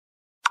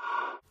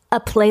a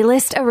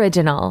playlist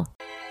original.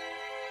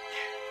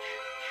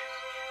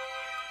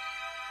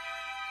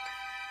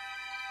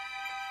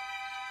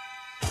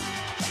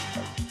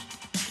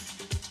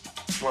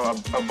 Well,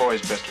 a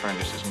boy's best friend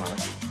is his mother.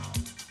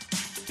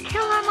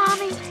 Kill her,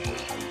 Mommy.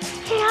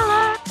 Kill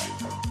her.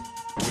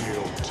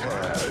 We'll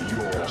tear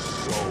your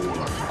soul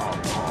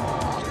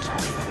apart.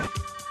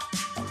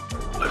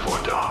 Live or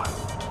die.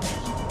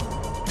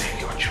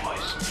 Make your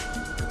choice.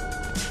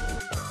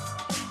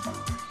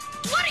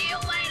 What are you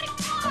waiting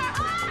for,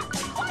 huh?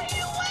 What are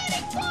you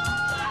waiting for?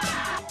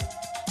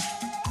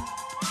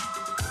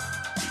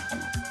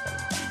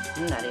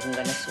 I'm not even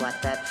gonna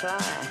swat that fly.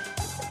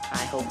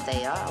 I hope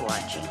they are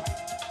watching.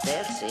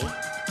 They'll see.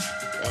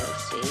 They'll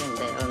see and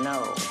they'll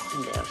know.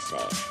 And they'll say,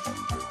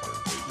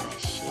 why,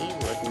 she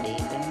wouldn't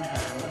even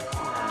harm a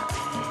fly.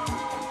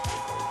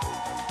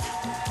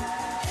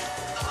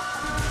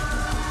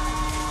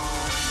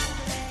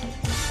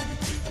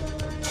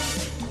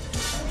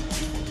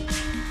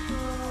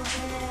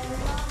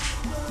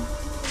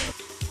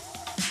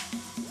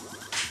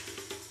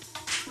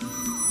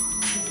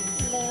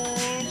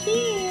 They're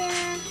here.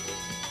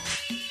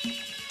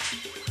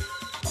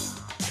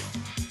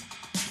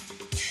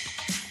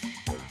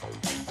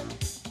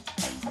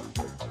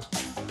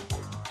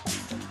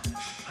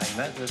 I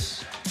met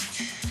this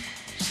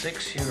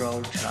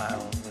 6-year-old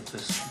child with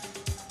this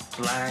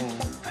blank,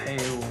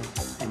 pale,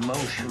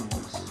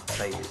 emotionless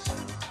face,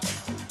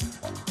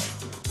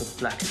 the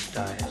blackest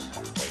eyes,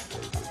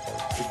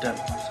 the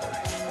devil's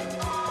eyes.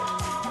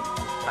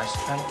 I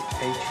spent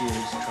 8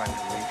 years trying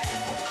to reach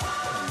him,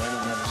 and then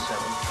another 7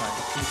 trying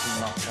to keep him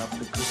locked up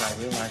because I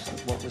realized that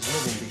what was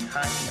living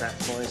behind that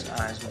boy's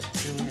eyes was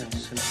purely and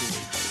simply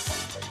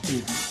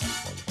evil.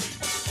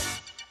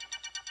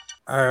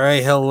 All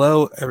right,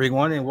 hello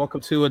everyone, and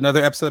welcome to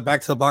another episode of Back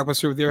to the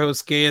Blockbuster with your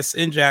host Gaius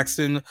and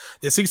Jackson.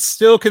 This is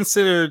still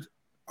considered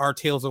our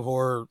Tales of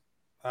Horror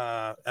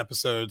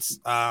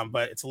episodes,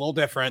 but it's a little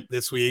different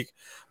this week.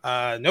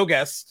 No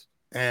guest,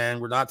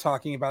 and we're not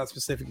talking about a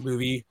specific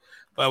movie,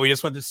 but we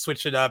just wanted to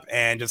switch it up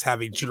and just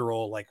have a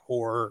general like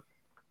horror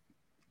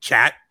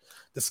chat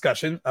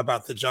discussion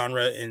about the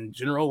genre in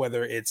general,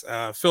 whether it's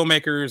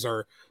filmmakers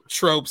or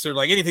tropes or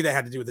like anything that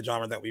had to do with the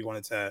genre that we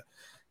wanted to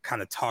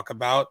kind of talk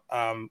about.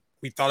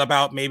 We thought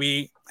about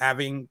maybe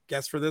having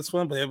guests for this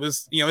one, but it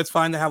was, it's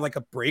fine to have like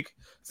a break.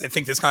 I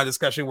think this kind of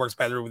discussion works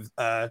better with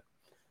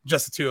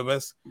just the two of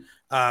us.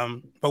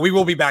 But we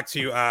will be back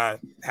to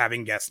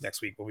having guests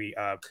next week when we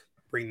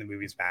bring the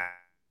movies back.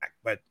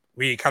 But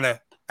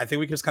I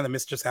think we just kind of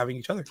miss just having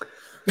each other.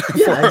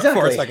 Exactly.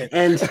 For a second.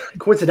 And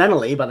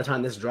coincidentally, by the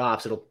time this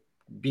drops, it'll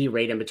be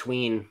right in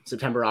between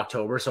September,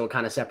 October. So it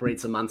kind of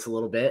separates the months a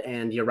little bit.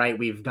 And you're right.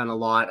 We've had a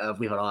lot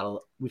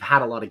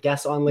of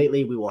guests on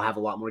lately. We will have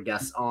a lot more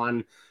guests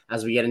on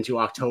as we get into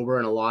October,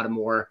 and a lot of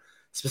more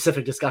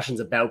specific discussions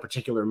about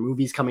particular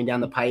movies coming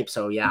down the pipe.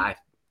 So yeah, I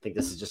think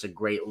this is just a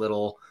great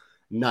little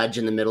nudge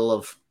in the middle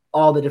of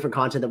all the different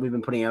content that we've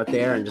been putting out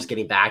there and just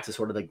getting back to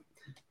sort of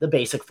the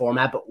basic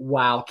format, but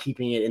while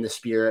keeping it in the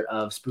spirit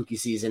of spooky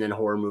season and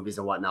horror movies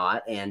and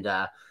whatnot. And,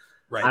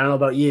 Right. I don't know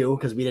about you,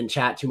 because we didn't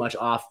chat too much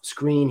off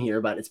screen here,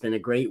 but it's been a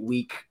great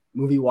week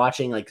movie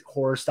watching, like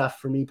horror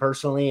stuff for me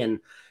personally, and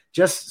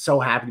just so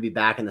happy to be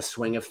back in the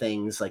swing of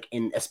things, like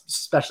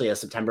especially as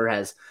September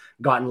has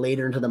gotten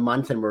later into the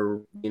month and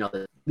we're,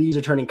 the leaves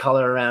are turning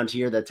color around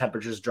here, the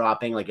temperature's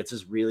dropping, like it's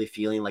just really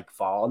feeling like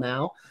fall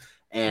now.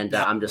 And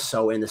I'm just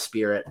so in the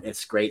spirit.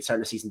 It's great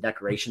starting to see some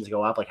decorations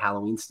go up, like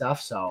Halloween stuff.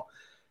 So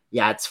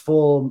yeah, it's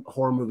full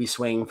horror movie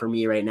swing for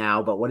me right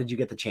now. But what did you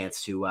get the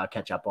chance to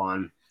catch up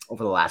on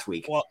over the last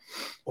week? Well,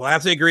 I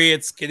have to agree.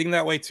 It's getting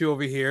that way too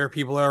over here.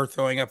 People are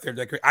throwing up their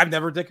decoration. I've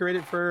never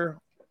decorated for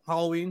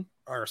Halloween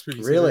or spooky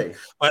season, really,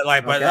 but a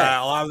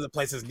lot of the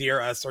places near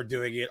us are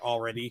doing it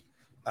already,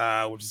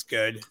 which is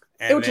good.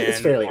 And it's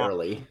fairly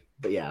early,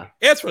 but yeah,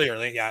 it's really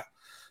early, yeah.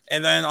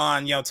 And then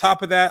on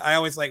top of that, I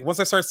always like once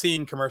I start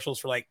seeing commercials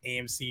for like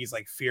AMC's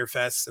like Fear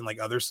Fest and like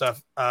other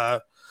stuff on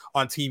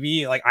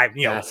TV, like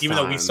even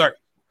though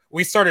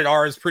we started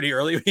ours pretty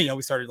early.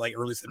 We started like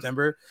early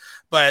September,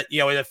 but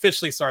it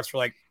officially starts for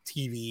like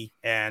TV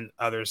and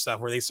other stuff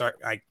where they start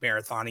like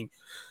marathoning.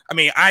 I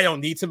mean, I don't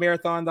need to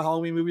marathon the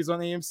Halloween movies on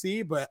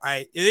AMC, but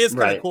it is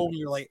kind of cool when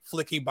you're like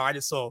flicking by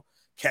to still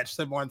catch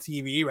them on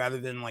TV rather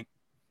than like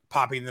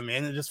popping them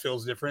in. It just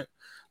feels different.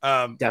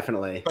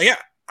 Definitely. But yeah,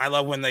 I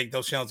love when like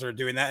those channels are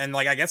doing that. And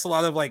like, I guess a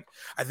lot of like,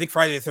 I think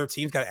Friday the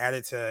 13th got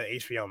added to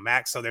HBO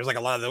Max. So there's like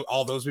a lot of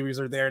all those movies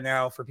are there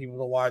now for people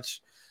to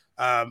watch.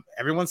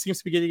 Everyone seems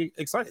to be getting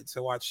excited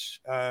to watch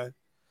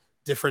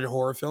different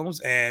horror films,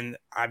 and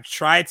I've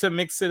tried to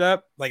mix it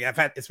up. Like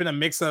it's been a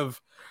mix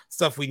of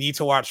stuff we need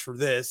to watch for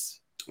this,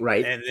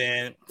 right? And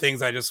then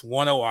things I just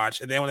want to watch,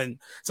 and then when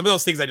some of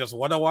those things I just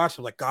want to watch,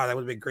 I'm like, God, that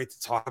would have been great to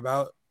talk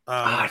about.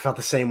 I felt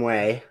the same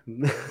way.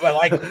 But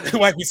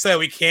like we said,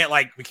 we can't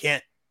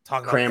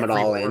talk cram about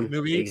it all in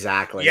movie.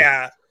 Exactly.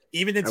 Yeah,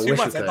 even in 2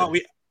 months, I thought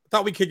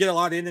we could get a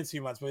lot in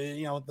 2 months, but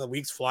the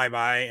weeks fly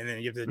by, and then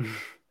you have to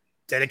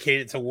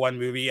dedicate it to one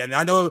movie. And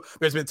I know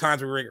there's been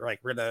times where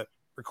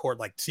we're record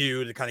like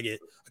 2 to kind of get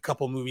a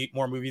couple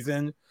more movies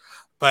in.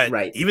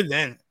 But even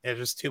then, there's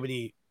just too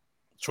many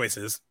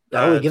choices.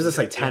 That only gives us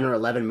like 10 or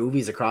 11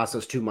 movies across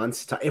those 2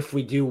 months if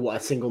we do a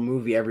single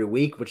movie every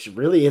week, which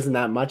really isn't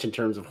that much in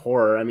terms of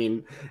horror. I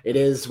mean, it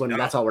is when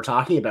that's all we're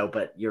talking about,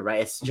 but you're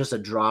right. It's just a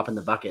drop in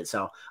the bucket.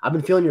 So I've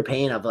been feeling your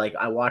pain of like,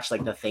 I watched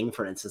like The Thing,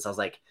 for instance. I was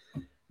like,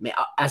 man,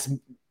 as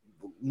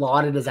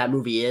lauded as that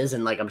movie is,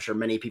 and like I'm sure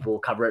many people will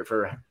cover it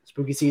for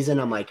spooky season,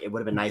 I'm like, it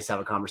would have been nice to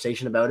have a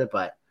conversation about it,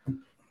 but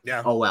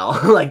oh well.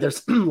 Like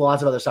there's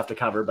lots of other stuff to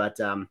cover. But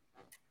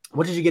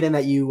what did you get in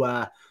that you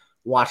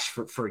watched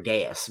for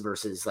Gaius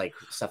versus like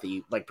stuff that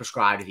you like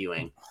prescribed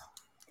viewing?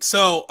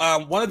 So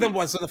one of them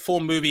wasn't a full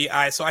movie.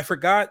 I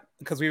forgot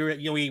because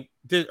we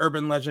did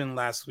Urban Legend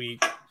last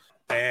week,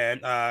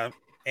 and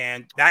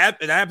that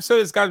episode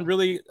has gotten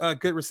really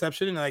good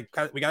reception, and I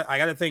got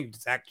to thank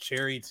Zach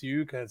Cherry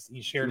too, because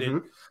he shared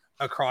it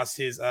across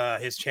his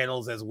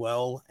channels as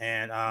well.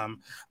 And I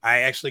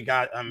actually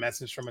got a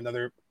message from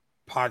another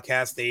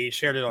podcast. They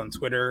shared it on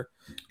Twitter,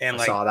 and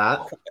like saw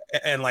that,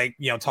 and like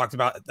talked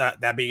about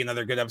that being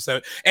another good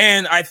episode.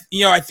 And I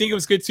think it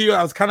was good too.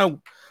 I was kind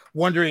of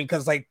wondering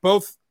because like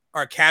both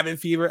our Cabin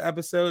Fever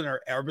episode and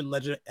our Urban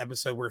Legend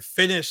episode were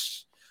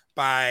finished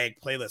by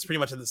playlist pretty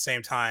much at the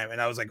same time,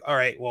 and I was like, all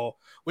right, well,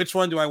 which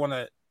one do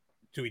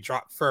we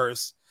drop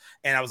first?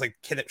 And I was like,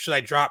 should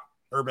I drop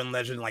Urban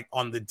Legend like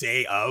on the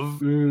day of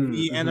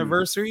the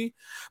anniversary?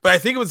 But I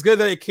think it was good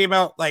that it came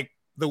out like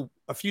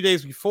a few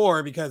days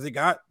before, because it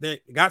got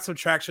some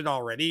traction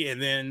already.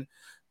 And then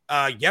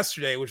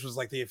yesterday, which was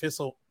like the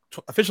official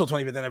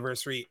 25th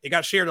anniversary, it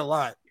got shared a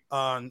lot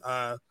on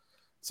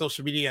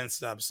social media and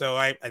stuff. So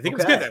I think it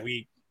was good that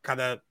we kind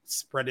of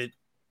spread it,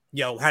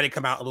 had it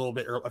come out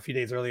a few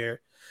days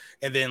earlier,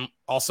 and then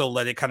also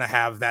let it kind of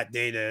have that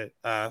day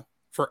to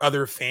for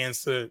other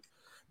fans to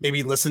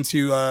maybe listen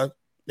to.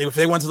 If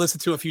they want to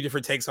listen to a few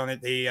different takes on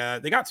it,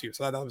 they got to.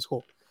 So that was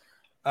cool.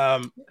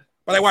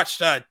 But I watched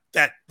that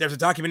there's a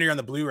documentary on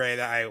the Blu-ray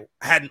that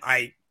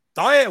I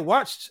thought I had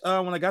watched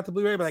when I got the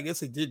Blu-ray, but I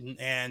guess I didn't.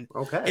 And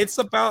it's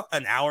about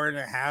an hour and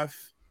a half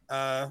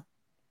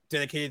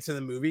dedicated to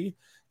the movie.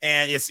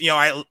 And it's,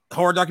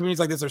 horror documentaries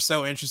like this are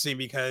so interesting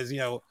because,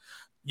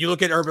 you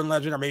look at Urban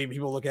Legend, or maybe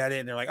people look at it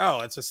and they're like,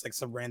 oh, it's just like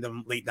some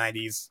random late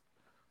 90s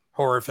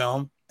horror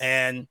film.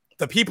 And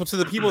the people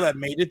that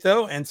made it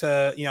though, and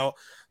to,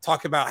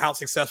 talk about how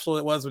successful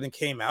it was when it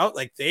came out,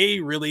 like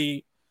they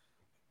really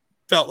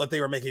felt like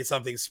they were making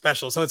something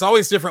special. So it's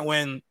always different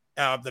when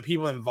the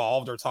people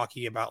involved are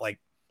talking about like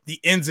the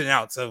ins and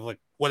outs of like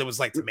what it was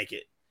like to make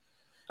it.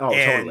 Oh,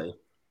 totally.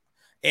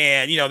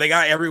 And they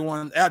got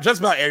everyone, just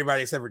about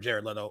everybody except for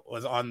Jared Leto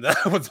was on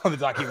the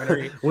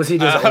documentary. Was he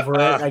just over it?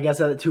 I guess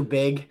too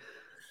big.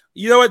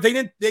 You know what? They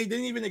didn't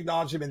even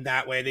acknowledge him in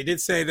that way. They did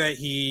say that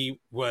he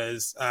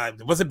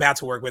wasn't bad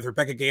to work with.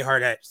 Rebecca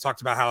Gayheart had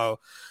talked about how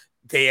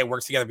they had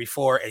worked together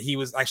before, and he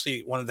was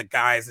actually one of the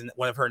guys in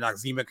one of her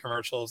Noxzema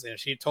commercials. And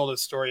she told a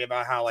story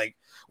about how like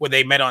when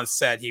they met on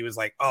set, he was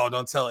like, "Oh,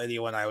 don't tell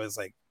anyone I was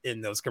like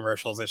in those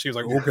commercials." And she was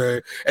like,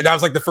 "Okay." And that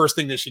was like the first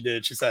thing that she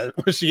did. She said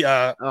when she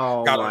got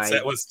on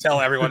set was tell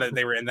everyone that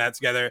they were in that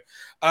together.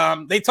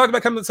 They talked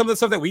about some of the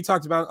stuff that we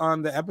talked about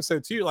on the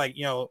episode too. Like,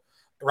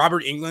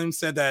 Robert Englund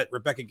said that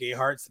Rebecca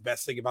Gayheart's the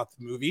best thing about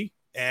the movie,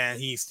 and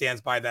he stands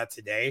by that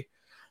today.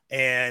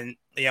 And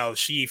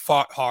she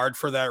fought hard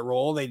for that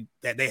role. They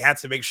had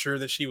to make sure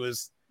that she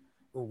was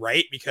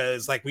right,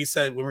 because like we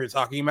said when we were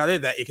talking about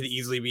it, that it could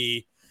easily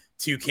be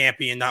too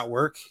campy and not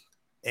work.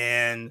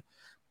 And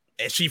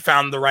she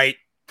found the right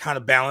kind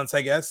of balance,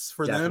 I guess,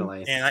 for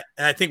Definitely. Them.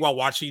 And I think while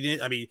watching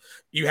it, I mean,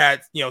 you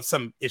had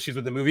some issues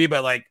with the movie,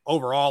 but like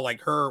overall, like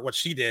what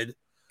she did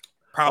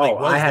probably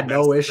was I had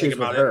no issues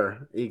with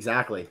her.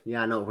 Exactly.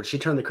 Yeah, no. When she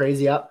turned the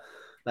crazy up,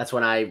 that's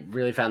when I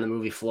really found the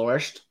movie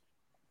flourished.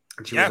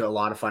 She was a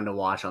lot of fun to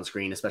watch on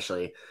screen,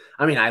 especially.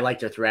 I mean, I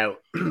liked her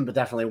throughout, but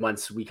definitely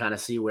once we kind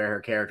of see where her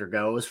character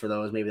goes, for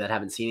those maybe that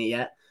haven't seen it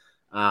yet,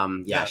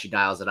 she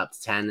dials it up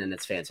to 10, and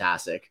it's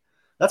fantastic.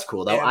 That's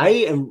cool, though. I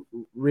am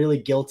really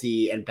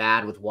guilty and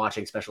bad with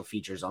watching special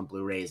features on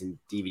Blu-rays and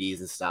DVDs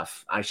and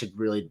stuff. I should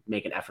really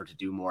make an effort to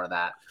do more of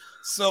that.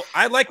 So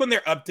I like when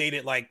they're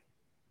updated, like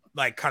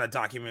kind of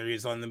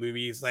documentaries on the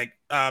movies. Like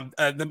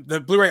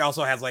the Blu-ray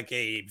also has like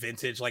a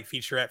vintage like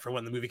featurette for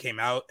when the movie came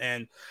out,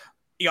 and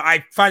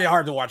I find it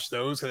hard to watch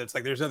those because it's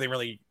like there's nothing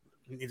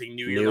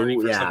new you're learning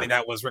for something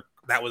that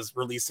was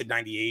released in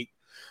 '98.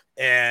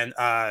 And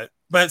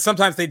but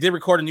sometimes they did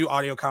record a new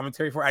audio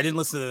commentary for it. I didn't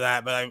listen to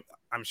that, but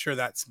I'm sure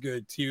that's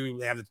good too.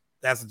 They have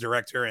that's the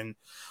director and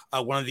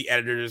one of the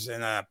editors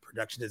and a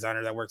production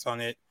designer that works on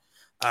it.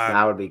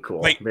 That would be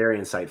cool. Very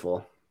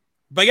insightful.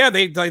 But yeah,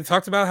 they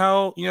talked about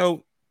how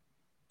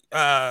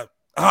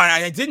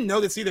I didn't know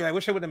this either. I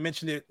wish I would have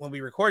mentioned it when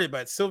we recorded,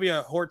 but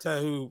Sylvia Horta,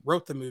 who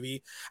wrote the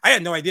movie, I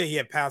had no idea he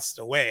had passed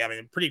away. I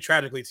mean, pretty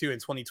tragically too in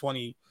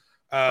 2020.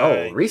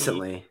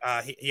 Recently.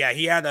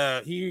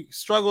 He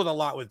struggled a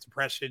lot with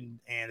depression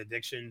and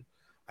addiction,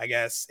 I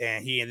guess,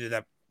 and he ended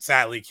up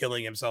sadly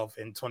killing himself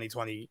in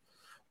 2020.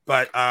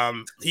 But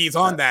he's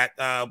on that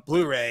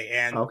Blu-ray,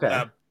 and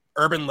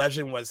Urban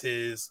Legend was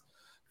his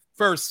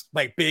first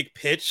like big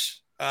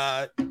pitch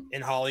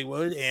in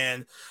Hollywood,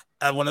 and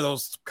one of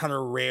those kind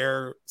of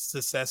rare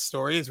success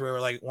stories where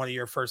like one of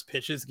your first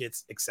pitches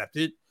gets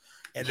accepted,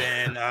 and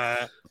then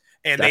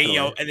and they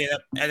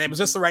and it was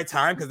just the right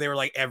time because they were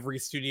like every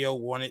studio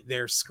wanted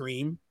their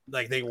Scream,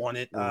 like they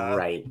wanted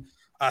right.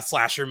 a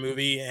slasher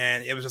movie,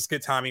 and it was just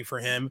good timing for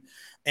him.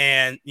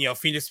 And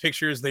Phoenix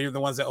Pictures, they're the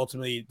ones that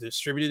ultimately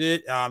distributed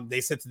it.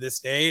 They said to this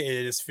day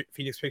it is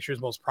Phoenix Pictures'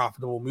 most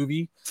profitable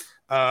movie.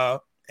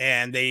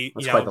 And they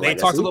they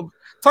talked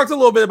a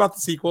little bit about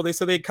the sequel. They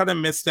said they kind of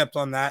misstepped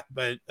on that,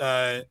 but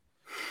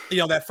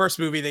that first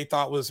movie they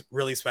thought was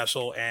really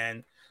special,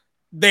 and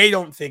they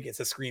don't think it's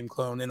a Scream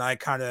clone. And I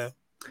kind of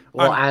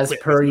as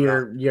per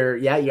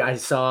I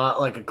saw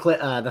like a clip,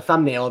 the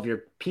thumbnail of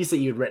your piece that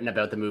you'd written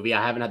about the movie.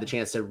 I haven't had the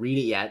chance to read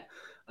it yet,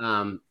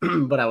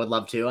 but I would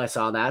love to. I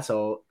saw that,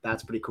 so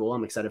that's pretty cool.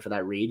 I'm excited for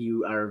that read.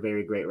 You are a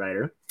very great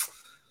writer.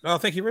 Well,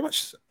 thank you very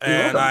much.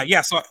 And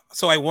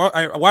so I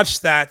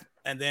watched that.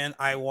 And then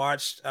I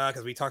watched,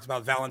 because we talked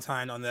about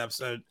Valentine on the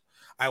episode,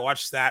 I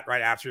watched that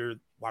right after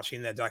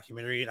watching that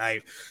documentary. And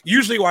I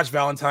usually watch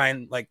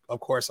Valentine, like, of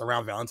course,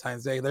 around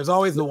Valentine's Day. There's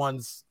always the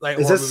ones, like,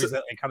 movies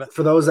that kind of.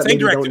 For those that maybe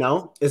don't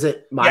know, is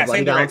it My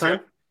Bloody Valentine?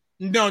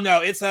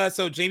 No. It's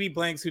so Jamie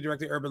Blanks, who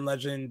directed Urban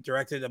Legend,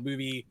 directed a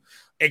movie.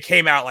 It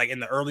came out, like, in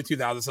the early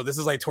 2000s. So this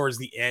is, like, towards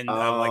the end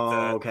of,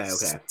 like,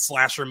 the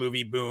slasher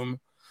movie boom.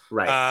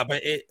 Right.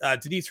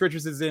 But Denise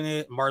Richards is in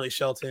it, Marley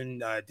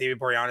Shelton, David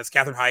Boreanaz,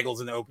 Katherine Heigl's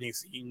in the opening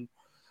scene.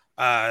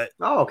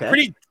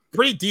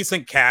 Pretty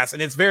decent cast,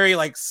 and it's very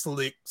like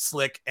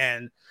slick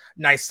and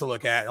nice to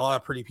look at. A lot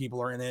of pretty people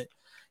are in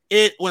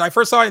it. When I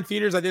first saw it in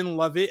theaters, I didn't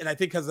love it, and I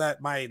think because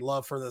that my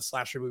love for the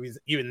slasher movies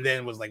even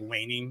then was like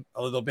waning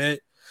a little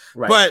bit.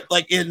 Right. But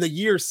like in the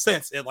years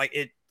since,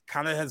 it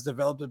kind of has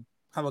developed a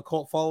kind of a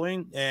cult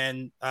following,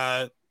 and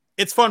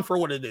it's fun for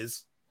what it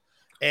is.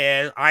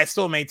 And I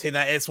still maintain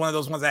that it's one of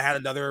those ones that had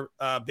another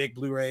big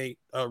Blu-ray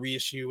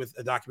reissue with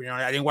a documentary on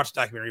it. I didn't watch the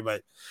documentary,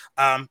 but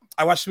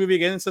I watched the movie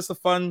again. It's just a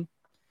fun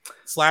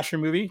slasher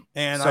movie,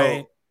 and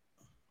I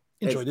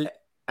enjoyed it.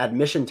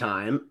 Admission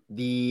time,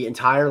 the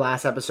entire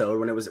last episode,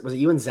 when it was it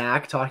you and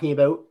Zach talking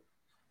about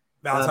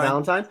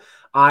Valentine?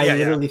 I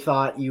literally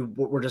thought you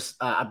were just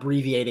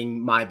abbreviating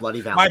My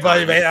Bloody Valentine. My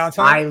Bloody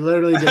Valentine? I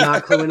literally did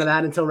not clue into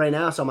that until right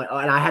now. So I'm like,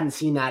 and I hadn't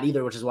seen that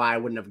either, which is why I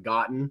wouldn't have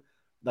gotten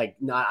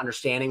not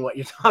understanding what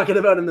you're talking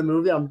about in the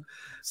movie.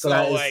 So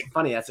that is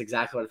funny. That's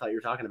exactly what I thought you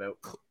were talking about.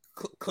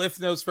 Cliff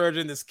Notes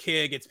version, this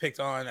kid gets picked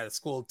on at a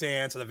school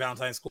dance, at a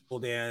Valentine's school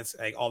dance.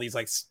 Like all these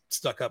like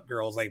stuck up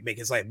girls like make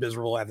his life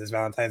miserable at this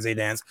Valentine's Day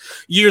dance.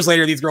 Years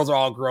later, these girls are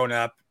all grown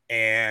up,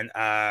 and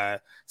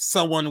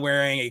someone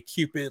wearing a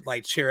Cupid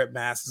like cherub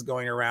mask is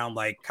going around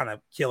like kind of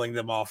killing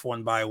them off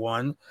one by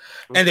one.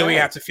 Okay. And then we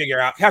have to figure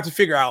out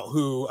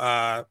who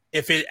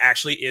if it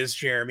actually is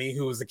Jeremy,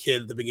 who was the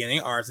kid at the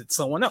beginning, or is it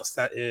someone else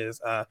that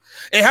is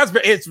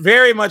it's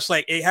very much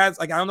like it has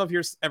like I don't know if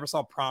you ever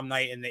saw Prom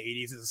Night in the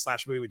 80s. It's a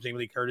slash movie with Jamie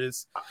Lee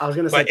Curtis. I was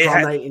gonna say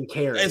Prom Night and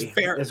Carrie. It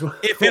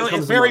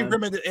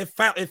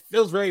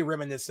feels very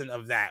reminiscent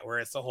of that, where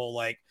it's the whole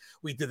like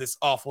we did this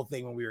awful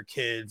thing when we were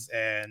kids,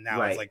 and now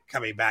it's like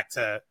coming back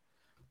to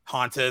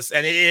haunt us.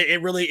 And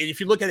it really, if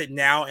you look at it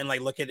now and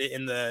like look at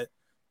it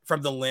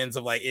from the lens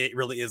of like it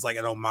really is like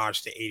an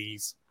homage to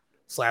 80s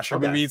slasher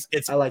movies.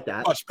 I like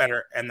that much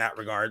better in that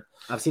regard.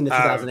 I've seen the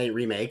 2008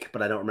 remake,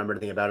 but I don't remember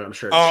anything about it. I'm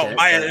sure. Prom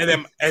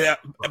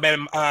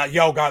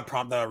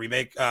the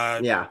remake.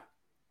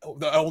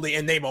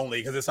 In name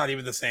only, because it's not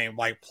even the same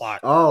like plot.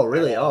 Oh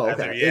really? Oh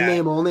okay. In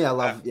name only. I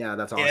love.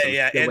 That's awesome.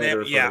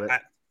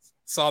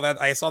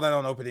 I saw that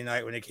on opening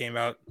night when it came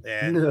out,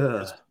 and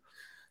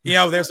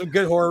there's some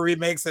good horror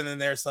remakes, and then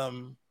there's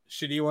some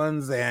shitty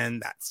ones,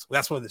 and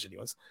that's one of the shitty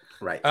ones.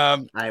 Right.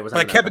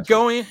 I kept it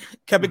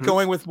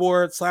going with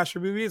more slasher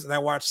movies, and I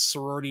watched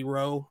Sorority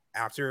Row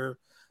after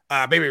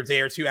maybe a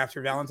day or two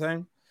after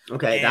Valentine.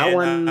 Okay, that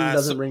one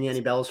doesn't ring any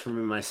bells for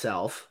me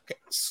myself. Okay.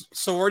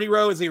 Sorority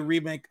Row is a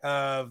remake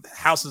of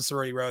House of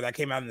Sorority Row that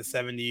came out in the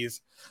 70s.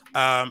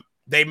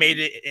 They made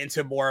it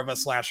into more of a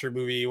slasher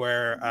movie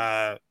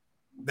where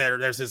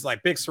there's this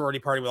like big sorority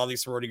party with all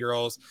these sorority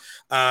girls.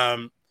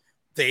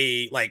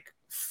 They like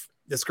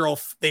this girl,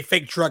 they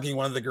fake drugging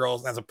one of the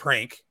girls as a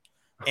prank.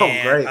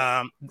 Great.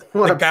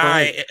 The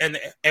guy and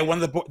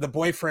one of the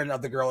boyfriend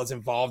of the girl is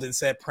involved in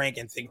said prank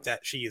and think that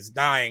she is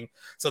dying.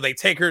 So they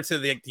take her to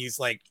these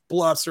like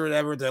bluffs or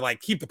whatever to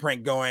like keep the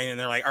prank going. And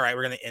they're like, all right,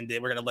 we're going to end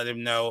it. We're going to let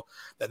him know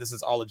that this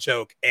is all a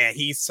joke. And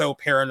he's so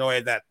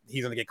paranoid that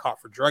he's going to get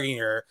caught for drugging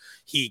her.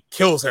 He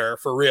kills her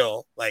for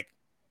real, like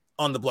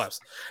on the bluffs.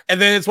 And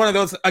then it's one of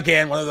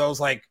those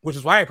like, which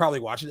is why I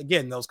probably watch it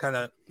again, those kind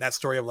of that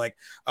story of like,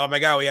 oh my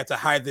god, we have to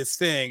hide this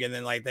thing, and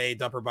then like they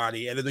dump her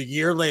body, and then a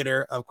year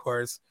later, of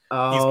course,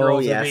 these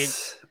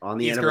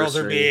girls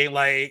are being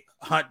like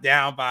hunt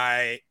down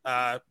by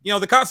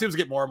the costumes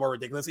get more and more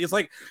ridiculous. It's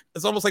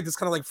almost like this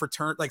kind of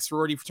like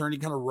sorority fraternity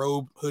kind of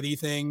robe hoodie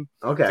thing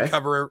to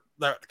cover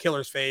the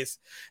killer's face.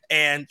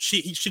 And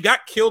she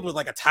got killed with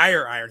like a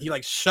tire iron. He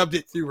like shoved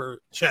it through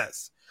her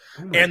chest.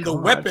 Oh my and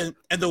God.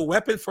 the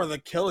weapon for the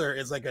killer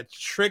is like a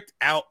tricked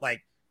out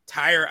like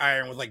tire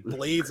iron with like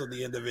blades on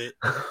the end of it.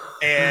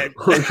 And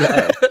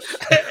Okay.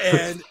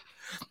 and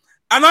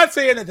I'm not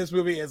saying that this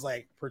movie is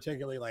like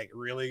particularly like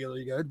really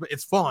really good, but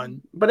it's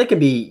fun. But it can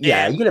be,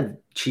 yeah, And you can have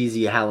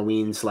cheesy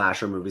Halloween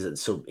slasher movies that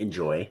so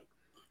enjoy.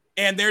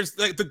 and there's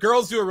like the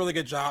girls do a really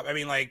good job. I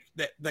mean, like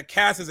the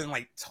cast isn't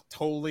like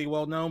totally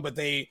well known, but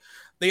they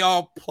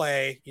all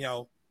play, you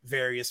know,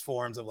 various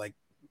forms of like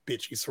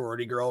bitchy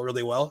sorority girl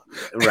really well.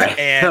 Right.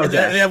 And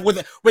Okay.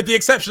 with the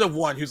exception of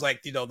one who's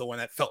like, you know, the one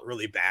that felt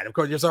really bad. Of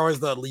course, there's always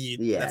the lead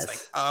Yes. that's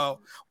like, oh,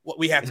 what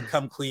we have to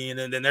come clean,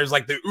 and then there's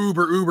like the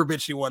uber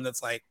bitchy one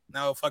that's like,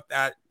 no, fuck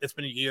that. It's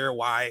been a year.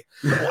 Why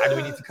do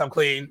we need to come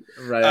clean?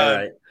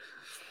 Right.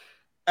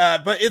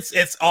 But it's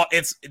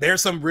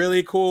there's some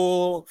really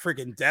cool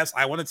freaking deaths.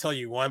 I want to tell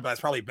you one, but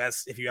it's probably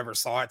best if you ever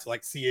saw it to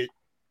like see it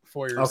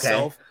for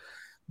yourself. Okay.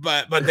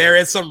 But there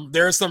is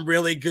some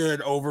really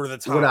good over the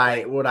top.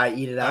 Would I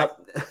eat it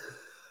up?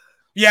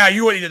 Yeah,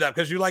 you would eat it up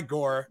because you like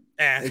gore.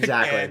 And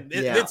Exactly. and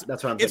That's what I'm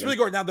thinking. It's really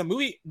gore. Now the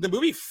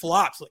movie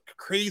flops like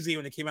crazy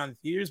when it came out in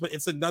theaters, but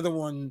it's another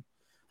one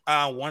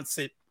once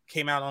it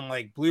came out on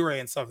like Blu-ray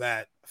and stuff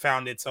that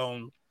found its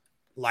own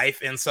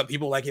life, and some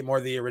people like it more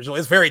than the original.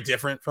 It's very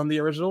different from the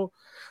original,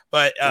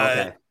 but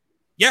Okay.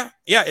 yeah,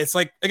 it's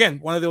like again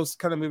one of those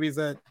kind of movies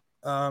that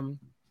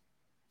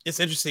it's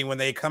interesting when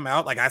they come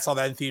out. Like I saw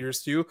that in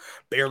theaters too.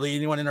 Barely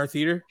anyone in our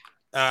theater.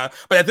 But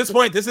at this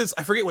point, this is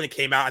I forget when it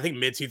came out. I think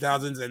mid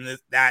 2000s, and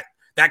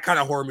that kind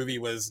of horror movie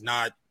was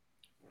not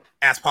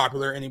as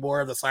popular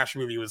anymore. The slasher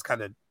movie was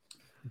kind of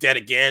dead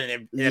again,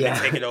 and it had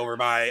been taken over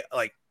by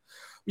like,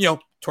 you know,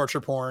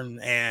 torture porn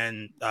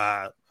and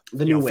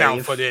the new found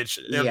wave footage,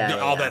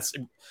 all that.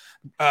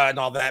 And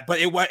all that, but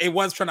it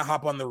was trying to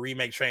hop on the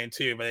remake train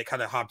too, but it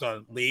kind of hopped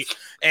on late.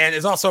 And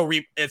it's also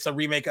it's a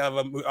remake of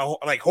a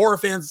like horror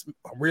fans,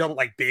 real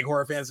like big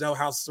horror fans know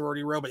House of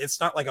Sorority Row, but it's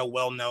not like a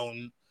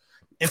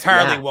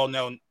entirely well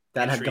known.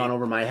 That had gone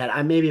over my head.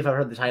 Maybe if I've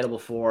heard the title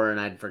before and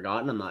I'd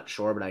forgotten, I'm not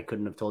sure, but I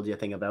couldn't have told you a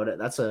thing about it.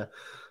 That's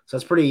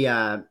pretty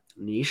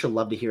niche. I'd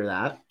love to hear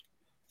that.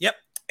 Yep.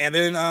 And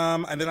then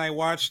I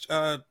watched.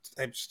 I'm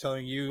just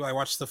telling you, I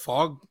watched The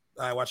Fog.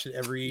 I watched it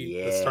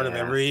the start of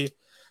every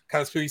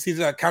kind of spooky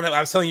season. I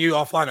was telling you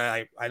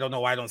offline. I don't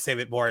know why I don't save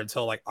it more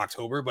until like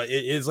October, but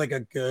it is like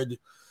a good,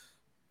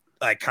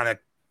 like kind of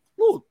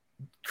little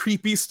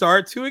creepy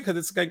start to it because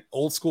it's like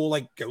old school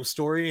like ghost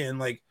story and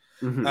like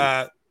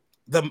the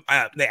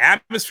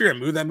atmosphere and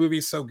mood of that movie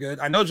is so good.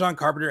 I know John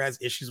Carpenter has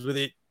issues with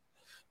it,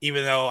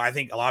 even though I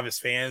think a lot of his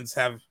fans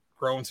have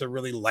grown to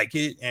really like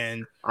it,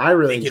 and I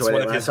really think it's enjoyed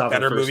one it of when his I saw it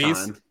better for the first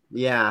movies. time.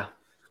 Yeah.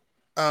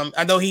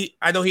 I know he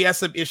has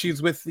some issues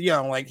with, you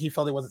know, like he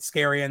felt it wasn't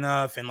scary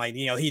enough, and like,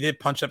 you know, he did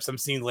punch up some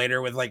scenes later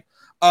with like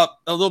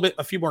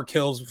a few more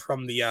kills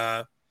from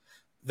the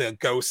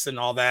ghosts and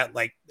all that,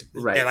 like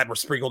and like were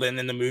sprinkled in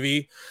the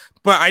movie.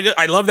 But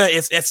I love that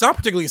it's not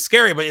particularly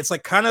scary, but it's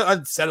like kind of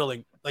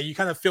unsettling. Like you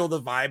kind of feel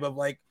the vibe of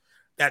like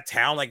that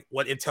town, like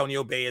what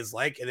Antonio Bay is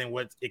like, and then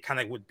what it kind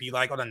of would be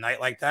like on a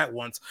night like that.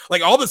 Once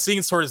like all the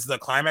scenes towards the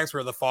climax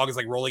where the fog is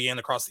like rolling in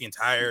across the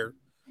entire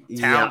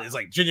town is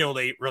like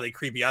genuinely really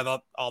creepy. I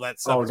thought all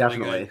that stuff was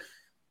definitely really good.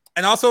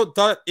 And also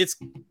thought it's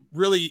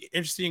really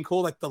interesting and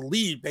cool. Like the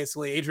lead,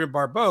 basically Adrienne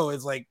Barbeau,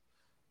 is like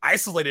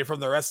isolated from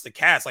the rest of the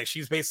cast. Like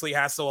she's basically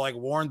has to like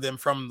warn them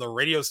from the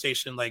radio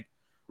station, like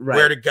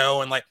where to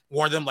go, and like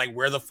warn them like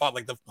where the fog,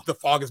 like the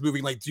fog is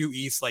moving, like due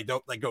east, like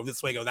don't like go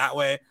this way, go that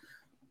way.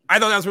 I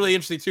thought that was really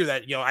interesting too.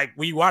 That, you know,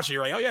 when you watch it,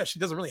 you're like, oh yeah, she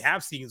doesn't really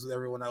have scenes with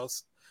everyone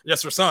else,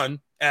 just her son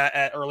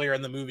earlier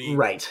in the movie,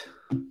 right?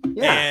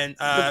 Yeah, and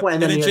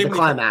and then the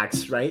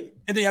climax, right?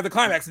 And then you have the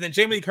climax, and then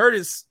Jamie Lee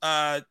Curtis,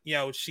 you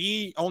know,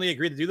 she only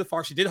agreed to do the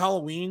Fox. She did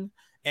Halloween,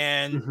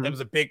 and it was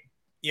a big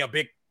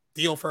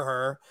deal for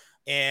her.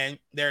 And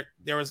there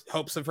was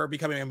hopes of her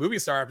becoming a movie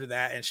star after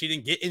that, and she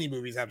didn't get any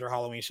movies after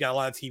Halloween. She got a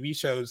lot of TV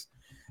shows,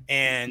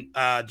 and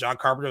John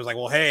Carpenter was like,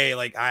 "Well, hey,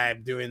 like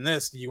I'm doing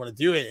this. Do you want to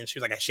do it?" And she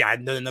was like, "She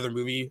hadn't done another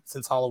movie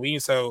since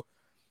Halloween," so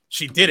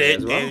she did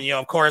it. Well. And, you know,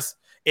 of course,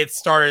 it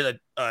started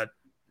a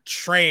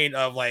train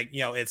of like, you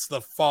know, it's The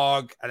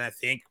Fog, and I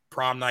think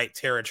Prom Night,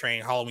 Terror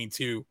Train, Halloween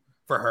 2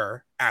 for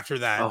her after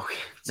that. Okay.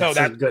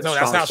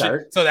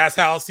 That's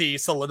how she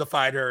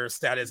solidified her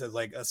status as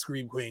like a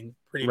scream queen,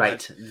 pretty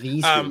much.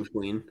 The scream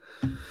queen.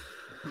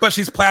 But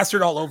she's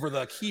plastered all over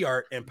the key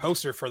art and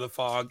poster for The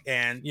Fog,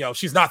 and, you know,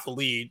 she's not the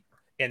lead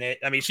in it.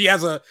 I mean, she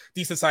has a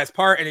decent sized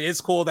part, and it is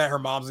cool that her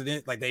mom's in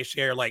it. Like they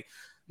share like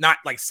not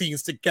like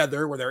scenes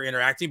together where they're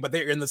interacting, but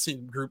they're in the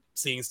same group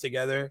scenes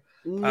together.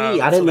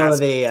 I didn't know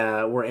they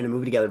were in a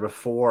movie together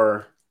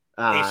before.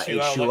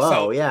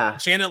 H2O, yeah.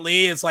 Janet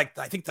Leigh is like,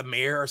 I think, the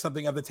mayor or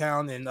something of the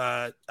town, and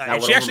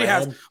she actually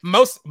has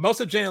most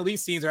of Janet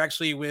Leigh's scenes are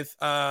actually with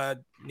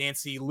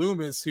Nancy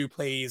Loomis, who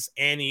plays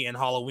Annie in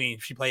Halloween.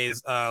 She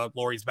plays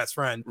Laurie's best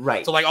friend,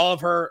 right? So like all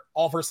of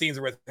her scenes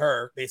are with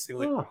her,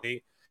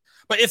 basically.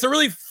 But it's a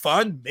really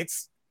fun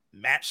mixed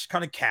match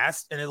kind of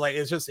cast, and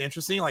it's just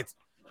interesting. Like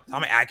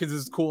Tom Atkins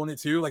is cool in it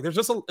too. Like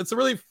it's a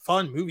really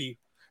fun movie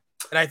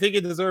And I think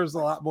it deserves a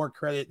lot more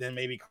credit than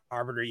maybe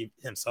Carpenter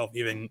himself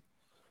even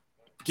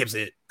gives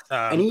it.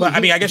 But I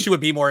mean, I guess you would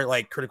be more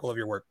like critical of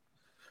your work.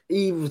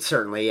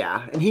 Certainly,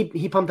 yeah. And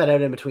he pumped that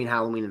out in between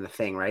Halloween and The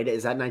Thing, right?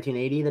 Is that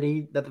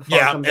 1980 that the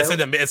yeah, comes it's out?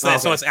 in the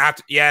so it's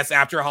after it's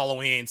after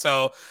Halloween.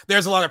 So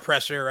there's a lot of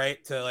pressure,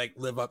 right, to like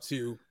live up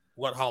to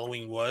what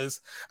Halloween was.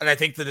 And I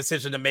think the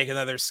decision to make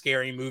another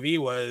scary movie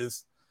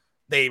was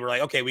they were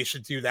like, okay, we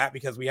should do that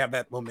because we have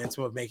that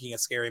momentum of making a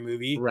scary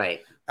movie.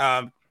 Right.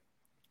 I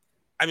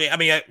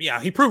mean, yeah,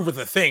 he proved with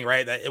The Thing,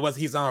 right? That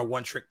he's not a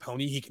one-trick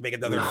pony. He can make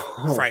another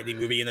frightening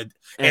movie in a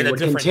would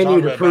different continue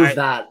genre, to prove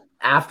that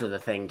after The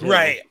Thing, too.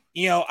 Right.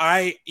 There's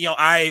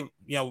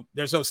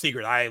no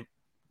secret.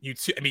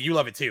 You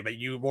love it too, but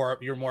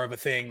you're more of a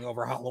Thing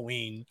over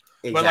Halloween.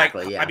 Exactly.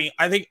 But like, yeah. I mean,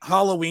 I think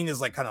Halloween is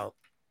like kind of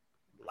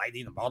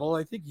lightning the bottle.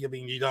 I think. I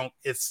mean,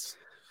 it's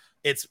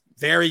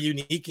very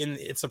unique in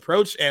its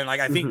approach, and like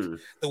I think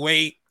the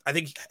way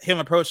him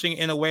approaching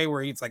in a way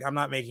where he's like, I'm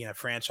not making a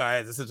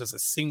franchise. This is just a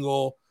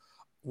single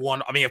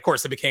one. I mean, of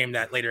course, it became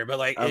that later, but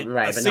like, but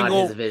not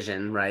his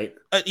vision, right?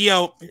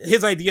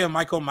 His idea of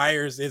Michael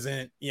Myers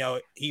isn't,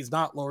 he's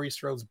not Laurie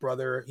Strode's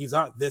brother. He's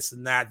not this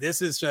and that.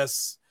 This is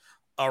just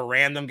a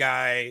random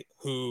guy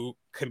who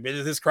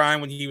committed this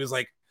crime when he was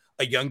like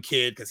a young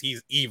kid because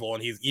he's evil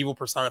and he's evil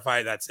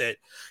personified. That's it.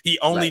 He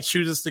only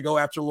chooses to go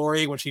after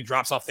Laurie when she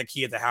drops off the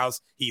key at the house.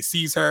 He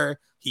sees her,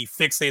 he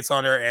fixates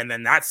on her, and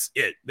then that's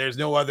it. There's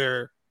no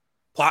other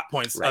plot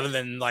points other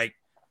than like,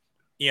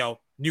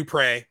 new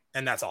prey,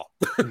 and that's all.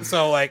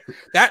 So like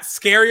that's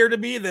scarier to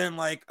me than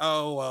like,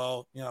 oh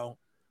well,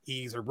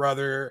 he's her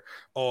brother,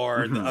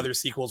 or the other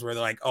sequels where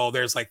they're like, oh,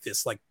 there's like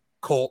this like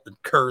cult and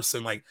curse,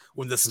 and like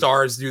when the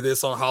stars do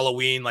this on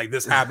Halloween, like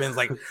this happens.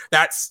 Like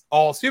that's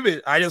all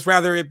stupid. I just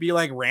rather it be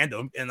like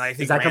random. And I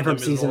think does that come from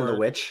Season of the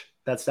Witch?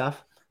 That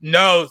stuff?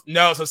 No.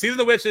 So Season of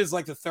the Witch is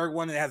like the third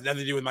one. It has nothing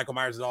to do with Michael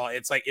Myers at all.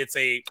 It's like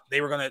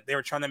they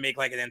were trying to make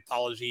like an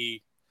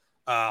anthology.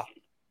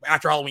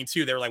 After Halloween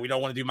 2, they were like, we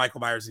don't want to do Michael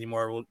Myers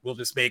anymore. We'll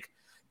just make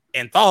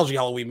anthology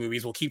Halloween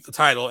movies. We'll keep the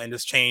title and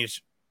just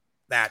change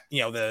that,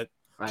 the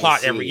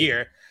plot every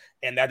year.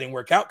 And that didn't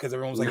work out because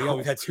everyone was like,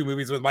 we've had 2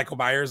 movies with Michael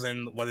Myers,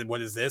 and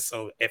what is this?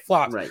 So it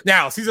flopped. Right.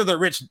 Now, Season of the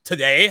Witch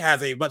today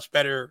has a much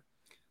better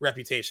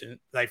reputation,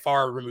 like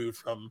far removed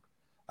from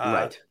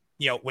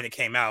when it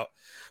came out.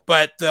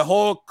 But the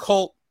whole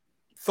cult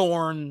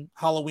Thorn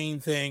Halloween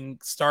thing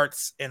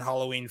starts in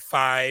Halloween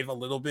 5 a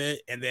little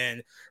bit, and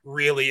then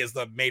really is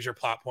the major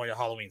plot point of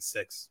Halloween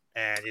 6,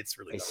 and it's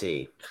really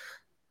see.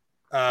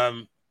 But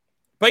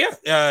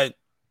yeah,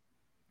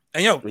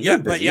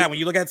 when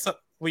you look at stuff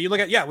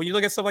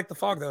like The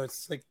Fog, though,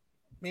 it's like,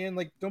 man,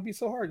 like don't be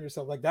so hard on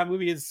yourself. Like that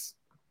movie is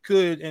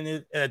good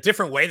in a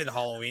different way than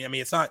Halloween. I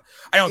mean, it's not.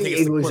 I don't think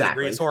it's one of the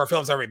greatest horror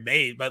films ever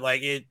made, but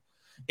like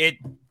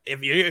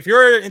if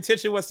your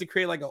intention was to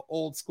create like an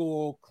old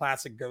school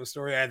classic ghost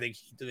story, I think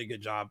he did a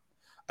good job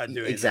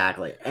doing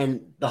exactly.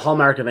 And the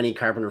hallmark of any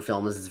Carpenter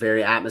film is it's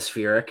very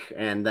atmospheric,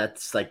 and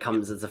that's like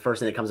it's the first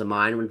thing that comes to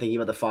mind when thinking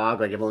about The Fog.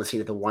 Like I've only seen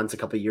it once a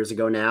couple of years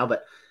ago now,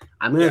 but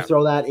I'm going to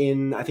throw that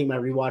in, I think, my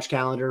rewatch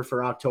calendar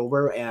for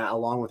October,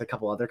 along with a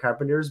couple other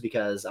Carpenters,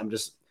 because I'm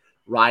just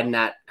riding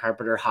that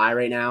Carpenter high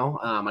right now.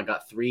 I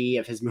got 3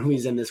 of his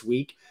movies in this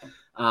week,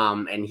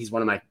 and he's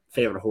one of my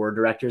favorite horror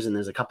directors, and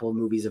there's a couple of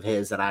movies of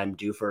his that I'm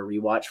due for a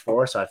rewatch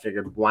for, so I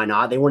figured why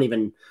not? They weren't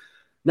even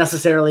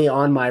necessarily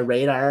on my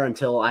radar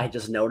until I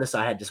just noticed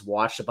I had just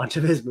watched a bunch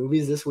of his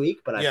movies this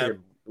week, but I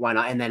figured why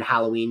not? And then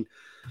Halloween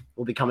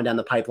will be coming down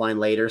the pipeline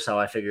later, so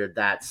I figured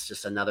that's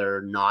just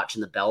another notch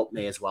in the belt.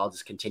 May as well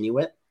just continue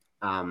it.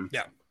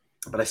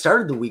 But I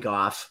started the week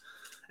off,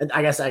 and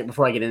I guess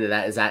before I get into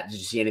that, did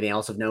you see anything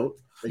else of note?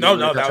 No,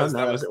 that was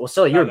well.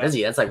 Still, you were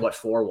busy. That's like what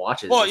 4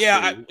 watches. Well,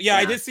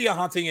 I did see A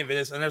Haunting in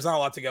Venice, and there's not a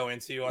lot to go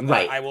into on that.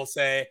 Right. I will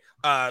say,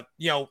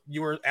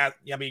 you were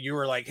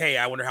like, hey,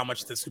 I wonder how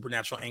much the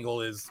supernatural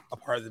angle is a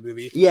part of the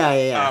movie.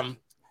 Yeah.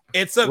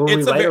 It's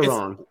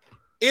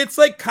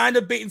like kind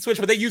of bait and switch,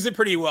 but they use it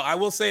pretty well. I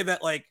will say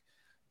that like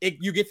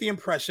you get the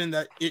impression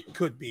that it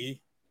could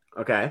be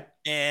okay,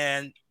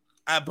 and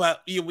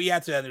but we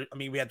had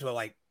to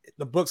like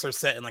the books are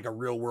set in like a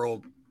real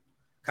world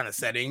kind of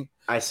setting.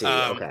 I see.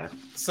 Okay.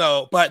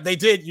 So, but they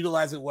did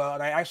utilize it well,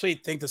 and I actually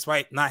think,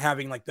 despite not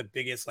having like the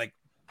biggest like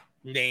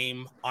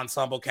name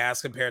ensemble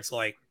cast compared to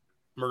like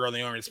Murder on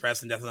the Orient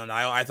Express and Death on the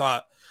Nile, I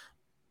thought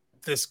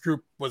this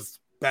group was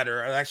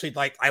better.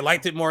 I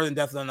liked it more than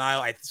Death on the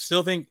Nile. I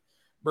still think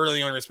Murder on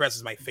the Orient Express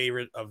is my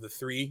favorite of the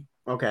 3.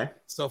 Okay.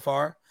 So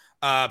far.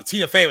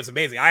 Tina Fey was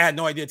amazing. I had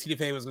no idea Tina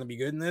Fey was going to be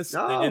good in this. It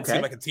didn't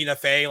seem like a Tina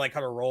Fey like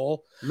kind of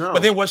role. No.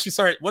 But then once she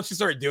started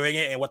doing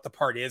it and what the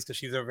part is, because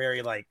she's a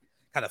very like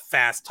kind of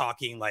fast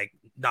talking like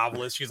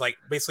novelist. She's like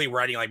basically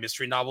writing like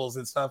mystery novels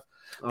and stuff.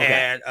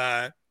 Okay.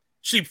 And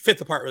she fit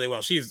the part really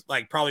well. She's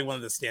like probably one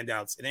of the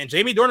standouts. And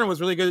Jamie Dornan was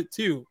really good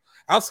too.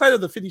 Outside of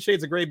the 50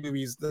 Shades of Grey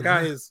movies, the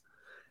guy is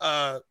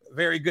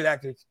very good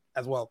actor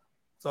as well.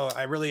 So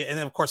and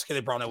then of course Kelly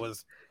Brown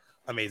was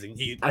amazing.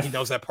 He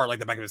knows that part like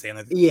the back of his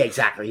hand. Yeah,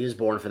 exactly. He was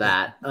born for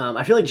that.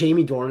 I feel like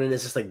Jamie Dornan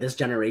is just like this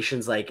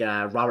generation's like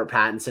Robert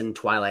Pattinson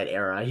Twilight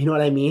era. You know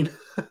what I mean?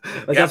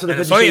 Like that's what the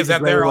 50 Shades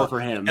of Grey were for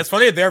him. It's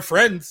funny that they're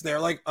friends. They're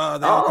like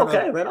right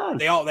on.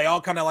 They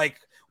all kind of like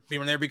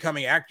when they're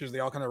becoming actors, they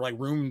all kind of like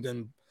roomed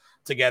and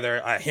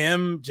together.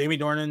 Him, Jamie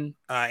Dornan,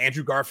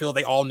 Andrew Garfield,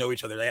 they all know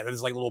each other. They have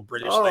this like little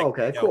British.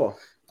 Cool.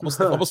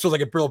 Almost feels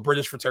like a real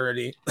British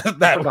fraternity.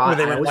 I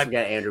always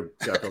forget Andrew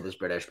Garfield is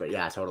British, but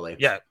yeah, totally.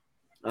 Yeah.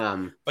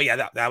 But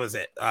yeah, that was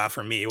it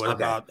for me. What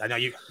about? I know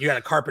you had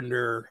a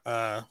Carpenter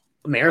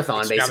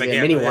marathon, basically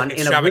a mini one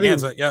in a really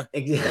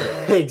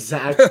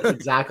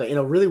exactly in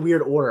a really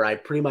weird order. I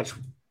pretty much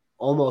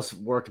almost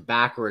worked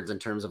backwards in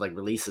terms of like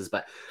releases,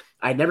 but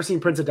I'd never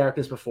seen Prince of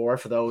Darkness before.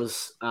 For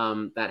those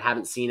that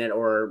haven't seen it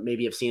or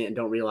maybe have seen it and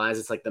don't realize,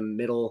 it's like the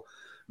middle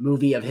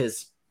movie of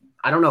his.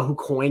 I don't know who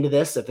coined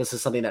this, if this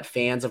is something that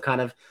fans have kind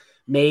of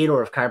made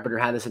or if Carpenter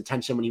had this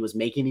intention when he was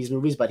making these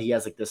movies, but he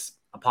has like this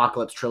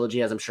apocalypse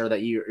trilogy, as I'm sure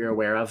that you're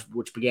aware of,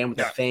 which began with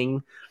The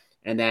Thing,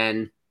 and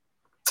then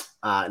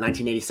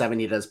 1987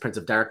 he does Prince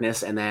of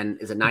Darkness, and then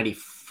is it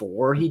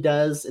 94 he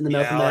does In the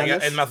Mouth of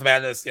Madness? In Mouth of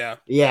Madness,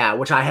 yeah,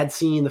 which I had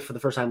seen for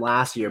the first time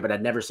last year, but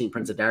I'd never seen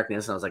Prince of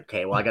Darkness, and I was like,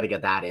 okay, well, I got to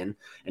get that in.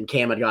 And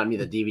Cam had gotten me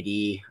the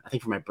DVD, I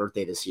think for my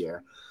birthday this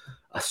year.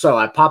 So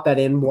I popped that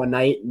in one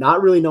night,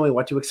 not really knowing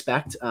what to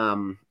expect.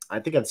 I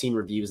think I've seen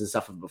reviews and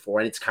stuff of it before,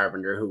 and it's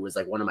Carpenter, who was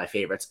like one of my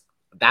favorites.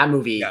 That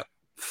movie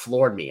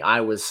floored me. I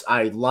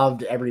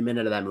loved every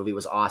minute of that movie. It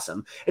was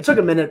awesome. It took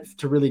a minute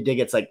to really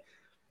get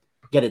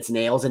its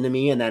nails into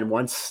me, and then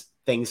once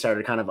things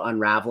started kind of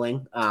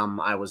unraveling,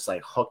 I was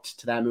like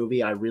hooked to that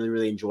movie. I really,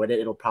 really enjoyed it.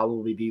 It'll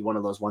probably be one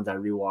of those ones I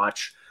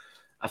rewatch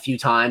a few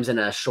times in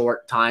a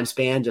short time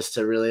span just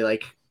to really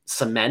like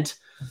cement.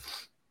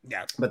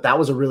 Yeah, but that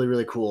was a really,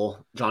 really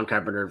cool John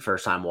Carpenter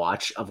first time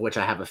watch, of which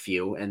I have a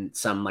few, and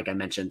some, like I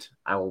mentioned,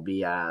 I will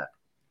be,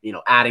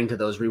 adding to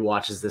those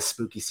rewatches this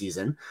spooky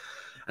season.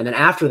 And then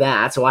after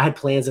that, so I had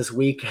plans this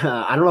week.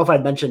 I don't know if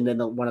I'd mentioned in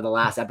one of the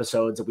last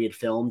episodes that we had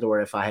filmed,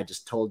 or if I had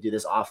just told you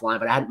this offline,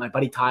 but I had my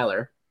buddy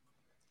Tyler,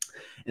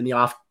 in the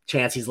off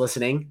chance he's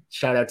listening,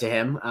 shout out to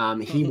him.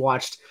 He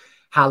watched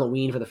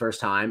Halloween for the first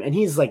time, and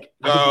he's like,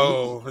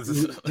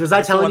 was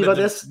I telling you about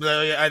this?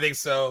 Yeah, I think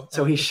so.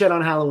 So he shit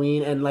on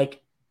Halloween, and like,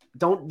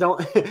 don't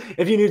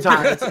if you knew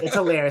Tyler, it's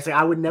hilarious. Like,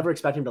 I would never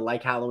expect him to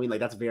like Halloween. Like,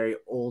 that's very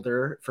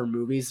older for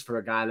movies for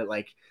a guy that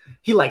like,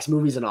 he likes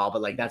movies and all,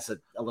 but like that's a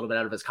little bit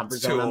out of his comfort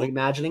zone, I'm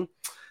imagining.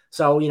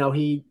 So,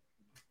 he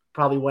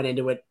probably went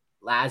into it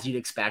as you'd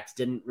expect,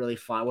 didn't really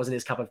find, wasn't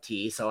his cup of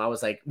tea. So I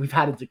was like, we've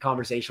had a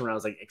conversation where I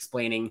was like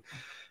explaining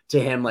to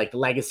him like the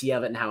legacy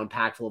of it and how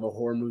impactful of a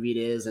horror movie it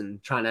is,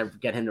 and trying to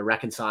get him to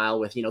reconcile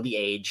with, the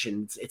age,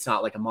 and it's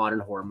not like a modern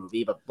horror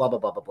movie, but blah, blah,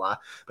 blah, blah, blah.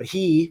 But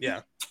he's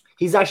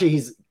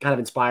kind of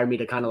inspired me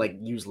to kind of like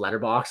use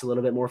Letterboxd a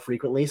little bit more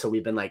frequently. So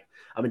I've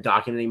been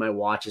documenting my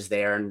watches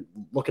there and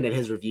looking at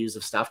his reviews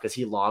of stuff, because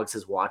he logs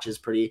his watches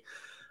pretty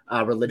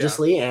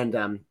religiously. Yeah.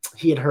 And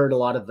he had heard a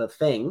lot of The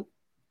Thing,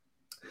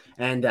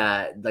 and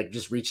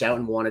just reached out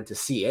and wanted to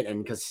see it.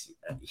 And because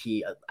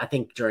I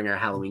think during our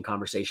Halloween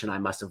conversation, I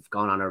must have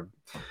gone on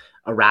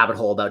a rabbit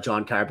hole about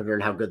John Carpenter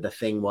and how good The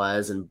Thing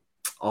was and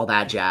all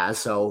that jazz.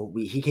 So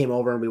he came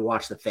over and we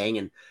watched The Thing,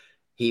 and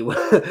there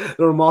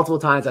were multiple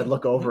times I'd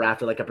look over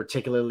after like a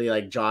particularly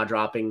like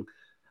jaw-dropping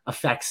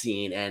effect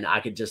scene, and I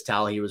could just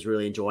tell he was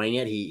really enjoying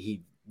it.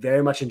 He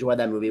very much enjoyed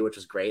that movie, which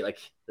was great. Like,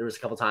 there was a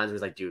couple times he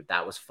was like, dude,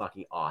 that was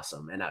fucking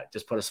awesome. And I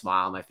just put a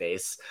smile on my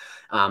face.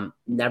 You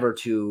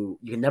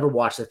can never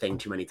watch The Thing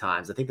too many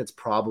times. I think that's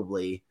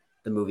probably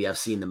the movie I've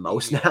seen the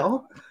most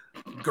now.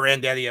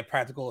 Granddaddy of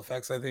practical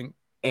effects, I think.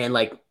 And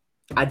like,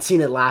 I'd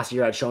seen it last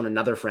year. I'd shown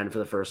another friend for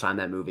the first time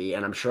that movie,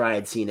 and I'm sure I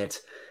had seen it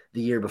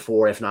the year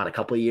before, if not a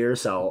couple of years.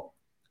 So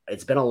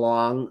it's been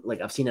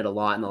I've seen it a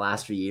lot in the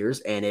last few years,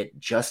 and it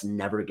just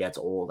never gets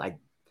old.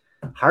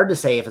 Hard to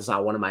say if it's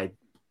not one of my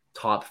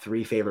top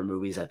 3 favorite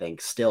movies, I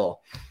think,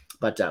 still.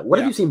 But what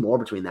have you seen more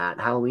between that,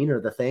 Halloween or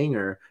The Thing,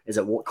 or is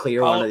it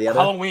clear one or the other?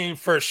 Halloween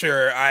for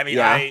sure. I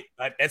mean,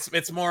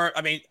 it's more.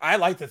 I mean, I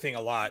like The Thing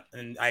a lot,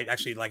 and I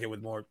actually like it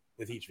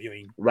with each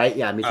viewing. Right?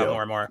 Yeah, me too.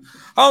 More and more.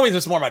 Halloween's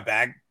just more my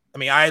bag. I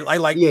mean, I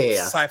like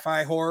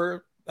sci-fi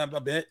horror a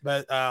bit,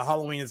 but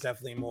Halloween is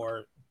definitely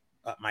more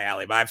up my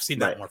alley. But I've seen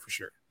that more for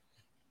sure.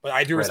 But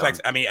I do respect.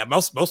 I mean,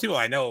 most people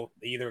I know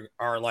either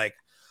are like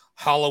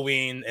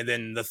Halloween, and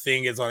then The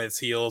Thing is on its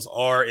heels,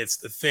 or it's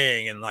The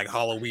Thing and like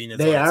Halloween is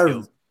on its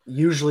heels.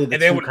 Usually the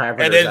two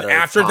Carpenters, and then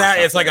after that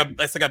it's like a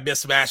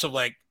mismatch of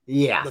like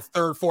the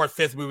third, fourth,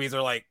 fifth movies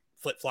are like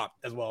flip flop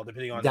as well,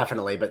 depending on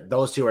definitely. But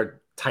those two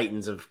are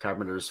titans of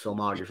Carpenter's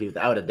filmography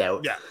without a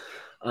doubt. Yeah.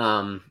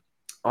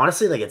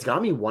 Honestly, like, it's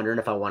got me wondering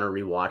if I want to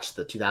rewatch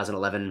the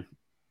 2011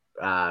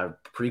 prequel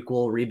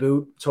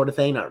reboot sort of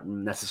thing. Not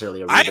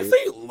necessarily a reboot. I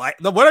think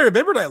what I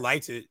remembered, I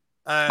liked it.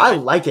 I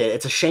like it.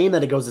 It's a shame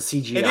that it goes the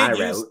CGI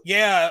route.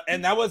 Yeah,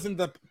 and that wasn't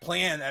the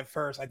plan at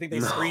first. I think they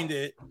screened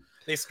it.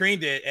 They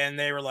screened it, and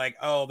they were like,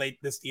 "Oh,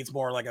 this needs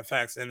more like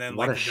effects." And then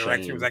like the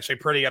director was actually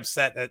pretty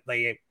upset that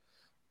they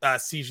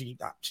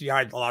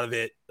CGI'd a lot of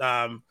it.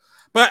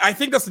 But I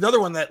think that's another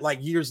one that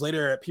like years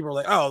later people were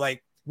like, oh,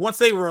 like once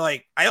they were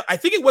like, I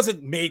think it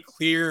wasn't made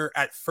clear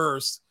at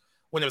first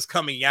when it was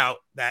coming out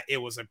that it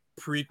was a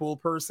prequel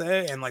per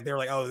se, and like they were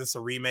like, oh, this is a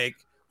remake,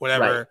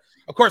 whatever. Right.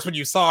 Of course, when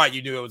you saw it,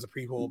 you knew it was a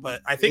prequel,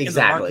 but I think in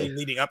the marketing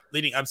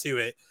leading up to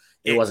it,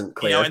 it wasn't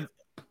clear. You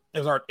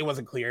know, it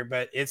wasn't clear,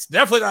 but it's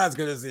definitely not as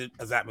good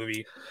as that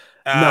movie.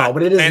 No,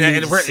 but it is.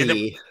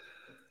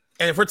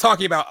 And if we're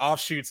talking about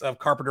offshoots of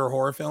Carpenter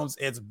horror films,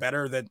 it's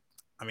better than,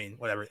 I mean,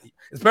 whatever.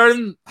 It's better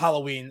than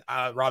Halloween,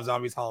 Rob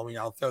Zombie's Halloween.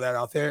 I'll throw that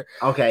out there.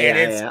 Okay,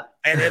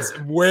 and it's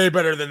way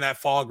better than that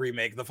Fog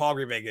remake. The Fog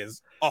remake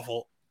is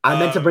awful. I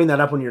meant to bring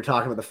that up when you were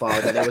talking about the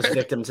Fog, that it was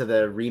victim to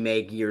the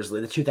remake years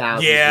later, the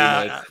 2000s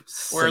remake. Where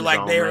syndrome, like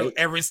right?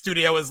 Every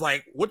studio was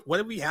like, what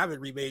did we haven't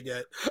remade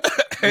yet?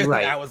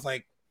 Right. That was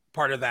like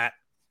part of that.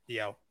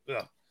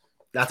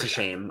 That's a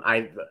shame.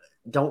 I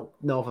don't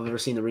know if I've ever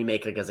seen the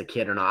remake like as a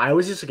kid or not. I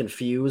was just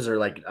confused, or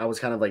like I was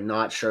kind of like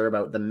not sure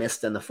about the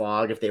Mist and the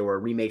Fog, if they were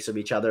remakes of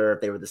each other,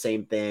 if they were the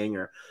same thing,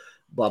 or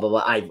blah blah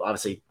blah. I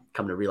obviously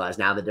come to realize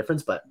now the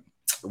difference, but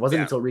it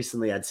wasn't until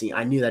recently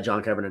I knew that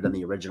John Carpenter had done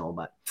the original,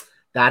 but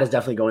that is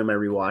definitely going in my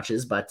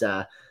rewatches. But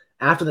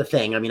after The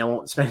Thing, I mean, I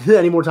won't spend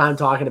any more time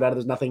talking about it.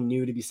 There's nothing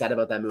new to be said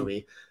about that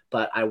movie.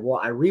 But I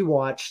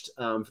rewatched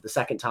for the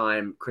second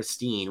time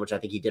Christine, which I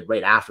think he did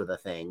right after The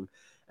Thing.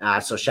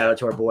 So shout out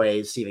to our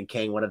boy Stephen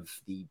King, one of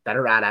the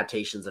better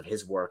adaptations of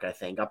his work, I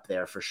think, up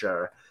there for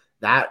sure.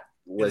 That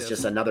was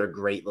just another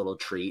great little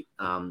treat.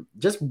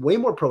 Just way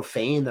more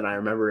profane than I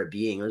remember it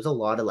being. There's a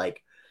lot of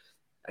like,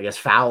 I guess,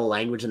 foul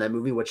language in that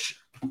movie, which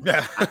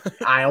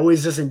I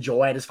always just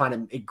enjoy. I just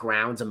find it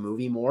grounds a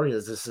movie more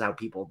because this is how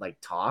people like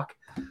talk.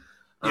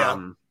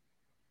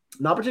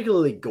 Not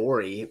particularly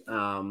gory.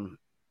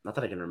 Not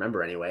that I can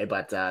remember anyway,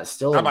 but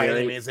still not by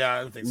any means. Yeah,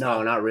 I don't think so.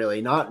 No, not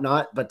really.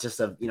 Not, but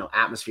just a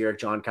atmospheric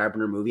John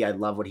Carpenter movie. I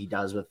love what he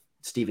does with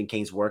Stephen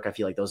King's work. I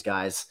feel like those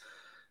guys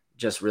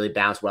just really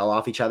bounce well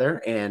off each other.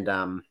 And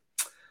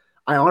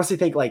I honestly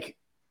think, like,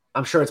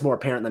 I'm sure it's more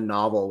apparent in the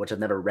novel, which I've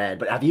never read.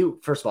 But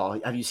first of all,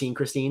 have you seen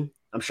Christine?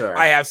 I'm sure.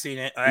 I have seen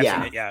it.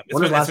 Yeah.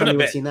 When was the last time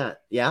you've seen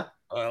that? Yeah.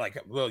 Like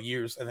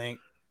years, I think.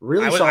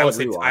 Really solid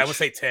rewatch. I would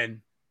say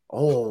 10.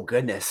 Oh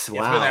goodness!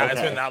 Wow,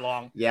 it's been that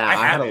long. Yeah, I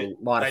had a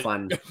lot of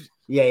fun.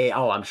 Yeah.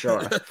 Oh, I'm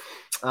sure.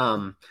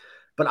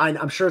 But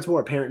I'm sure it's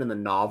more apparent in the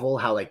novel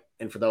how, like,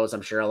 and for those,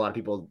 I'm sure a lot of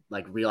people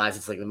like realize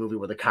it's like the movie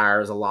where the car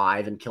is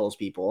alive and kills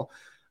people.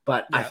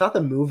 But I thought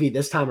the movie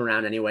this time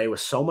around anyway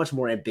was so much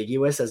more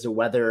ambiguous as to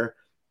whether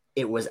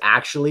it was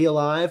actually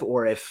alive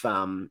or if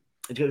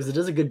because it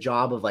does a good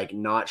job of like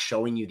not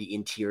showing you the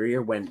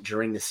interior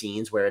during the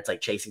scenes where it's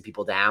like chasing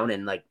people down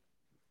and like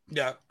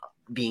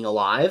being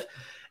alive.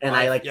 And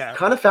I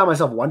kind of found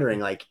myself wondering,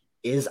 like,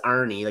 is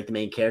Arnie, like the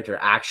main character,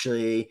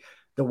 actually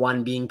the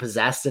one being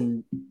possessed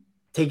and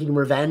taking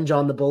revenge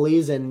on the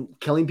bullies and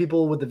killing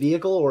people with the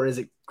vehicle, or is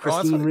it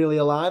Christine really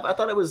alive? I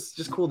thought it was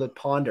just cool to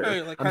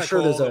ponder. I'm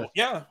sure there's a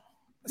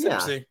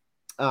interesting.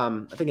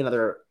 I think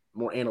another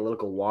more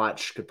analytical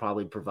watch could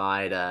probably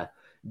provide a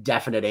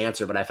definite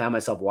answer, but I found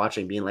myself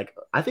watching being like,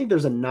 I think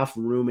there's enough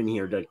room in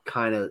here to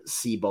kind of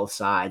see both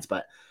sides.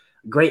 But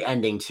great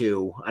ending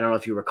too. I don't know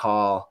if you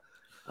recall.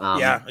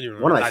 One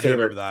of my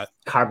favorite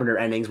Carpenter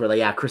endings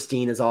where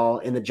Christine is all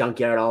in the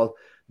junkyard, all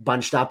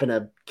bunched up in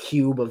a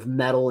cube of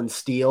metal and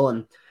steel,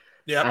 and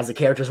as the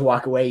characters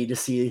walk away, you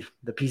just see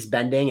the piece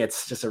bending.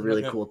 It's just a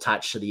really cool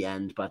touch to the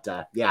end. But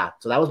so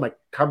that was my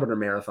Carpenter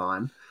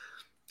marathon.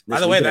 By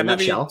the way, that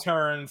movie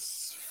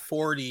turns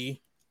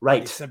 40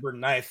 December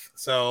 9th.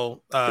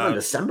 So in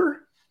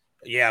December?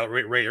 Yeah,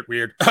 weird.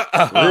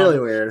 Really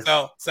weird.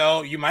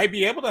 So you might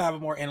be able to have a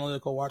more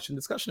analytical watch and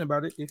discussion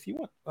about it if you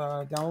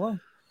want down below.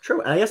 True.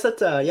 And I guess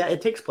that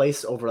it takes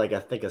place over like I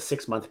think a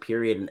 6-month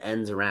period and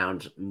ends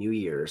around New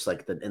Year's,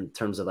 like in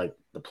terms of like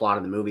the plot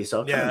of the movie.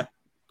 So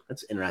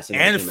that's interesting.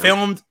 And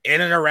filmed in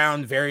and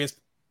around various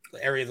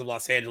areas of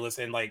Los Angeles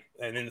and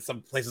in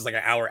some places like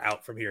an hour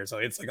out from here. So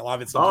it's like a lot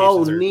of its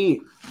locations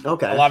neat.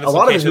 Okay. A lot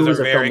of his movies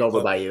are filmed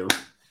over by you.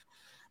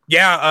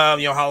 Yeah,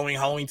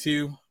 Halloween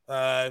 2.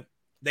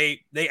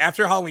 They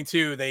after Halloween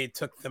 2, they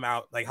took them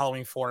out. Like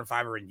Halloween 4 and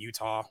 5 are in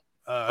Utah.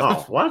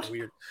 What?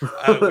 Weird.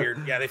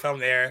 Weird. Yeah, they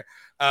filmed there.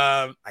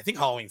 I think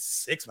Halloween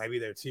 6 might be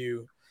there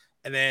too.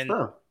 And then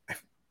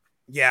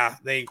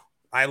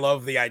I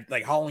love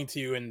the Halloween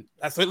 2, and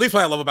that's at least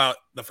what I love about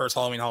the first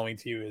Halloween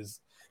 2 is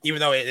even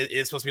though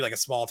it's supposed to be like a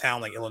small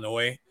town like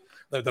Illinois,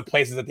 the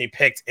places that they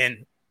picked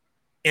in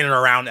and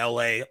around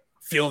LA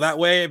feel that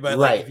way. But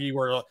like if you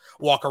were to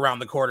walk around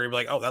the corner, you'd be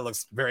like, oh, that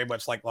looks very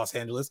much like Los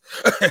Angeles.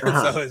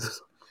 So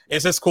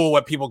it's just cool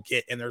what people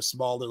get in their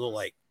small little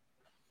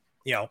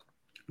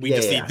we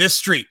just need this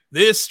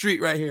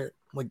street right here.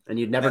 Like, and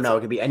you'd never know. It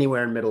could be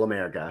anywhere in middle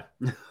America.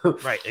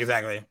 Right,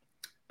 exactly.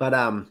 But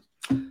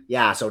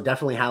so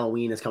definitely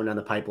Halloween is coming down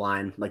the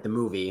pipeline, like the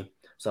movie.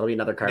 So that'll be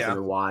another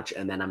Carpenter watch.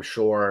 And then I'm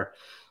sure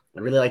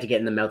I'd really like to get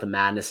in the Mouth of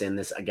Madness in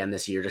this again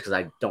this year, just because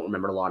I don't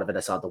remember a lot of it. I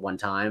saw it the one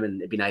time, and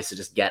it'd be nice to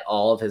just get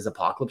all of his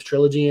Apocalypse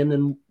trilogy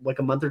in like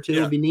a month or two.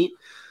 It'd be neat.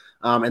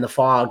 And The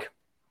Fog,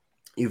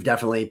 you've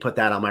definitely put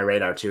that on my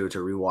radar too to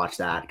rewatch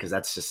that because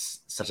that's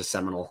just such a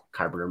seminal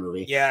Carpenter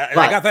movie. Yeah, and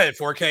but, I got that in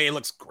 4K. It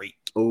looks great.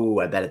 Oh,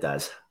 I bet it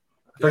does.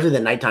 Especially the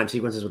nighttime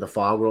sequences with the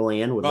fog rolling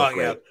in would look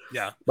great.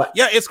 Yeah. But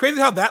yeah, it's crazy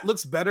how that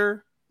looks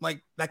better.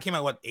 Like that came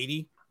out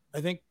 80,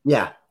 I think.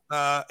 Yeah.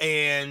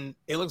 And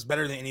it looks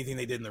better than anything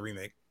they did in the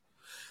remake.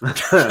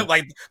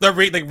 Like the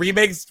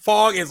remake's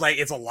fog is like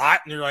it's a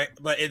lot, and you're like,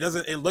 but it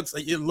doesn't. It looks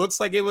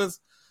like it was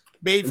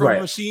made from a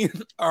machine,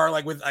 or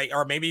like with like,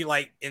 or maybe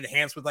like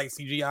enhanced with like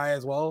CGI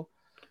as well.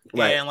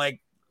 Right. And like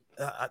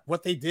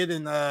what they did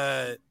in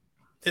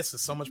this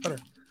is so much better.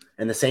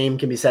 And the same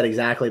can be said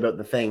exactly about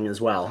The Thing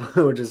as well,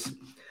 which is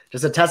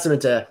just a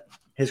testament to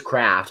his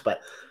craft.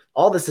 But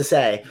all this to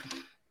say,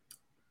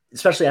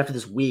 especially after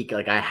this week,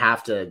 like I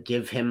have to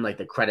give him like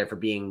the credit for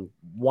being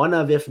one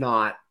of, if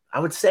not, I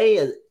would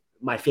say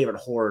my favorite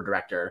horror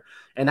director.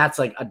 And that's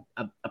like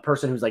a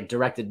person who's like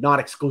directed not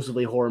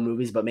exclusively horror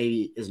movies, but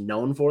maybe is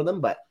known for them.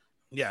 But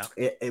yeah,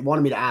 it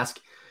wanted me to ask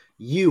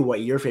you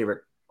what your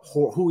favorite,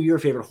 who your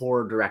favorite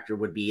horror director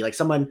would be. Like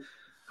someone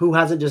who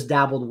hasn't just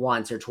dabbled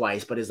once or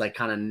twice, but is like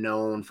kind of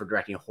known for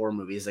directing horror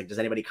movies. Like, does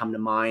anybody come to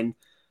mind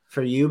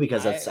for you?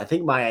 Because I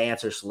think my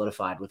answer is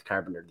solidified with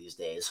Carpenter these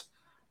days.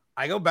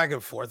 I go back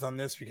and forth on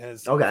this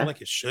because I feel like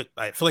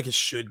it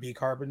should be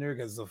Carpenter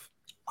because of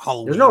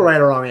Halloween. There's no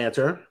right or wrong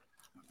answer.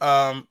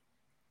 But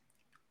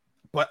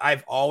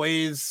I've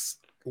always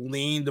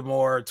leaned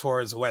more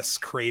towards Wes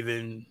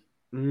Craven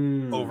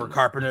over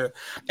Carpenter,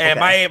 and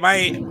my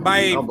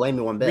I don't blame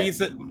you one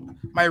bit.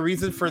 My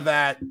reason for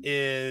that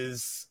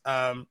is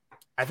I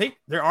think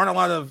there aren't a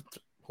lot of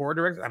horror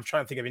directors. I'm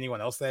trying to think of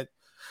anyone else that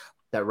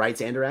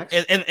writes and directs.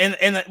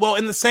 And well,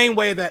 in the same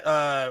way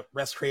that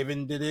Wes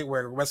Craven did it,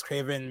 where Wes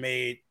Craven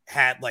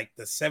had like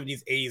the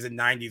 70s, 80s, and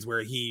 90s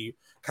where he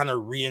kind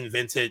of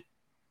reinvented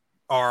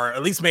or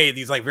at least made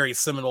these like very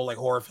seminal like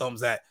horror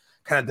films that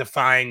kind of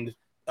defined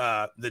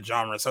the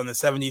genre. So in the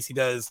 70s, he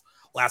does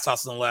Last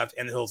House on the Left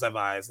and The Hills Have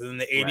Eyes. And in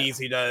the 80s,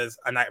 he does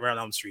A Nightmare on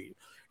Elm Street.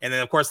 And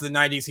then, of course, in the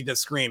 90s, he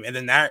does Scream. And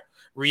then that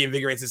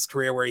reinvigorates his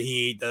career where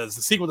he does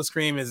the sequel to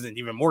Scream, is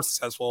even more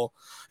successful.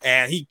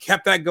 And he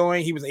kept that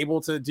going. He was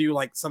able to do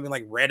like something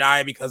like Red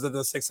Eye because of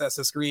the success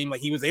of Scream.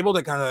 Like he was able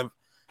to kind of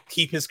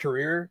keep his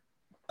career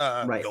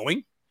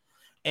going.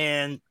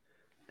 And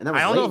that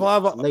was I don't know if a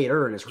lot of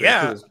later in his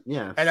career.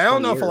 Yeah. And I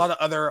don't know if a lot of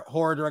other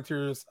horror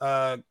directors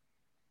have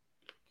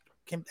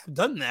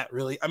done that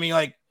really. I mean,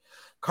 like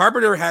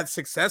Carpenter had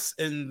success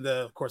in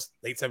the, of course,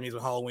 late 70s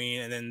with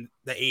Halloween and then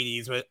the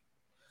 80s,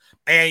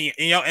 and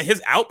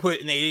his output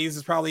in the 80s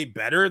is probably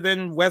better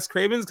than Wes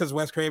Craven's because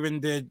Wes Craven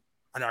did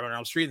A Nightmare on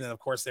Elm Street, and then of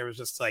course there was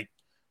just like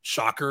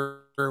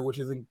Shocker, which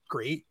isn't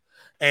great,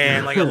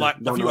 and like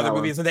a few other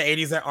movies in the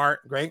 80s that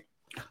aren't great.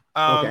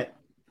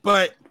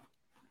 But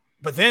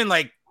then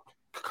like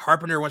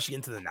Carpenter, once you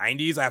get into the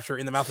 90s after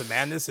In the Mouth of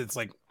Madness, it's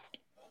like,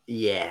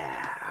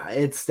 yeah,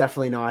 it's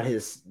definitely not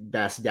his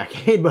best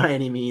decade by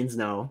any means.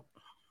 No.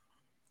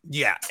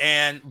 Yeah,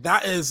 and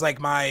that is like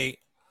my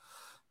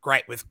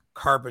gripe with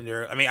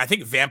Carpenter. I mean, I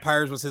think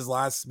Vampires was his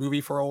last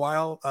movie for a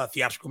while, a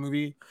theatrical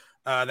movie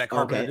that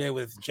Carpenter did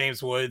with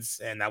James Woods,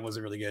 and that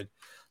wasn't really good.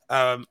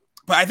 But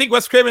I think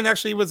Wes Craven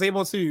actually was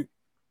able to,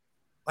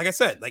 like I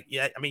said, like,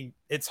 yeah, I mean,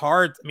 it's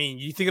hard. I mean,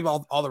 you think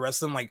about all the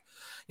rest of them, like,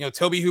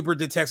 Tobe Hooper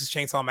did Texas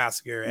Chainsaw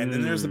Massacre, and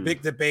then there's a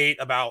big debate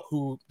about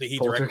who did he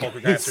direct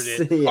Poltergeist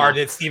or did, or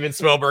did Steven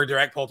Spielberg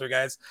direct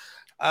Poltergeist.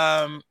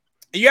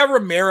 You have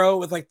Romero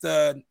with like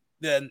the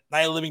Night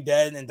of the Living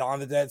Dead and Dawn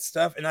of the Dead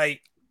stuff, and I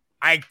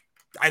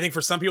think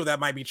for some people that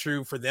might be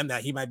true for them,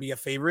 that he might be a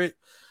favorite,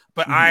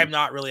 but I'm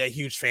not really a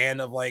huge fan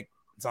of like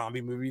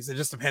zombie movies. It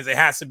just depends. It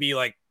has to be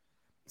like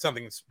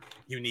something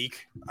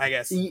unique, I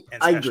guess, and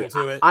special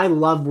to it. I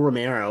love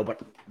Romero,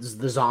 but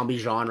the zombie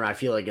genre I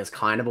feel like is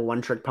kind of a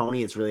one-trick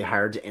pony. It's really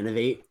hard to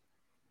innovate.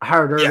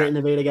 Harder to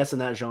innovate, I guess, in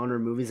that genre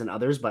of movies than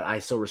others, but I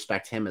still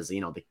respect him as,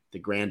 the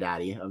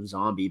granddaddy of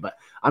zombie. But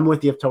I'm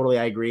with you totally.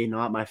 I agree.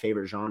 Not my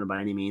favorite genre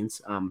by any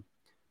means.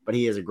 But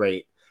he is a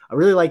great. I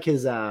really like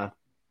his The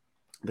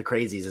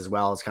Crazies as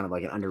well. It's kind of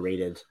like an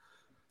underrated.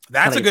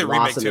 That's a good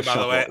remake too, by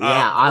the way.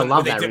 Yeah, I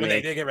love that remake. When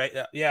they did it right.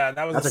 Yeah,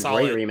 that was that's a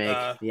solid, great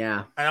remake.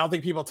 Yeah, I don't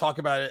think people talk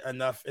about it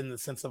enough in the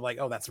sense of like,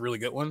 oh, that's a really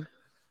good one.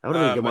 That would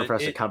have been a good one for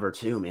us to cover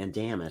too, man.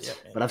 Damn it!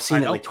 Yeah, but I've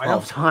seen it like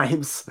 12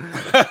 times,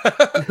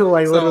 like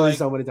literally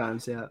so many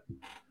times. Yeah,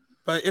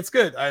 but it's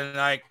good.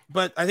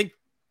 But I think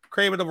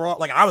Craven overall,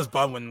 like I was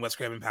bummed when Wes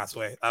Craven passed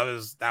away. That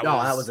was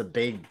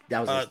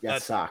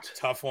that sucked.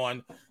 Tough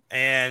one,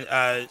 and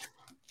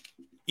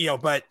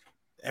but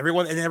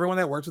everyone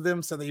that worked with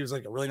him said that he was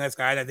like a really nice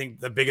guy. And I think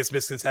the biggest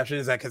misconception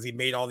is that because he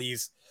made all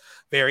these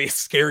very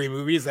scary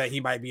movies that he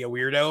might be a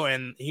weirdo,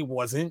 and he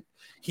wasn't.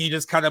 He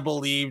just kind of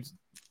believed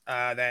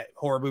that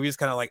horror movies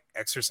kind of like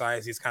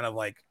exercise these kind of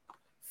like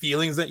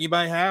feelings that you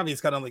might have. These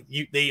kind of like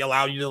they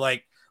allow you to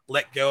like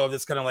let go of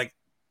this kind of like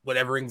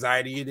whatever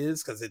anxiety it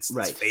is because it's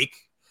fake.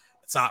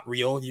 It's not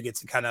real. You get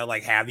to kind of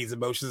like have these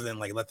emotions and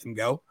like let them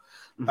go.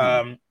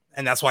 And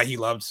that's why he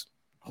loved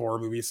horror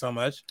movies so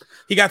much.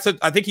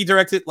 I think he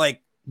directed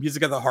like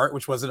Music of the Heart,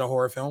 which wasn't a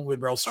horror film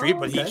with Meryl Streep,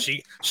 but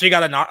okay. she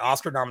got an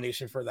Oscar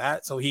nomination for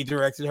that, so he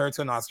directed her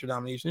to an Oscar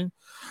nomination.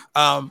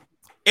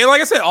 And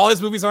like I said, all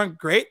his movies aren't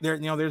great.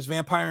 There's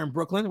Vampire in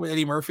Brooklyn with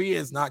Eddie Murphy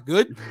is not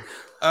good.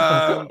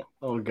 Oh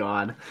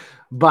God,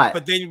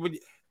 but then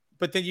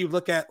you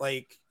look at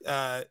like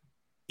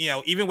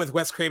even with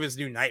Wes Craven's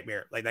New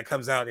Nightmare, like that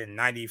comes out in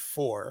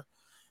 '94,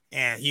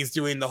 and he's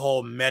doing the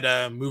whole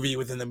meta movie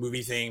within the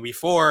movie thing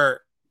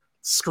before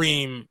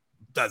Scream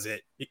does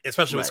it,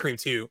 especially with Scream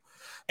 2.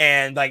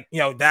 And like,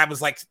 that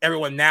was like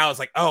everyone now is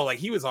like, oh, like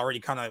he was already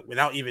kind of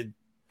without even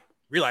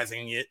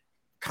realizing it,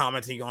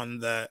 commenting on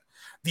the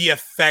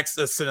effects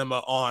of cinema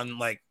on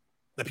like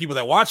the people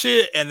that watch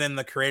it, and then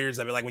the creators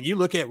of it. Like when you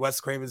look at Wes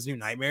Craven's New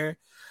Nightmare,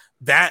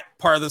 that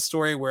part of the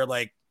story where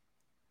like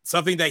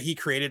something that he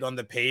created on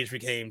the page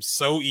became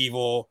so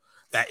evil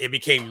that it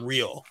became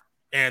real,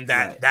 and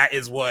that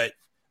is what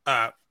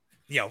that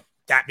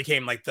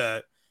became like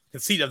the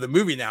conceit of the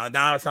movie. Now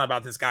it's not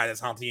about this guy that's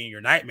haunting you in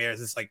your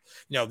nightmares. It's like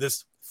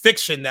this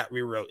fiction that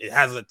we wrote. It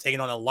has taken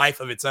on a life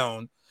of its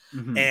own.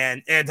 Mm-hmm.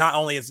 And not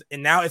only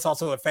and now it's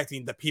also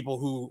affecting the people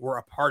who were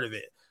a part of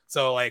it.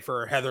 So like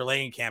for Heather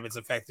Langenkamp, it's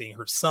affecting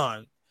her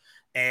son,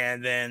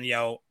 and then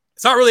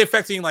it's not really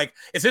affecting like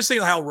it's interesting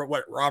how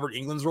what Robert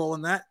Englund's role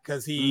in that,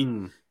 because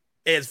he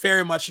is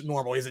very much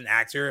normal. He's an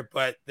actor,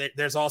 but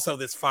there's also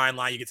this fine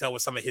line you can tell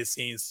with some of his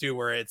scenes too,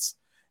 where it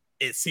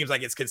seems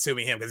like it's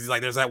consuming him, because he's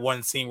like there's that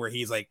one scene where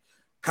he's like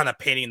kind of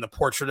painting the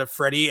portrait of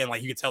Freddy, and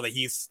like you can tell that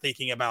he's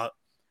thinking about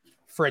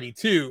Freddy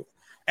too.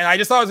 And I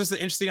just thought it was just an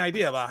interesting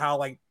idea about how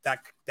like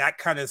that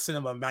kind of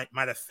cinema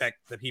might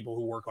affect the people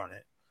who work on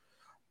it.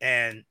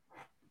 And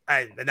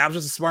that was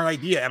just a smart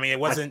idea. I mean, it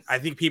wasn't, I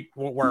think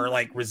people were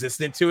like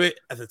resistant to it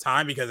at the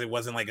time because it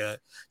wasn't like a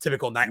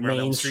typical Nightmare on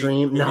Elm Street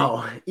mainstream. movie.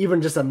 No,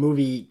 even just a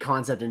movie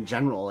concept in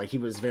general. Like he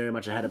was very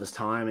much ahead of his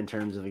time in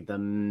terms of like the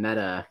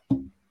meta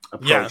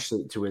approach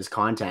to his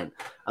content.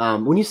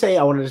 When you say,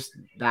 I want to just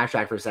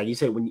backtrack for a second, you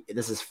say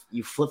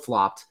you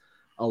flip-flopped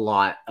a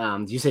lot.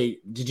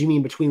 Did you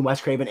mean between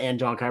Wes Craven and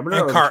John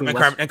Carpenter?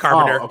 And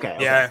Carpenter. Oh, okay.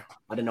 Yeah.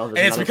 I didn't know. And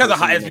it's because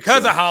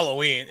of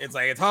Halloween. It's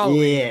like, it's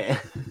Halloween. Yeah.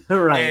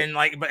 Right.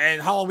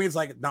 And Halloween's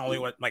like not only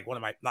one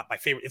of my, not my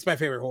favorite, it's my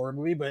favorite horror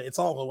movie, but it's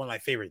also one of my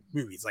favorite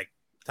movies, like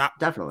top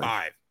definitely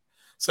 5.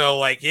 So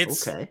like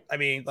it's okay. I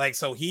mean, like,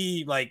 so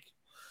he like,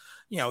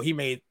 he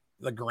made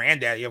the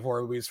granddaddy of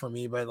horror movies for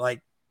me, but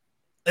like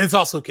it's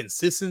also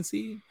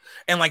consistency,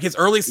 and like his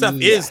early stuff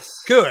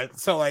is good.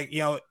 So like,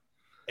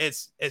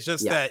 it's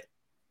just that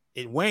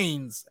it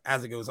wanes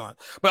as it goes on.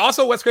 But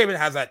also Wes Craven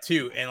has that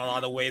too in a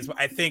lot of ways. But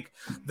I think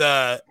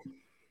the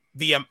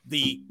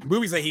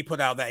movies that he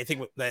put out that I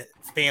think that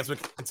fans would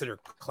consider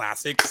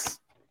classics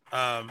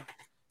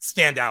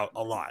stand out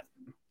a lot.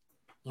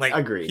 Like,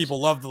 agreed. People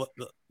love the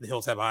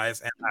Hills Have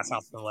Eyes and Last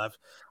House on the Left.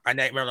 I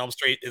Nightmare on Elm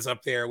Street is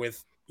up there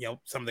with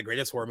some of the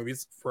greatest horror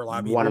movies for a lot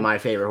of people. One of my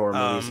favorite horror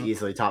movies,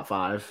 easily top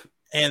 5.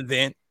 And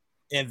then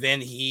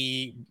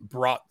he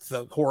brought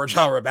the horror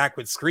genre back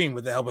with Scream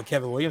with the help of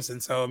Kevin Williamson.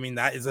 So I mean,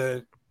 that is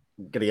a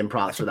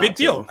big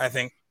deal, I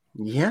think.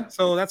 Yeah.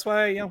 So that's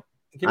why I think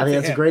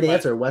that's a great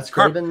answer. Wes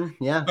Craven,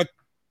 yeah. But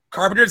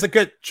Carpenter's a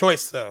good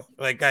choice though.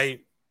 Like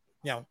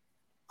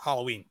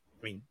Halloween.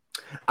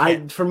 I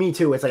mean, for me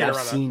too, it's like I've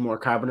seen more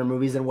Carpenter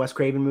movies than Wes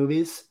Craven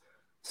movies.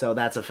 So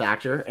that's a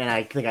factor. And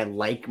I think I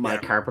like my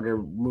Carpenter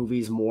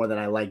movies more than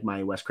I like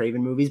my Wes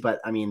Craven movies. But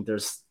I mean,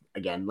 there's,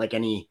 again, like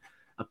any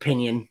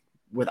opinion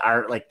with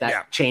art, like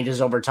that changes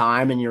over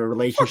time and your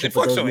relationship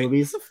with those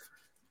movies.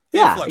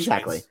 Yeah,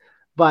 exactly.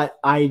 But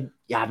I've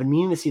been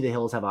meaning to see The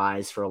Hills Have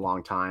Eyes for a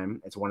long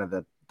time. It's one of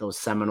those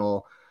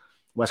seminal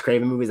Wes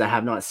Craven movies I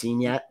have not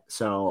seen yet.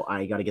 So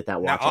I got to get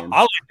that watch in.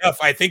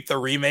 I think the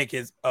remake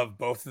is of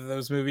both of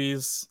those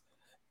movies,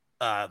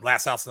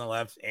 Last House on the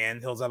Left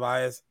and Hills Have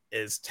Eyes,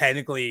 is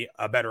technically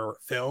a better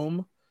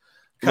film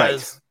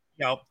because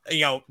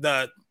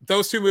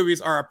those two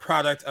movies are a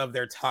product of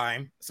their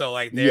time. So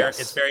like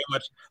it's very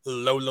much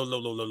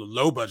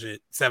low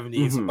budget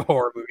 70s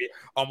horror movie,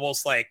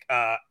 almost like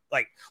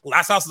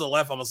Last House on the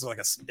Left almost like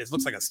it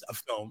looks like a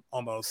film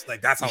almost,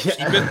 like that's how cheap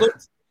it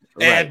looks.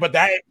 And but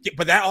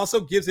that also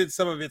gives it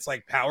some of its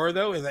like power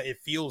though, is that it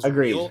feels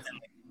real and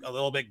like a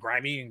little bit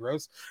grimy and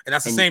gross. And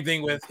that's the same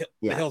thing with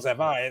The Hills Have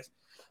Eyes.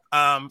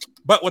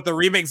 But what the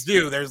remakes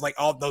do, there's like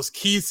all those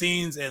key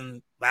scenes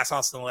in Last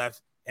House on the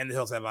Left and The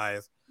Hills Have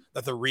Eyes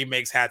that the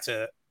remakes had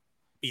to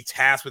be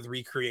tasked with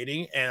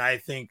recreating, and I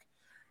think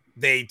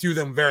they do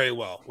them very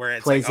well. Where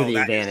it plays to the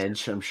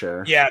advantage, I'm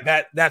sure.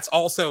 Yeah, that's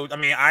also. I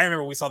mean, I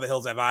remember we saw The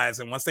Hills Have Eyes,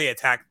 and once they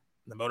attack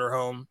the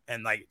motorhome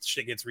and like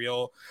shit gets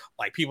real,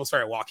 like people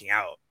started walking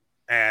out,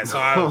 and so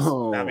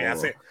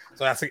that's it.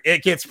 So that's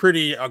it gets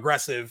pretty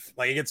aggressive,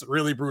 like it gets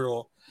really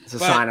brutal. It's a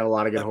sign of a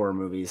lot of good horror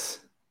movies.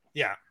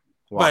 Yeah.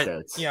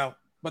 Walkouts.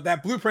 But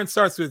that blueprint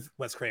starts with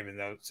Wes Craven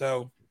though.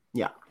 So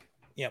yeah.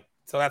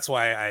 So that's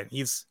why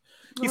he's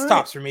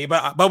tops for me.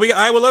 But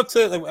I would love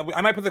to.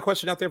 I might put the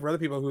question out there for other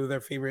people who are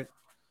their favorite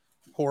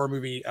horror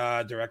movie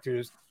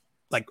directors.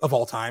 like of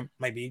all time,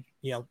 might be,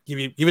 give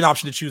you an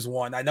option to choose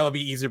one. I know it'd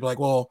be easier to be like,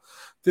 well,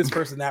 this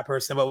person, that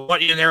person, but we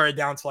want you to narrow it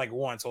down to like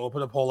one. So we'll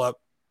put a poll up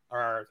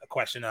or a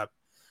question up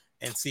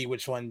and see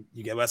which one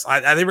you give us. I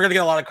think we're gonna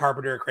get a lot of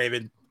Carpenter,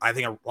 Craven. I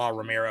think a lot of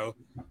Romero,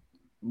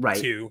 right?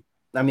 Too.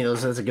 I mean,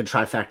 that's a good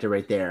trifecta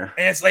right there.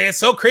 And it's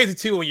so crazy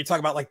too when you talk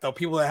about like the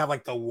people that have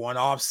like the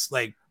one-offs,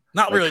 like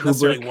not really Kubrick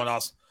necessarily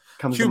one-offs.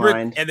 Comes to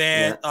mind. And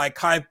then like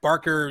Clive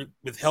Barker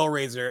with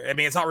Hellraiser. I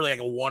mean, it's not really like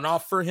a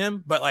one-off for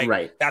him, but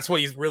like that's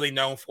what he's really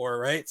known for,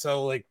 right?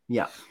 So like,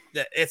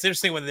 it's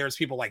interesting when there's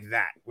people like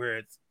that where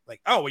it's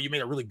like, oh, well, you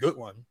made a really good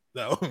one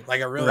though,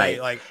 like a really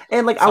like,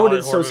 and like I would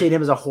associate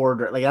him as a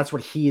horror, like that's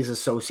what he is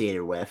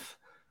associated with.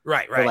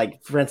 Right. But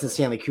like, for instance,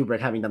 Stanley Kubrick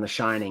having done The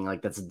Shining,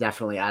 like that's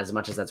definitely, as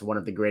much as that's one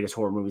of the greatest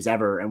horror movies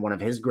ever and one of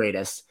his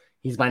greatest,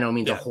 he's by no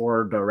means a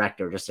horror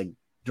director, just a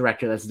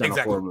director that's done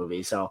a horror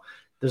movie. So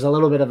there's a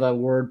little bit of a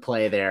word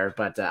play there,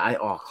 but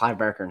Clive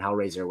Barker and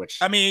Hellraiser, which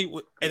I mean,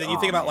 and then you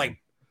think about like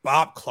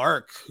Bob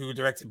Clark, who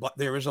directed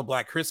the original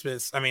Black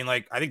Christmas. I mean,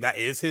 like I think that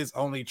is his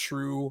only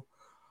true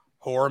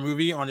horror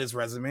movie on his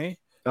resume.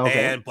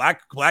 And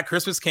Black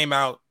Christmas came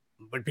out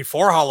like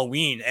before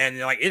Halloween, and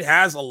like it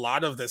has a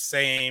lot of the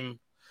same.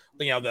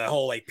 The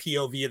whole like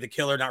POV of the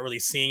killer, not really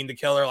seeing the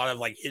killer, a lot of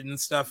like hidden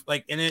stuff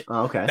like in it.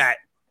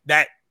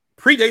 That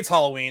predates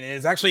Halloween. And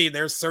it's actually,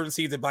 there's certain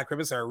scenes in Black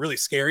Christmas that are really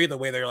scary, the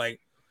way they're like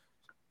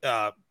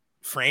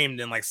framed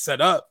and like set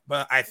up.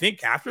 But I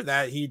think after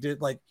that he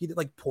did like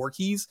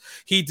Porky's.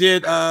 He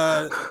did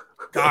God,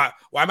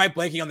 why am I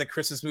blanking on the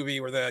Christmas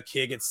movie where the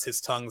kid gets his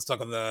tongue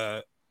stuck on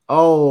the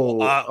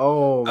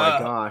my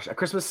gosh, A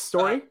Christmas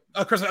Story?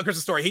 A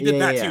Christmas Story. He did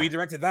that too. He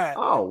directed that.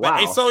 Oh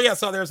wow.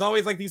 So there's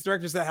always like these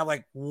directors that have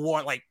like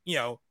one, like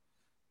you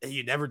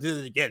never did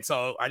it again.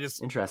 So I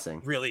just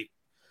interesting, really.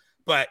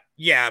 But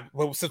yeah,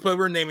 since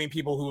we're naming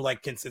people who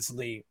like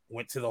consistently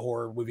went to the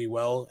horror movie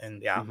well,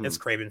 and it's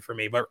Craven for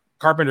me. But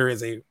Carpenter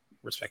is a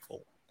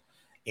respectful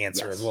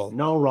answer as well.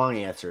 No wrong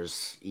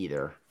answers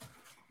either.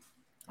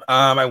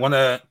 I want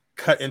to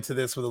cut into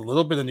this with a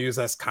little bit of news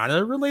that's kind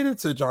of related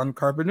to John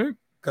Carpenter.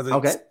 Because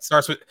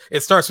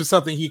it starts with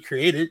something he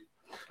created.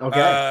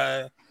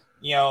 Halloween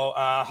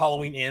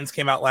Ends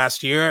came out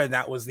last year, and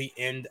that was the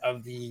end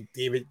of the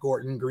David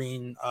Gordon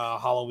Green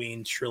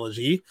Halloween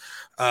trilogy.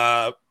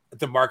 The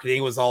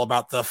marketing was all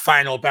about the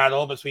final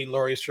battle between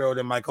Laurie Strode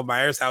and Michael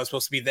Myers. That was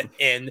supposed to be the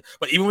end.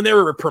 But even when they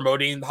were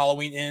promoting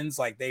Halloween Ends,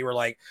 like they were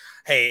like,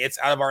 "Hey, it's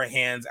out of our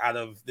hands. Out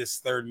of this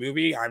third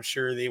movie, I'm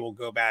sure they will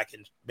go back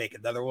and make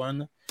another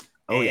one."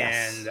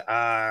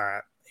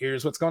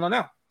 Here's what's going on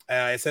now.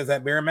 It says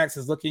that Miramax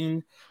is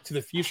looking to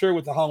the future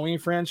with the Halloween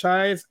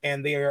franchise,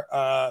 and they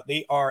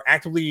are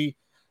actively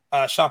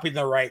shopping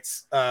the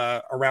rights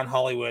around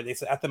Hollywood. They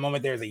said at the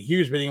moment there's a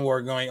huge bidding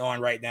war going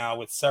on right now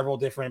with several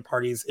different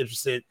parties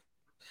interested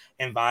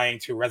in vying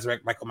to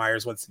resurrect Michael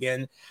Myers once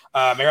again.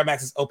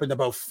 Miramax is open to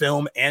both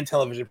film and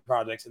television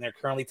projects, and they're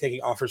currently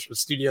taking offers from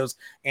studios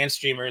and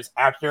streamers.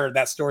 After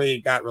that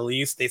story got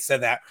released, they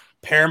said that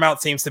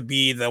Paramount seems to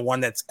be the one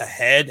that's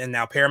ahead, and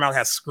now Paramount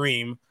has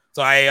Scream.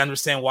 So I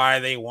understand why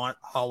they want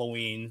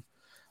Halloween.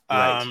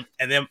 And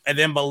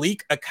then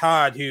Malik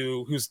Akkad,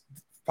 whose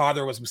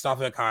father was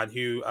Mustafa Akkad,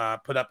 who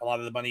put up a lot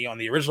of the money on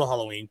the original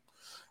Halloween.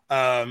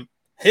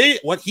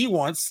 What he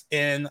wants,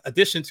 in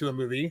addition to a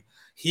movie,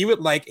 he would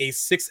like a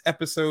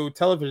 6-episode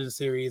television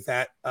series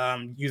that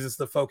uses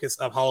the focus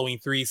of Halloween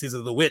 3 Season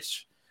of the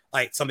Witch,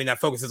 like something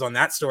that focuses on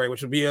that story,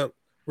 which would be a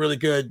really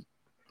good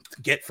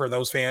get for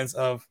those fans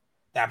of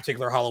that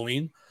particular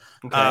Halloween.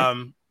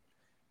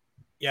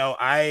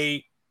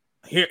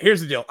 Here's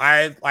the deal.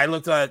 I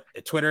looked at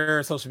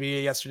Twitter, social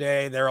media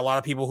yesterday. There are a lot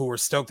of people who were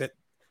stoked that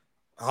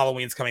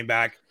Halloween's coming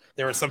back.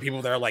 There were some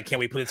people that are like, can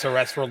we put it to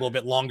rest for a little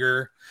bit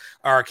longer?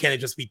 Or can it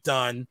just be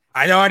done?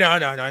 I know.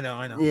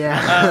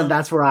 Yeah,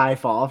 that's where I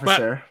fall for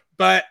sure.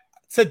 But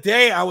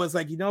today I was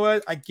like, you know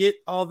what? I get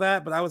all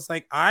that, but I was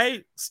like,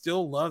 I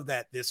still love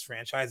that this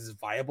franchise is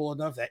viable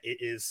enough that it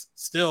is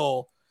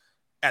still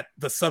at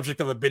the subject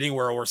of a bidding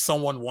war where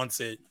someone wants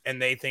it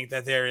and they think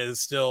that there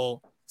is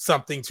still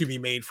something to be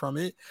made from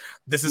it.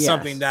 This is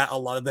something that a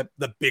lot of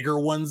the bigger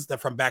ones that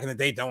from back in the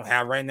day don't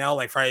have right now.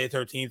 Like Friday the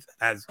 13th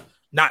has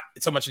not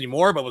so much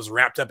anymore, but was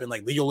wrapped up in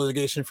like legal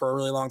litigation for a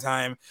really long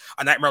time.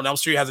 A Nightmare on Elm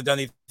Street hasn't done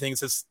anything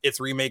since its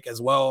remake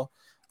as well.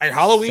 And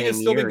Halloween has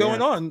still been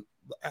going on.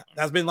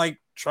 Has been like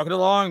trucking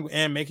along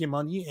and making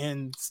money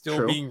and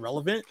still being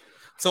relevant.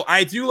 So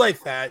I do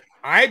like that.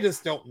 I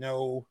just don't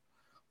know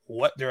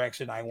what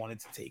direction I wanted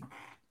to take.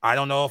 I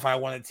don't know if I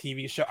want a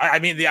TV show. I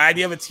mean, the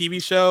idea of a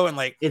TV show and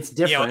like it's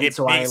different.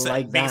 So I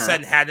like being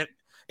set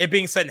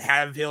in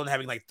Haddonfield and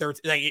having like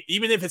 13, like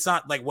even if it's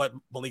not like what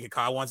Malika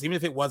Khan wants, even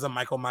if it was a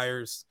Michael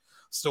Myers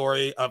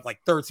story of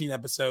like 13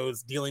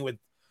 episodes dealing with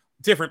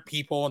different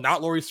people,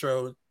 not Laurie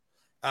Strode.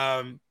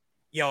 Some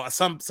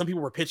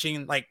people were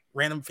pitching, like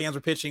random fans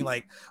were pitching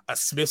like a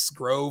Smith's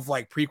Grove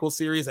like prequel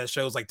series that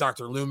shows like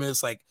Dr.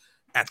 Loomis like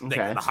at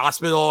the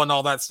hospital and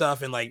all that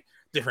stuff and like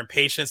different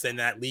patients, and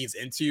that leads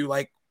into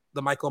like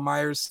the Michael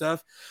Myers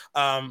stuff.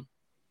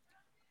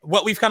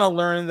 What we've kind of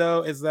learned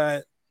though is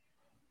that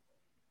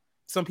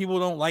some people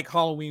don't like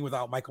Halloween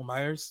without Michael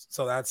Myers,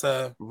 so that's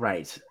a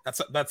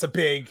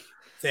big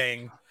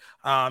thing.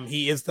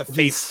 He is the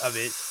face of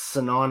it,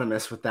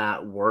 synonymous with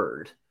that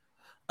word.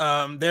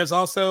 There's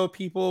also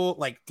people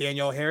like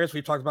Danielle Harris.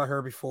 We've talked about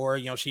her before.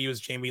 You know, she was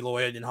Jamie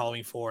Lloyd in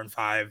Halloween 4 and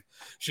 5.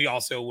 She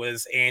also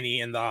was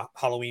Annie in the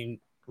Halloween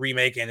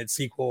remake and its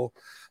sequel.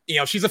 You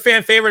know, she's a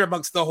fan favorite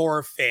amongst the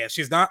horror fans.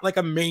 She's not like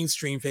a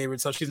mainstream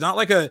favorite, so she's not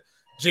like a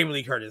Jamie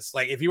Lee Curtis.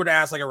 Like, if you were to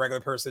ask like a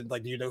regular person,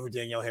 like, do you know who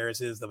Danielle Harris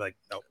is? They're like,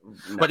 no.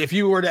 But if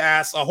you were to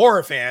ask a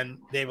horror fan,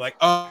 they'd be like,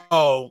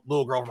 oh,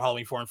 little girl from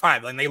Halloween 4 and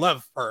 5. And they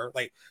love her.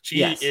 Like,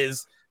 she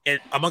is. And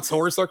amongst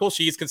horror circles,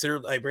 she is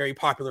considered a very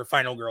popular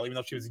final girl, even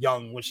though she was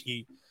young when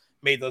she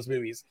made those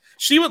movies.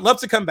 She would love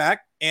to come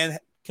back and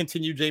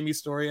continue Jamie's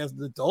story as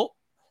an adult.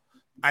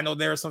 I know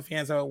there are some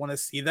fans that would want to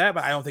see that,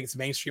 but I don't think it's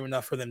mainstream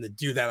enough for them to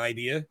do that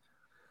idea.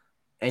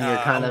 And you're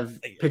kind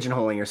of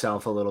pigeonholing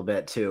yourself a little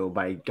bit too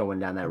by going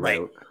down that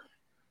route.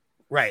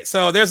 Right.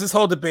 So there's this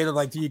whole debate of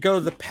like, do you go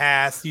to the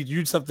past? Do you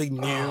do something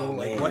new?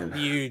 What do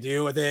you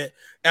do with it?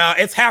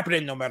 It's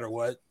happening no matter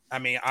what. I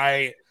mean,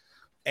 I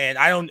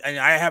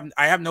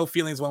have no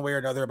feelings one way or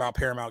another about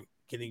Paramount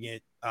getting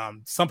it.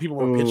 Some people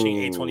were pitching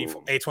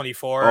A24.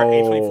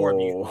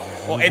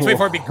 A24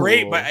 would be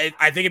great, but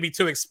I think it'd be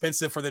too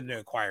expensive for them to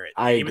acquire it.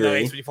 Even though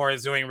A24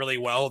 is doing really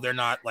well, they're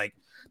not like.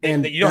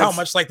 And you know how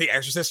much like the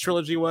Exorcist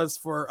trilogy was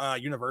for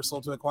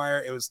Universal to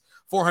acquire? It was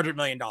 $400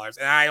 million,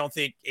 and I don't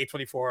think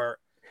A24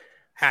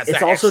 has. It's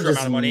that also extra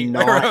just amount of money.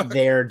 Not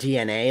their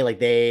DNA. Like,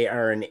 they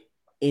are an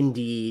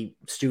indie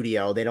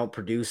studio. They don't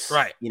produce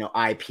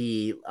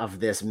IP of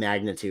this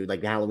magnitude.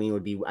 Like, the Halloween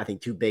would be, I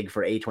think, too big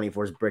for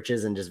A24's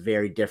britches and just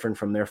very different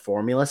from their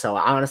formula. So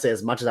honestly,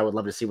 as much as I would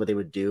love to see what they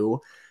would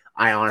do,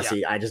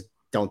 I just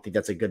don't think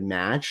that's a good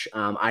match.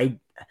 I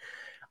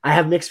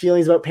have mixed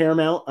feelings about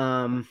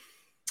Paramount.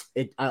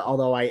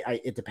 Although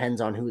it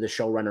depends on who the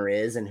showrunner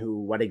is and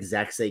what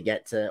execs they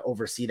get to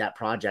oversee that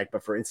project.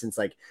 But for instance,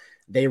 like,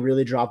 they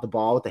really dropped the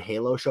ball with the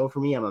Halo show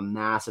for me. I'm a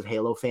massive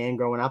Halo fan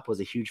growing up, was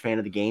a huge fan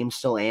of the game,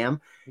 still am.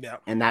 Yeah.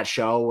 And that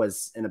show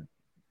was an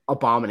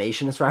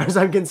abomination as far as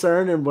I'm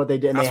concerned. And what they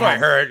did, that's what I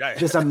heard.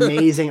 Just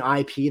amazing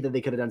IP that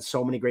they could have done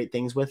so many great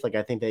things with. Like,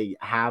 I think they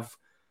have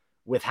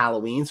with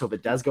Halloween. So if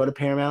it does go to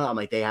Paramount, I'm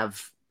like, they have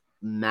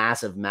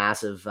massive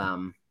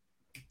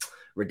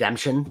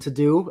redemption to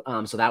do.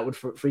 So that would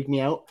freak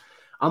me out.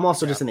 I'm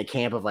also just in the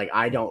camp of like,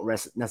 I don't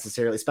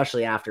necessarily,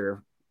 especially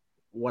after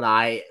what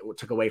I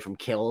took away from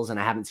Kills, and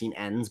I haven't seen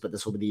Ends, but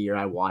this will be the year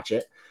I watch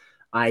it.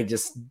 I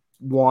just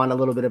want a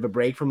little bit of a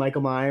break from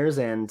Michael Myers,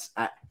 and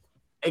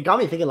it got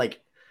me thinking,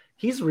 like,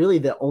 he's really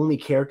the only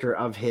character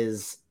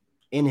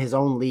in his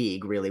own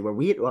league, really, where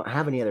we don't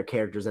have any other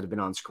characters that have been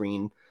on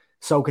screen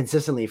so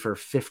consistently for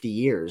 50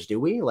 years, do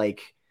we?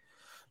 Like,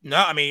 no,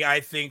 I mean, I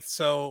think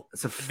so.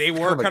 They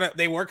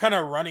were kind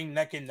of running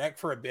neck and neck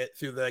for a bit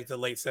through the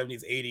late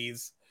 70s,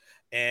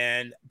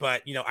 80s,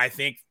 but you know, I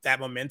think that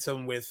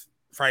momentum with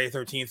Friday the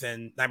 13th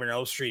and Nightmare on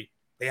Elm Street,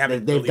 they've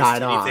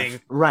died anything.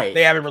 Off. Right?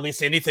 They haven't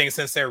released anything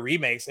since their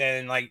remakes,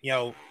 and like you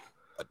know,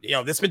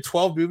 this has been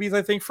 12 movies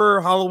I think for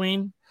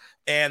Halloween,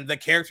 and the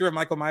character of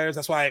Michael Myers.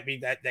 That's why I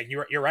mean that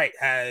you're right,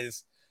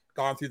 has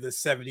gone through the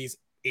 70s.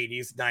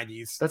 80s,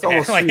 90s. That's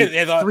almost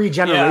three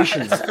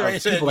generations of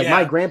people. Like,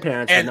 my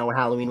grandparents didn't know what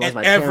Halloween was.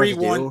 My parents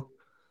do.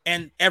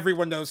 And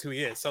everyone knows who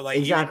he is. So, like,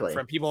 exactly,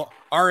 from people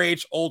our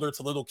age, older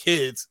to little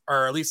kids,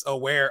 are at least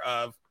aware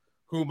of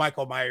who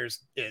Michael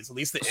Myers is. At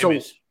least the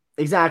image.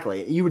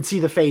 Exactly. You would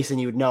see the face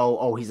and you would know,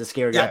 oh, he's a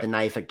scary guy with a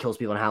knife that kills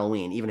people on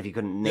Halloween, even if you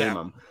couldn't name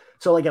him.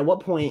 So, like, at what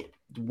point,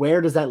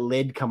 where does that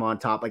lid come on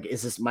top? Like,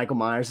 is this Michael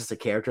Myers just a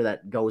character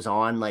that goes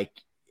on like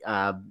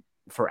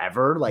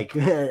forever? Like,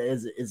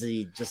 is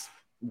he just?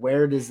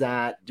 Where does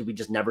that? Do we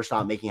just never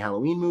stop making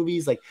Halloween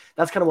movies? Like,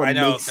 that's kind of what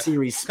makes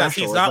series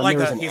special. He's not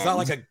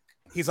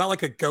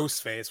like a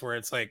ghost face where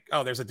it's like,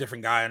 oh, there's a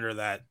different guy under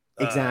that.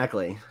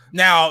 Exactly.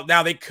 Now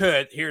they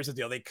could. Here's the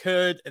deal: they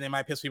could, and they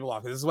might piss people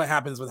off. This is what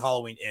happens with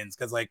Halloween Ends,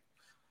 because like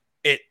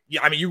it.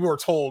 Yeah, I mean, you were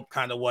told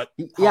kind of what.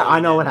 Yeah, I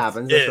know what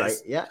happens. That's right.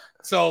 Yeah.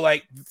 So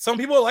like, some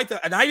people like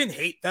that, and I didn't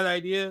hate that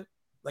idea.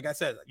 Like I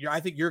said,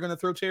 I think you're gonna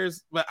throw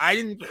chairs, but I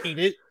didn't hate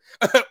it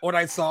when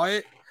I saw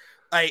it.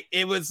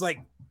 It was like.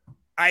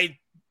 I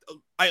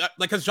like,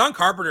 because John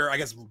Carpenter, I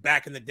guess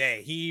back in the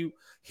day, he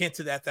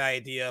hinted at the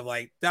idea of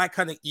like that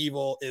kind of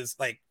evil is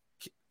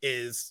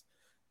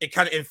it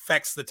kind of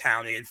infects the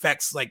town. It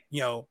infects like,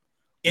 you know,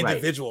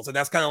 individuals. Right. And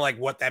that's kind of like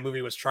what that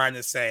movie was trying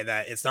to say,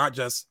 that it's not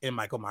just in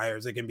Michael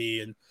Myers, it can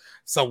be in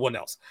someone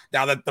else.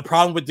 Now that the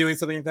problem with doing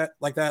something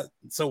like that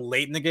so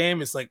late in the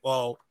game is like,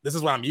 well, this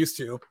is what I'm used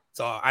to.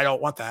 So I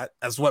don't want that.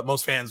 That's what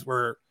most fans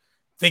were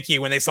thinking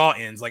when they saw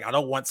Ends. Like, I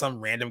don't want some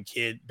random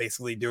kid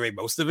basically doing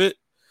most of it.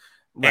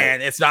 Right.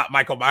 And it's not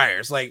Michael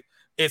Myers. Like,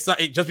 it's not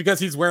just because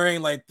he's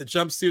wearing like the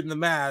jumpsuit and the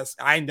mask.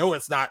 I know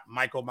it's not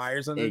Michael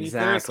Myers underneath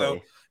there, so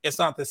it's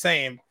not the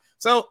same.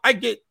 So I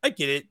get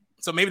it.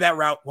 So maybe that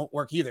route won't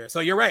work either.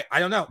 So you're right. I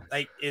don't know.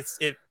 Like,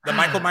 the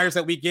Michael Myers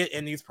that we get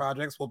in these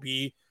projects will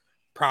be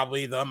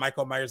probably the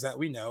Michael Myers that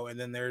we know, and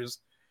then there's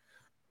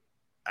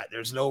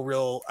there's no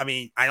real. I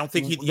mean, I don't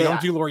think you Yeah.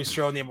 don't do Laurie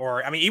Strode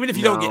anymore. I mean, even if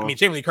you don't get, I mean,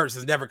 Jamie Lee Curtis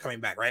is never coming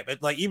back, right?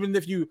 But like, even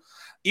if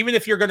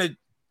you're gonna,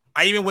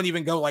 I even wouldn't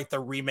even go like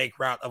the remake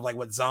route of like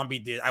what Zombie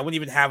did. I wouldn't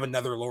even have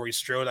another Laurie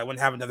Strode. I wouldn't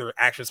have another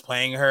actress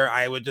playing her.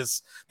 I would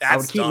just. I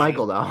would keep dumb.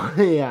 Michael though.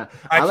 Yeah,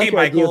 I like keep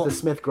your idea Michael. with the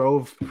Smith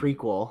Grove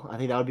prequel. I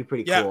think that would be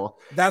pretty cool.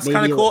 That's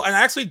kind of cool. And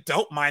I actually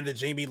don't mind the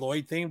Jamie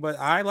Lloyd thing, but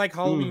I like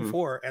Halloween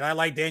 4 and I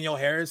like Danielle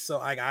Harris. So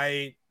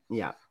I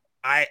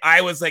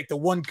was like the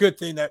one good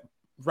thing that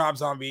Rob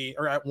Zombie,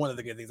 or one of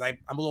the good things. I'm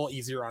a little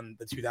easier on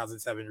the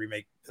 2007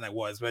 remake than I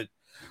was, but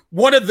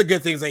one of the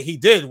good things that he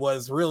did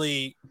was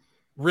really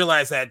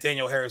realize that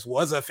Danielle Harris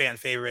was a fan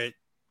favorite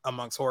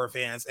amongst horror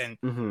fans and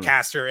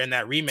cast her in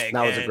that remake.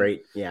 That was a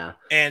great, yeah.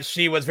 And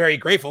she was very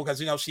grateful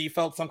because, she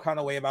felt some kind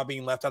of way about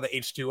being left out of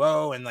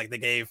H2O, and like they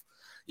gave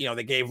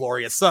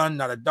Laurie a son,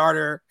 not a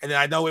daughter. And then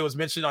I know it was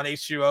mentioned on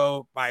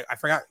H2O by, I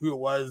forgot who it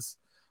was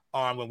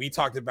on when we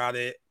talked about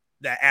it,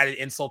 that added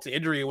insult to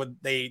injury when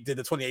they did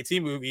the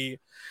 2018 movie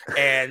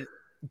and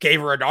gave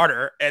her a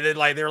daughter. And then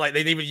like, they were like, they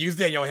didn't even use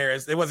Danielle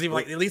Harris. It wasn't even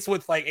like, at least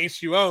with like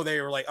H2O, they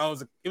were like, oh,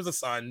 it was a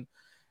son.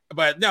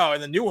 But no,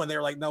 in the new one, they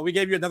were like, no, we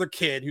gave you another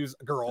kid who's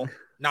a girl,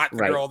 not the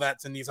girl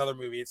that's in these other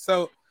movies.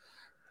 So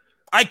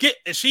I get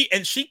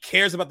she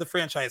cares about the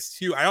franchise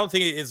too. I don't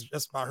think it is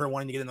just about her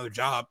wanting to get another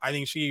job. I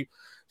think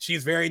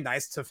she's very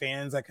nice to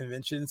fans at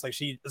conventions. Like,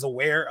 she is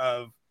aware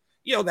of,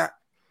 that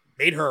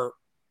made her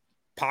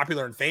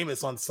popular and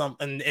famous on some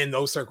in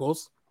those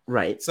circles.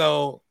 Right.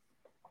 So,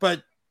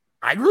 but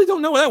I really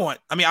don't know what I want.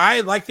 I mean, I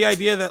like the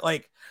idea that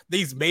like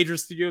these major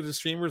studios and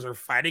streamers are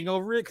fighting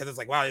over it, because it's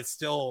like, wow, it's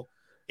still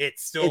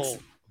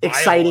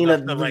exciting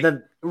that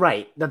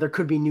that there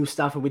could be new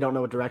stuff and we don't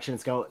know what direction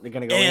they're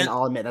going to go in.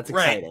 I'll admit that's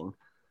exciting. Right.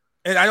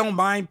 And I don't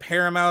mind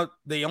Paramount.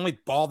 The only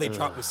ball they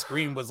dropped with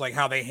Scream was like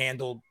how they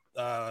handled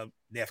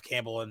Neve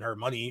Campbell and her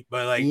money.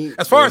 But like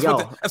as far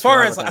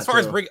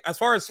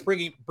as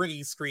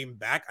bringing Scream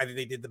back, I think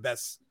they did the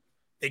best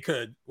they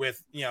could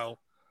with,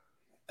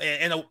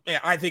 and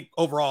I think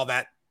overall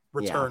that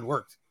return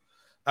worked.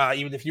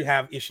 Even if you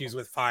have issues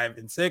with 5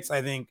 and 6,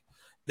 I think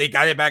they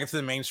got it back into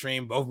the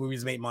mainstream. Both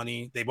movies made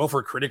money. They both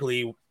were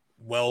critically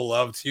well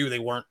loved too. They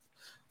weren't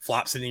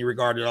flops in any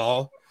regard at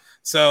all.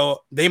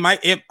 So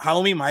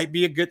Halloween might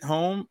be a good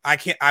home.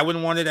 I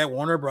wouldn't want it at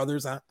Warner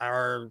Brothers. I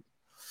don't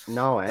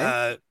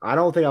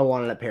think I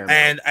want it at Paramount.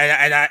 And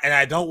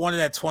I don't want it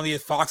at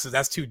 20th Fox, because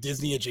that's too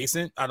Disney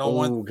adjacent. I don't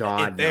want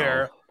it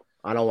there.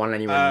 No. I don't want it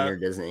anywhere near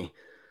Disney.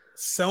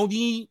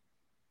 Sony.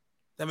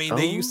 I mean,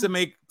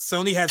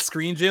 Sony had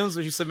Screen Gems,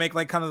 which used to make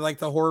like kind of like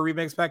the horror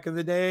remakes back in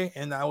the day,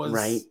 and that was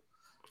right.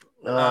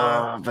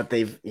 But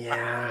they've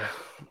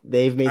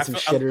made some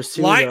shitters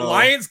too.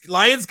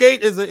 Lionsgate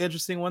is an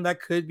interesting one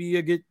that could be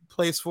a good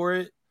place for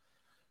it.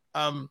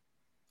 I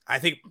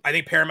think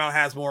Paramount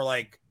has more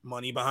like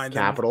money behind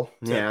capital,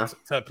 them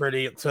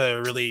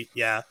to really.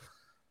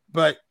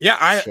 But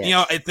yeah,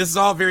 this is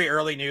all very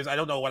early news. I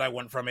don't know what I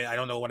want from it. I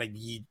don't know what I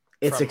need.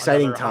 It's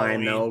exciting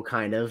time though,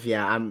 kind of.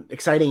 Yeah, I'm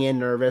exciting and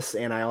nervous,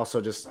 and I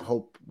also just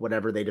hope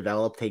whatever they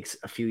develop takes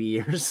a few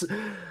years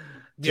to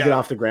get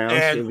off the ground.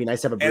 It would be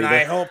nice to have a breather. And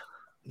I hope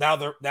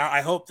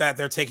I hope that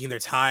they're taking their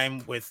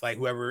time with like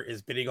whoever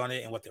is bidding on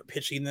it and what they're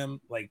pitching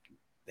them. Like,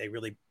 they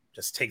really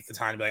just take the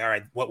time to be like, all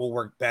right, what will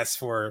work best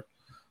for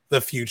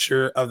the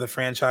future of the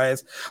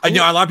franchise? I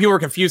know a lot of people were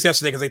confused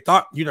yesterday because they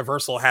thought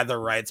Universal had the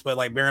rights, but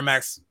like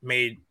Miramax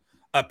made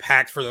a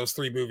pact for those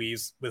 3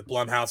 movies with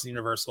Blumhouse and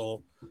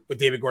Universal with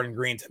David Gordon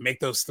Green to make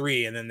those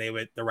 3, and then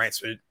the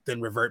rights would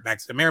then revert back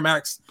to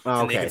Miramax.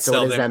 Oh, okay,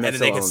 so they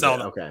can sell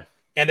them. Okay,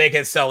 and they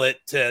can sell it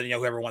to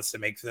whoever wants to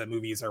make the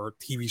movies or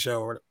TV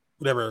show or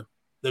whatever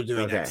they're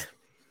doing next.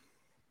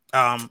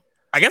 I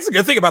guess the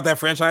good thing about that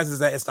franchise is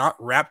that it's not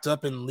wrapped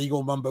up in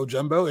legal mumbo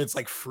jumbo. It's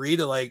like free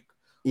to like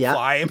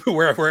fly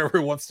wherever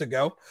it wants to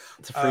go.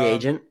 It's a free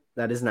agent.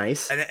 That is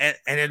nice. And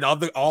in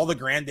all the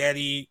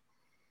granddaddy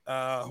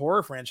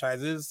horror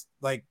franchises,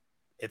 like,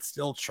 it's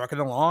still trucking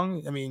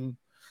along. I mean,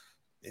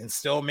 and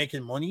still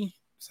making money.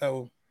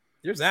 So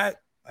there's that.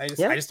 I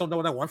just don't know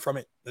what I want from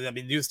it. I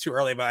mean, it's too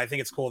early, but I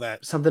think it's cool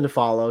that something to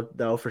follow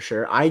though, for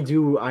sure. I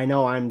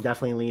know I'm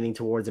definitely leaning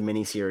towards a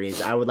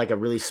miniseries. I would like a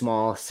really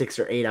small 6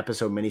 or 8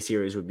 episode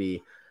miniseries would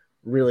be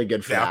really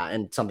good for that,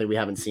 and something we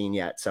haven't seen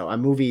yet. So a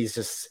movie is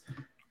just,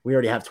 we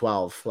already have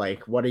 12.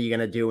 Like, what are you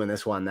gonna do in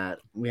this one that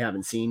we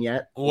haven't seen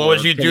yet? What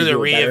would you do to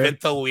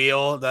reinvent the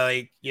wheel?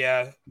 Like,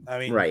 I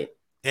mean, right?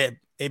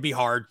 It'd be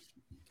hard.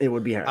 It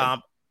would be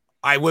hard.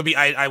 I would be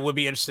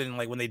interested in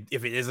like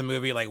if it is a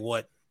movie, like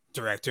what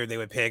director they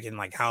would pick and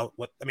like I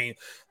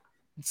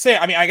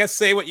guess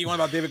say what you want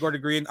about David Gordon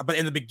Green, but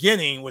in the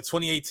beginning with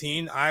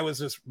 2018,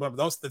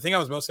 the thing I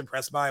was most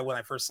impressed by when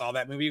I first saw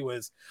that movie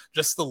was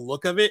just the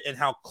look of it and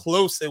how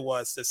close it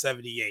was to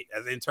 78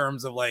 as in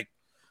terms of like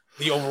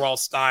the overall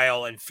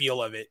style and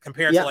feel of it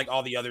compared to like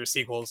all the other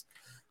sequels.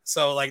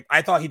 So like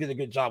I thought he did a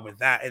good job with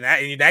that, and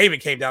that even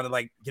came down to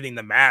like getting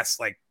the mask,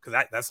 like,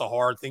 because that's a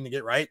hard thing to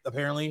get right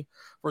apparently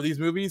for these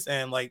movies,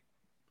 and like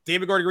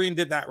David Gordon Green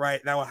did that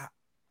right. Now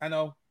I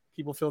know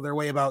people feel their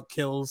way about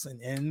kills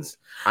and ends.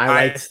 I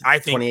liked I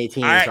think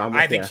 2018.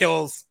 I think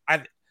kills.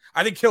 I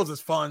think kills is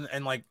fun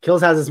and like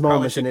kills has its you probably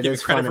moments should and it give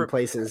is credit fun in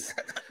places,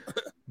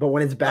 but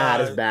when it's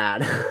bad, it's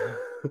bad. I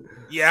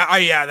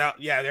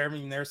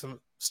mean, there's some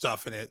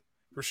stuff in it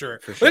for sure.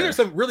 But then there's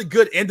some really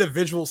good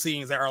individual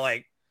scenes that are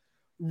like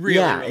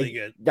really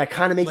good. That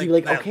kind of make Like you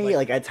like, that, okay,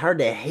 like it's hard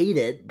to hate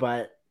it,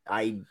 but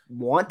I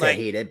want to like-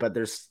 hate it. But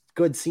there's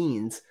good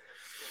scenes.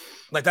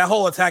 Like that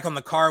whole attack on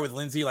the car with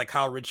Lindsay, like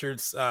Kyle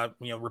Richards,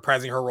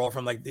 reprising her role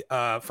from like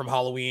from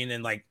Halloween,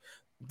 and like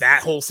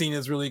that whole scene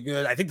is really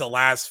good. I think the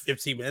last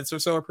 15 minutes or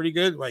so are pretty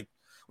good. Like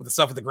with the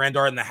stuff with the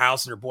granddaughter in the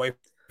house and her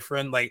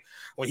boyfriend, like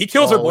when he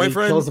kills her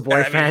boyfriend, kills the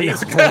boyfriend. I mean,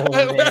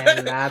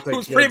 Man, that's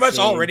who's pretty much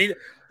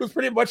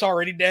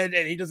already dead,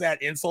 and he just had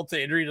insult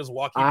to injury, just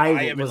walking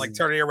by him and like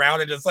turning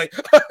around and just like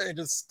and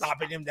just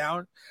stopping him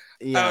down.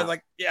 I was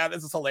like, yeah,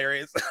 this is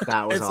hilarious.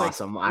 That was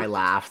awesome. Like, I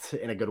laughed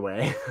in a good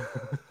way.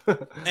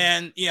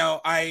 And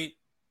I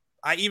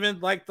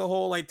even like the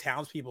whole like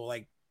townspeople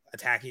like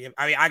attacking him.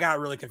 I mean, I got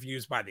really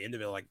confused by the end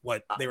of it, like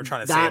what they were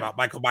trying to say about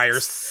Michael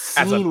Myers.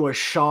 Scene was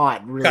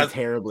shot really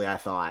terribly. I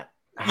thought.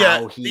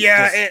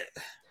 It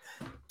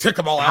took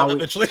them all out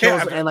eventually,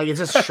 and like it's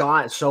just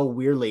shot so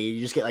weirdly. You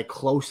just get like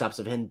close-ups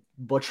of him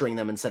butchering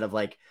them instead of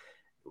like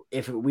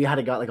if we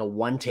had got like a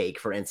one take,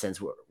 for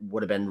instance,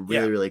 would have been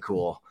really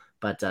cool.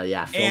 But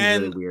filmed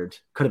really weird.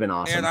 Could have been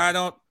awesome. And I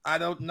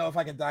don't know if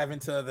I can dive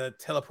into the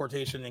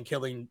teleportation and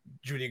killing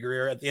Judy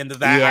Greer at the end of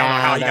that. Yeah, I don't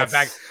know how he got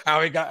back.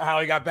 How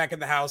he got back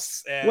in the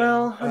house. And,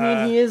 well, I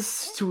mean, he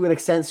is to an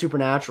extent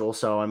supernatural.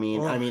 So I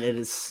mean,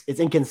 it's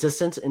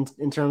inconsistent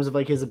in terms of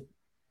like his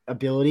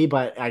ability,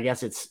 but I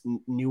guess it's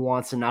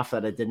nuanced enough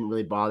that it didn't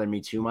really bother me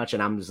too much.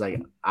 And I'm just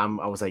like, I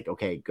was like,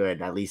 okay,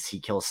 good. At least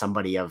he kills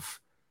somebody of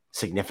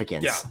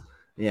significance.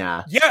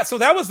 Yeah. So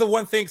that was the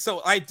one thing.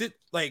 So I did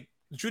like.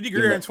 Judy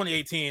Greer in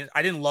 2018,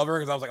 I didn't love her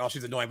because I was like, oh,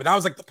 she's annoying. But that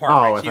was like the part.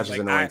 Oh, I thought she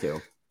was annoying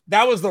too.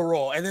 That was the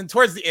role. And then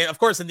towards the end, of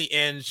course, in the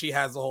end, she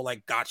has the whole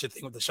like gotcha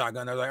thing with the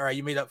shotgun. I was like, all right,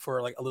 you made up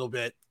for like a little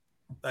bit,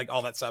 like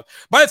all that stuff.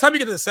 By the time you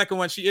get to the second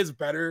one, she is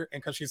better,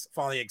 and because she's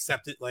finally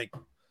accepted like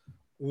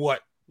what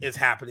is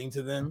happening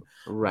to them.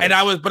 Right. And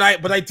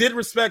I did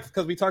respect,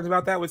 because we talked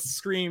about that with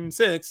Scream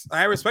 6.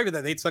 I respected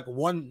that they took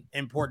one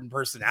important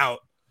person out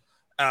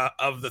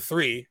of the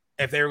three.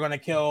 If they were going to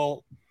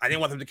kill, I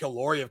didn't want them to kill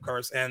Laurie, of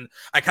course. And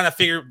I kind of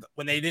figured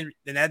when they didn't,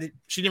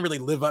 she didn't really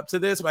live up to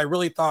this, but I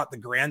really thought the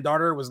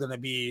granddaughter was going to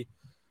be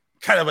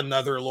kind of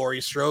another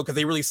Laurie Strode, because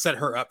they really set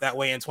her up that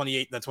way in the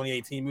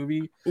 2018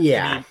 movie.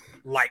 Yeah.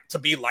 To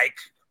be like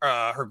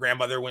her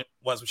grandmother was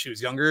when she was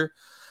younger.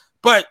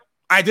 But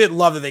I did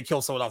love that they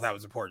killed someone else that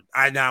was important.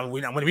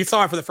 When we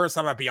saw it for the first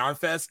time at Beyond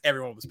Fest,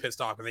 everyone was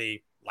pissed off because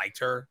they liked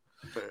her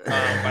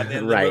by the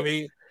end of the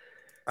movie.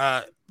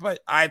 But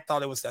I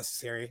thought it was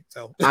necessary.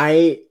 So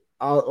I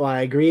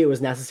agree it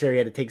was necessary.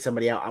 Had to take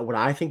somebody out. What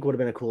I think would have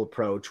been a cool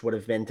approach would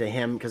have been to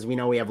him, because we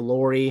know we have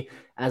Laurie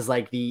as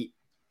like the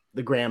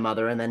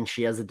grandmother, and then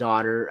she has a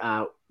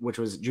daughter, which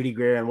was Judy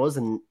Greer. And what was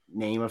the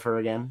name of her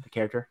again? The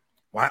character?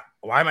 Why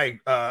am I?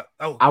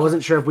 I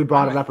wasn't sure if we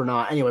brought it up or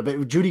not. Anyway,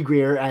 but Judy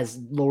Greer as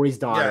Laurie's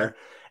daughter.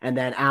 Yeah. And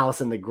then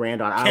Allison, the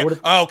granddaughter.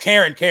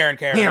 Karen.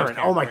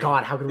 Oh my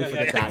God, how could we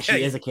forget that?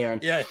 She is a Karen.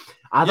 Yeah.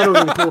 I thought it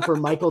would be cool for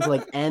Michael to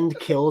like end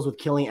kills with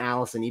killing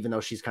Allison, even though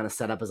she's kind of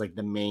set up as like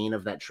the main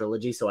of that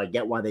trilogy. So I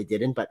get why they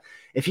didn't. But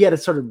if he had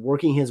started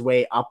working his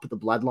way up the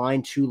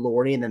bloodline to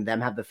Laurie, and then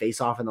them have the face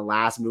off in the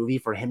last movie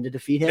for him to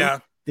defeat him, I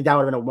think that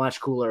would have been a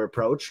much cooler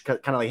approach. Kind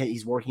of like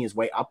he's working his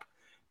way up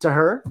to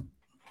her,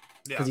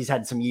 because he's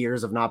had some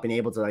years of not being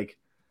able to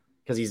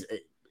because he's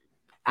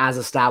as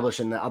established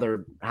in the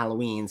other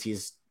Halloweens.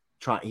 He's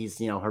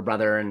her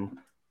brother, and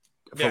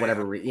for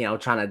whatever reason,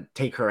 trying to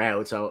take her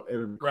out. So it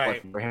would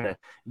for him to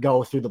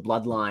go through the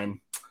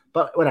bloodline.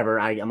 But whatever,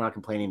 I'm not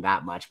complaining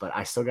that much. But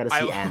I still got to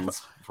see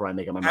ends before I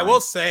make up my mind. I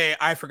will say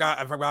I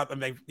forgot. I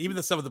mean, even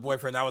the stuff with the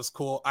boyfriend, that was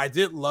cool. I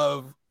did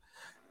love,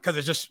 because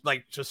it just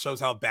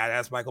shows how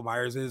badass Michael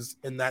Myers is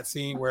in that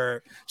scene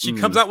where she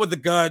comes out with the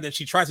gun and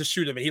she tries to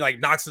shoot him, and he like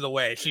knocks it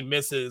away. She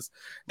misses,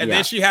 and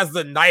then she has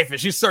the knife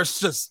and she starts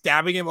just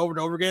stabbing him over and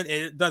over again.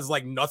 And it does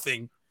like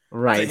nothing.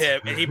 To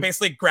him, and he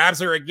basically grabs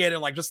her again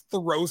and like just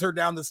throws her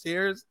down the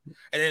stairs,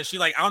 and then she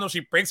like, I don't know,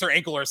 she breaks her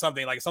ankle or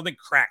something, like something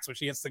cracks when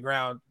she hits the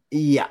ground.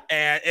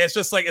 And it's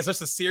just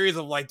a series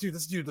of like, dude,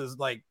 this dude is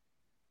like,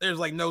 there's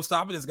like no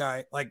stopping this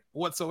guy like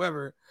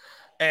whatsoever.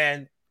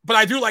 But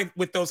I do like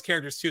with those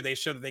characters too, they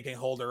show that they can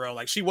hold her own.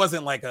 Like she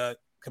wasn't like a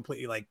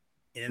completely like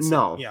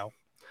innocent,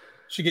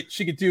 she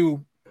could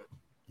do.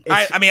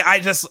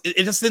 It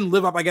just didn't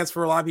live up, I guess,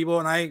 for a lot of people,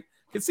 and I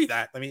can see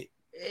that. I mean,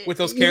 with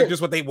those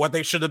characters, what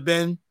they should have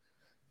been.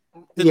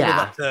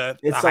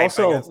 It's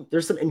also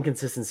there's some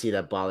inconsistency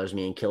that bothers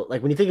me in Kill.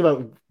 Like when you think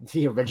about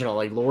the original,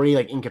 like Laurie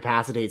like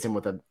incapacitates him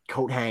with a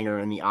coat hanger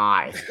in the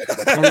eye,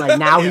 and like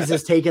now he's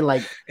just taking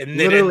like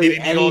literally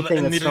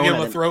anything that's thrown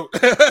at him. Throat.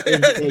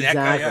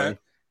 Exactly.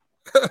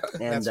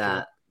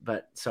 And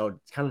but so it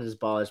kind of just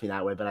bothers me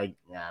that way. But I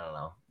don't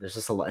know. There's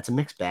just it's a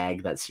mixed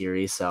bag, that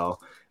series. So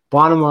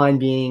bottom line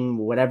being,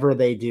 whatever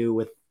they do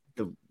with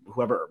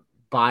whoever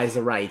buys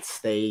the rights,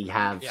 they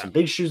have some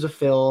big shoes to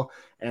fill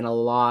and a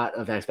lot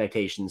of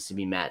expectations to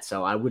be met.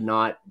 So I would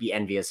not be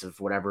envious of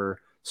whatever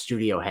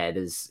studio head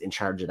is in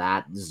charge of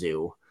that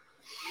zoo.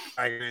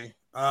 I agree.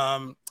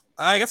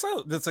 I guess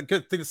that's a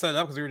good thing to set it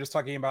up because we were just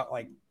talking about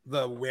like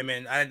the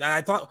women.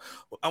 I thought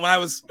when I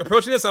was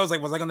approaching this, I was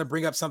like, was I going to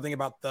bring up something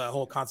about the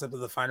whole concept of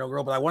the final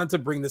girl? But I wanted to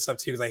bring this up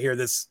too because I hear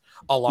this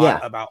a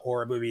lot about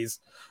horror movies.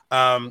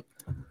 Do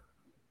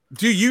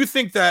you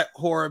think that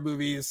horror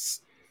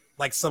movies,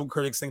 like some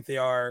critics think they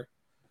are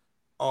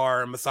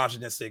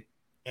misogynistic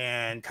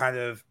and kind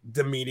of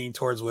demeaning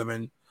towards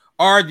women?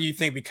 Or do you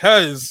think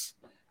because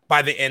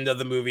by the end of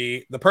the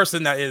movie, the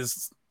person that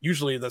is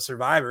usually the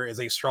survivor is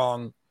a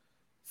strong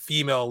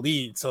female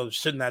lead, so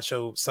shouldn't that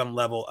show some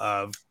level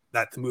of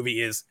that the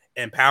movie is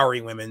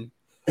empowering women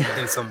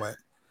in some way?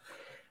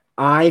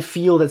 I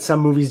feel that some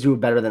movies do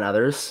it better than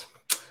others.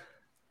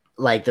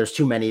 Like there's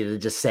too many to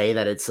just say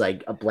that it's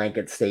like a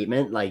blanket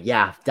statement. Like,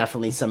 yeah,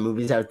 definitely some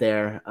movies out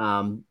there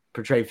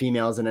portray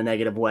females in a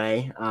negative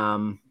way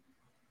and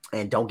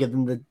don't give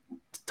them the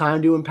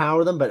time to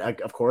empower them.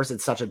 But of course,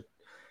 it's such a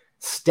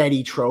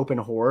steady trope in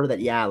horror that,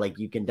 yeah, like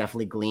you can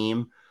definitely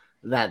glean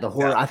that the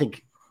horror, I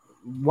think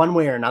one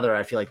way or another,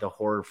 I feel like the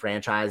horror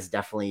franchise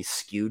definitely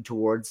skewed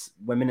towards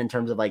women in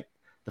terms of like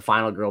the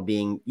final girl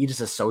being, you just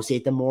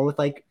associate them more with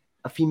like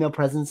a female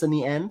presence in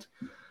the end.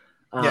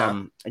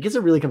 I guess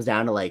it really comes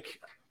down to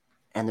like,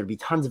 and there'd be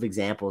tons of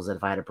examples that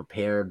if I had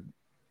prepared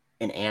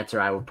an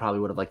answer, I would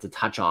have liked to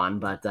touch on,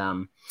 but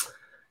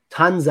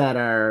tons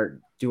that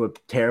do a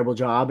terrible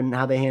job in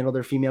how they handle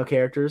their female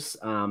characters.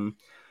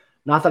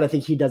 Not that I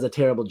think he does a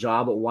terrible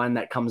job, but one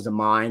that comes to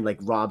mind, like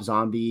Rob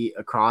Zombie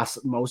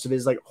across most of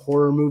his like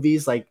horror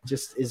movies, like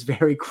just is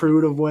very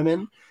crude of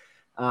women.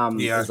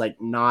 Is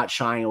like not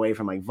shying away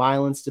from like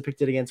violence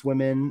depicted against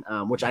women,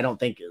 which I don't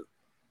think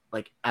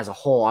like as a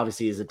whole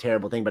obviously is a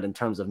terrible thing, but in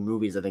terms of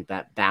movies, I think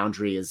that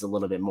boundary is a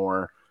little bit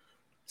more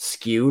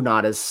skewed,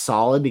 not as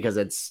solid because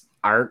it's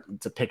art,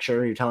 it's a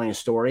picture, you're telling a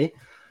story,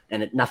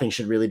 and nothing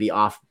should really be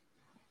off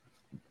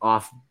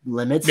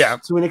limits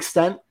to an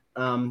extent,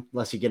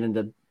 unless you get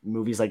into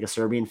movies like a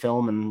Serbian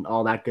film and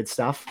all that good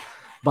stuff.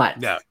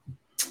 But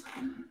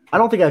I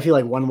don't think I feel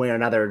like one way or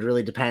another. It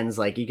really depends.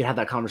 Like you can have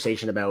that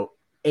conversation about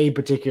a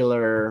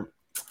particular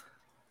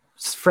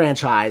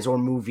franchise or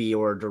movie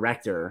or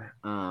director,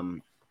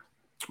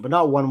 but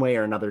not one way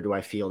or another do I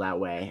feel that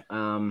way.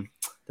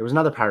 There was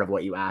another part of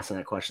what you asked in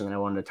that question that I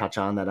wanted to touch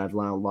on that I've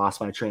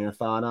lost my train of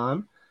thought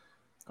on.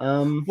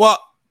 Do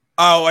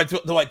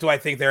I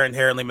think they're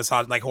inherently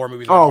misogynist, like horror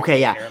movies?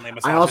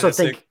 I also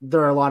think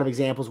there are a lot of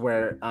examples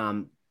where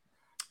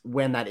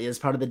when that is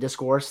part of the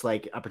discourse,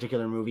 like a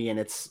particular movie and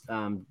its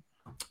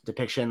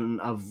depiction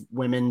of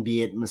women,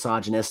 be it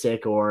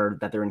misogynistic or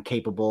that they're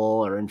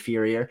incapable or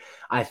inferior,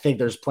 I think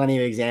there's plenty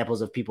of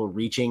examples of people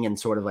reaching and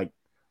sort of like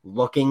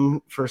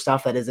looking for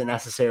stuff that isn't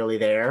necessarily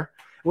there,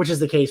 which is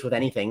the case with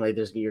anything. Like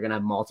you're going to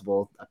have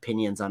multiple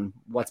opinions on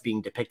what's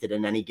being depicted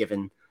in any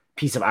given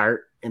piece of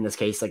art, in this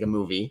case, like a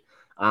movie.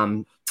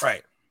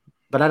 Right.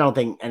 But I don't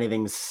think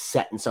anything's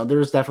set in stone.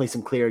 There's definitely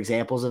some clear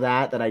examples of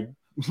that I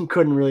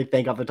couldn't really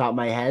think off the top of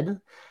my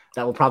head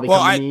that will probably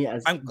come to me.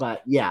 I'm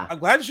glad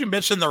that you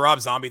mentioned the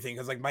Rob Zombie thing,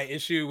 because like my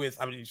issue with,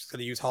 I'm just going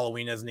to use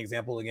Halloween as an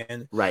example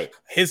again. Right.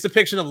 His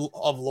depiction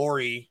of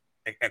Laurie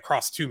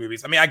across two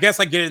movies. I mean, I guess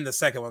I get it in the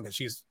second one because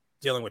she's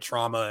dealing with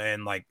trauma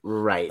and like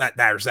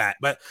there's that.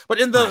 But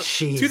in the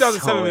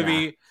 2007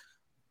 movie,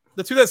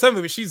 the 2007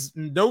 movie, she's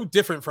no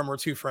different from her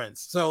two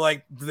friends. So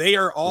like they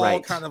are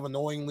all kind of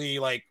annoyingly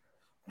like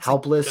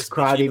helpless,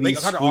 crybaby,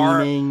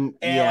 screaming,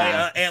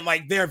 and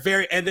like they're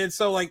very, and then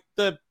so like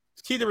the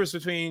key difference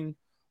between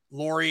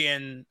Laurie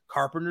and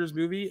Carpenter's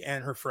movie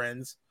and her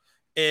friends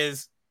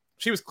is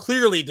she was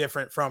clearly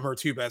different from her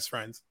two best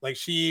friends. Like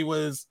she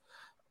was,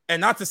 and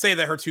not to say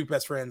that her two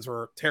best friends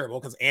were terrible,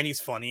 because Annie's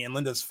funny and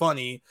Linda's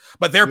funny,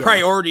 but their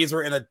priorities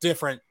were in a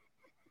different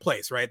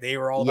place, right? They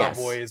were all about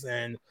boys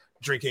and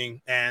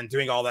drinking and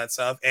doing all that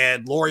stuff,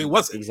 and Laurie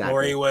wasn't. Exactly.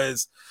 Laurie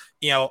was,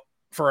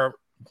 for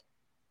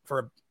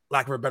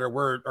lack of a better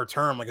word or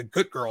term, like a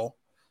good girl,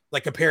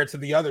 like compared to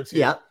the other two.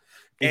 Yeah,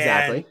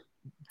 exactly. And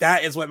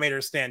that is what made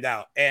her stand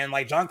out. And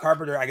like John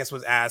Carpenter, I guess,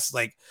 was asked,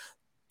 like,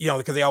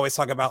 because they always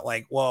talk about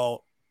like,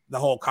 well, the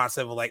whole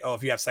concept of like, oh,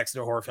 if you have sex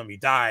in a horror film, you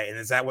die. And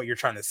is that what you're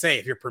trying to say?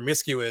 If you're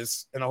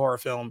promiscuous in a horror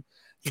film,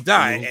 you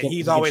die. And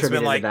he's always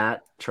been like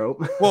that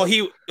trope. well,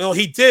 he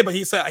did, but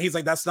he's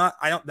like, that's not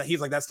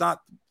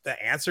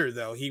the answer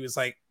though. He was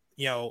like,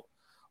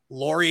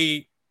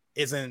 Laurie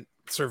isn't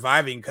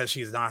surviving because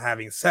she's not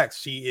having sex.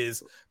 She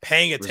is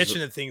paying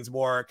attention to things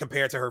more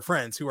compared to her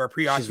friends who are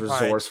preoccupied,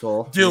 she's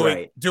resourceful,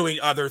 doing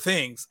other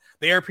things.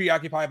 They are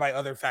preoccupied by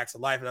other facts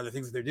of life and other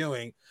things that they're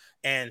doing,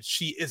 and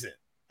she isn't.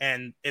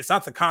 And it's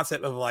not the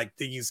concept of like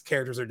these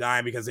characters are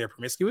dying because they're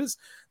promiscuous.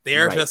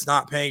 They're just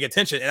not paying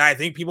attention. And I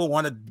think people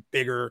want a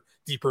bigger,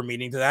 deeper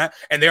meaning to that.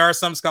 And there are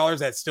some scholars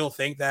that still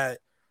think that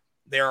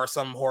there are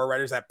some horror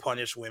writers that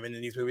punish women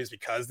in these movies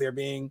because they're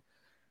being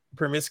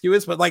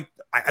promiscuous, but like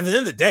at the end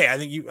of the day, I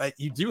think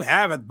you do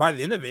have by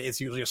the end of it, it's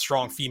usually a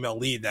strong female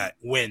lead that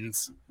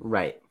wins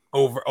right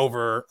over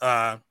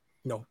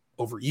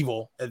over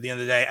evil at the end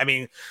of the day. I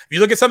mean, if you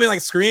look at something like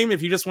Scream,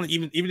 if you just want to,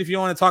 even if you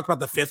don't want to talk about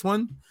the fifth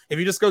one, if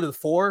you just go to the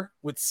 4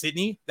 with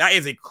Sydney, that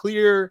is a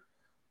clear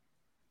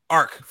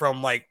arc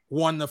from like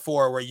 1 to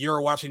 4 where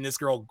you're watching this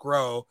girl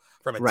grow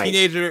from a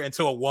teenager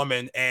into a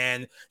woman,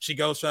 and she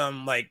goes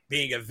from like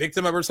being a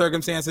victim of her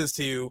circumstances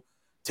to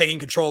taking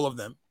control of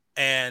them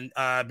and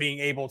being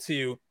able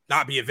to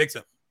not be a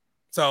victim.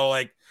 So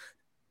like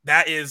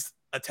that is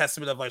a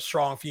testament of like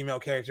strong female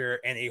character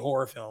in a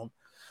horror film.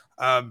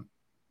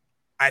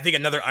 I think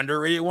another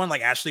underrated one,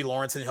 like Ashley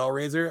Lawrence in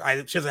Hellraiser.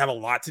 She doesn't have a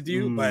lot to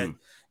do,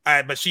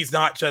 but she's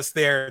not just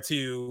there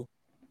to,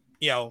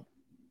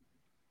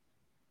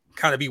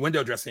 kind of be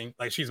window dressing.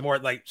 Like she's more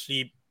like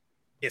she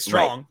is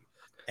strong,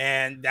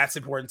 and that's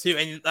important too.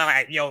 And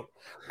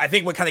I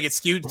think what kind of gets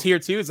skewed here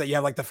too is that you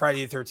have like the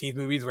Friday the 13th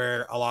movies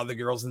where a lot of the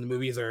girls in the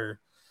movies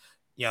are,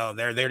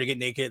 they're there to get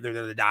naked, they're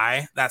there to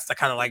die. That's the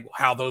kind of like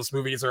how those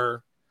movies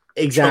are.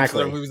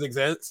 Exactly. Movies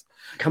exist.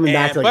 Coming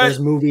back to like there's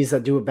movies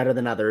that do it better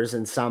than others,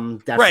 and some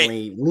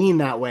definitely lean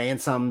that way,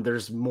 and some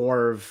there's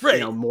more of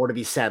more to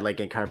be said, like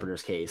in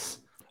Carpenter's case.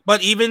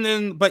 But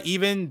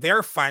even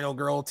their final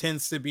girl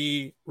tends to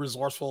be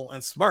resourceful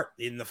and smart.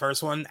 In the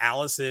first one,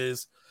 Alice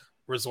is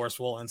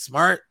resourceful and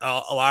smart.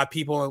 A lot of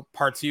people,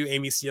 part 2,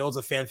 Amy Steele's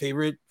a fan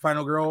favorite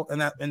final girl in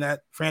that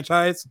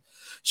franchise.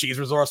 She's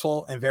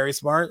resourceful and very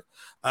smart.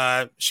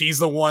 She's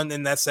the one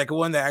in that second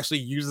one that actually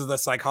uses the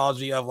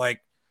psychology of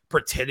like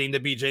pretending to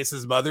be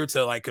Jason's mother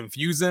to like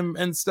confuse him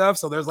and stuff.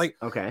 So there's like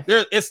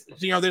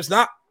there's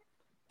not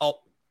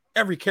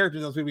every character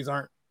in those movies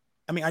aren't.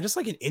 I mean, I just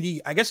like an indie.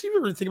 I guess you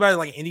ever think about it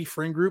like an indie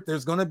friend group.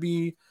 There's gonna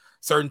be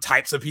certain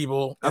types of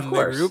people in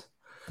the group,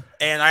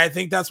 and I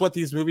think that's what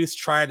these movies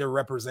try to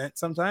represent.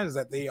 Sometimes is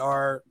that there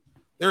are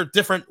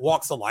different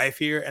walks of life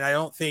here, and I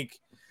don't think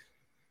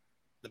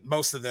that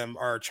most of them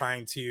are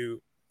trying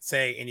to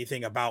say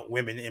anything about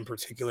women in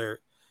particular.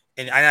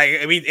 And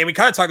we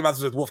kind of talked about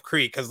this with Wolf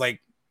Creek because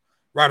like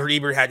Robert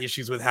Ebert had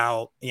issues with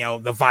how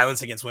the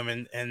violence against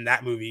women in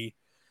that movie,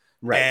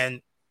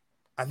 and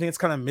I think it's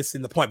kind of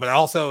missing the point. But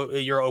also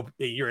you're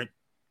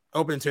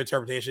open to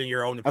interpretation,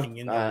 your own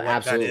opinion.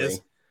 Absolutely. That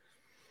is.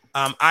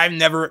 I've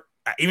never,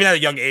 even at a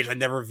young age, I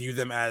never viewed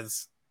them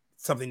as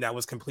something that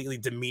was completely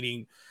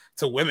demeaning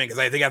to women, because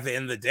I think at the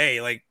end of the day,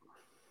 like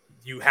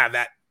you have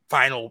that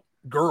final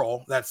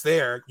girl that's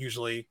there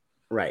usually.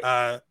 Right.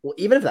 Well,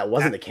 even if that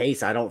wasn't the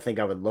case, I don't think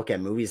I would look at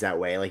movies that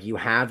way. Like you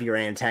have your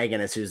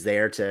antagonist who's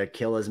there to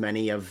kill as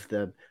many of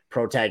the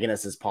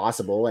protagonists as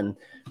possible, and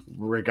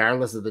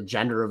regardless of the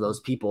gender of those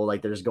people,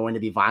 like there's going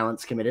to be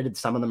violence committed, and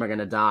some of them are going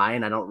to die.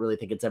 And I don't really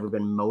think it's ever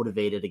been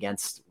motivated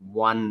against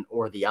one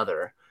or the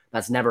other.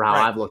 That's never how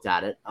I've looked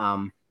at it.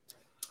 I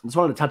just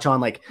wanted to touch on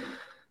like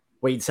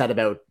what you'd said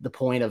about the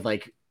point of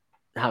like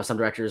how some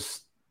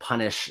directors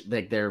punish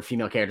like their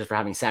female characters for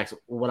having sex.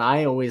 What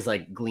I always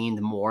like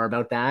gleaned more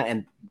about that,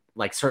 and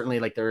like certainly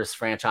like there's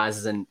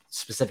franchises and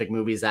specific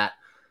movies that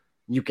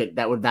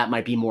that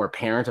might be more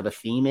apparent of a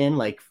theme in,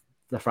 like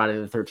the Friday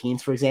the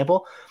 13th, for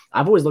example.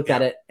 I've always looked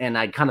at it, and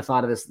I kind of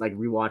thought of this like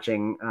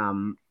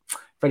rewatching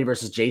Freddy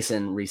versus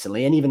Jason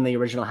recently, and even the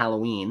original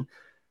Halloween.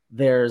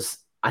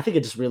 I think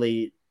it just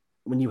really,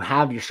 when you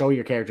have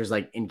your characters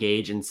like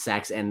engage in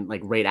sex and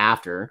like right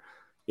after,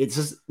 it's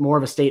just more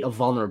of a state of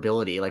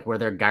vulnerability, like where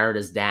their guard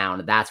is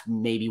down. That's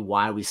maybe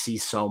why we see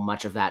so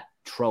much of that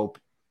trope,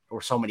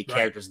 or so many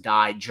characters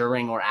die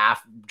during or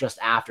just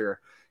after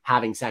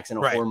having sex in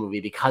a horror movie,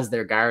 because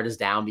their guard is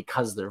down,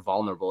 because they're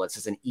vulnerable. It's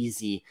just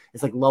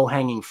it's like low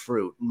hanging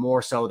fruit,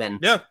 more so than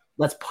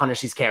let's punish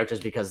these characters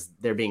because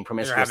they're being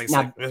promiscuous.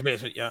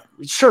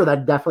 Sure,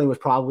 that definitely was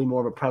probably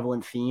more of a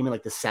prevalent theme in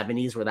like the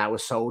 70s, where that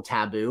was so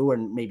taboo,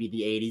 and maybe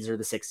the 80s or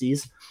the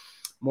 60s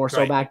more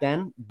so back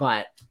then.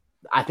 But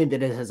I think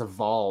that it has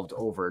evolved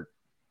over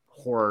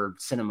horror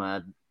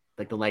cinema,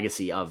 like the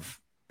legacy of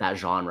that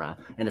genre,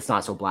 and it's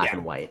not so black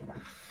and white.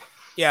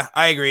 Yeah,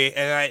 I agree.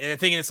 And I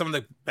think it's some of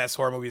the best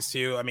horror movies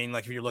too. I mean,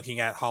 like if you're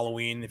looking at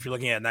Halloween, if you're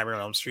looking at Nightmare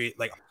on Elm Street,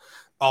 like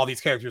all these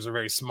characters are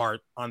very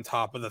smart, on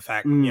top of the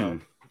fact,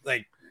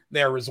 like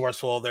they're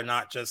resourceful. They're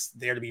not just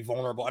there to be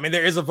vulnerable. I mean,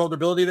 there is a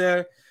vulnerability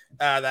there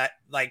that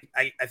like,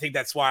 I think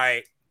that's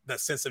why the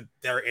sense of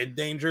they're in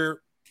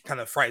danger kind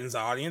of frightens the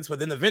audience, but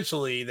then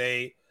eventually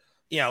they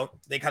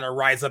kind of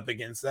rise up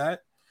against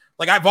that.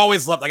 Like I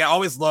always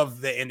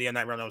loved the ending of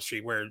Nightmare on Elm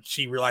Street, where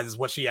she realizes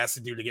what she has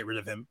to do to get rid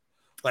of him.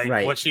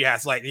 Like what she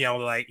has, like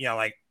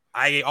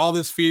I all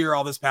this fear,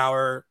 all this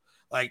power,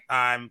 like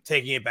I'm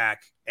taking it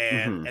back,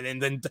 and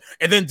and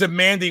then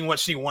demanding what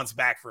she wants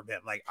back from him.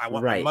 Like I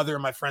want my mother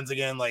and my friends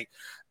again. Like,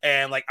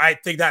 and like I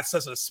think that's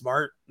such a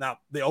smart. Now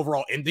the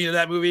overall ending of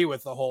that movie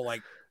with the whole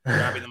like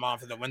grabbing them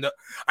off in the window,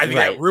 I think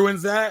that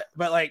ruins that.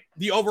 But like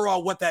the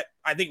overall,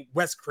 I think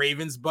Wes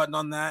Craven's button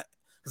on that,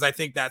 because I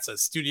think that's a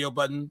studio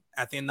button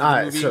at the end of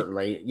the movie.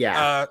 Certainly,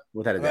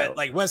 without a doubt.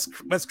 Like Wes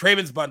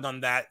Craven's button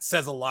on that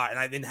says a lot, and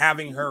I think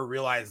having her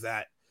realize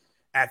that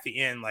at the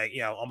end, like,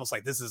 you know, almost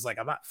like this is like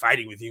I'm not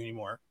fighting with you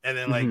anymore, and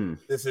then like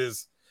this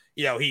is,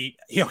 you know, he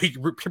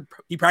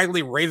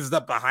practically raises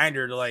up behind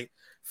her to like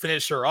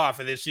finish her off,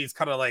 and then she's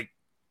kind of like,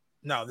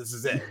 no, this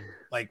is it,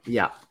 like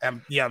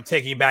I'm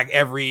taking back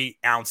every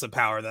ounce of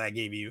power that I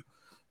gave you,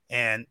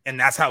 and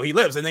that's how he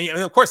lives, and then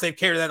of course they've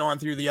carried that on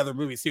through the other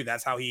movies too.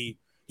 That's how he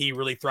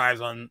really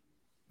thrives on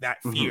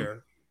that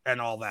fear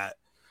and all that.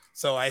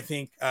 So I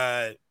think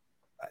I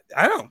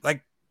don't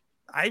like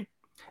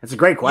it's a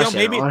great question.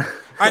 You know,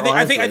 maybe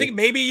I think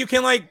maybe you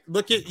can like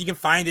you can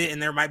find it,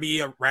 and there might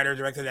be a writer or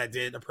director that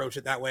did approach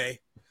it that way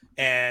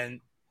and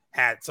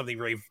had something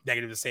very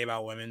negative to say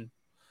about women.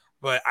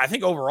 But I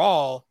think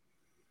overall,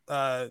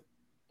 I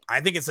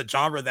think it's a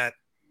genre that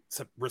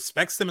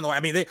respects them in the way.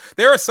 I mean,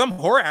 there are some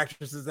horror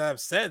actresses that have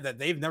said that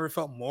they've never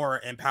felt more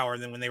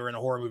empowered than when they were in a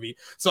horror movie.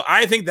 So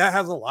I think that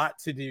has a lot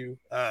to do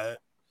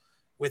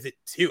with it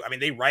too. I mean,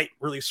 they write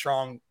really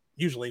strong,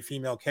 usually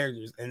female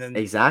characters, and then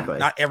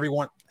not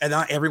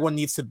everyone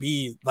needs to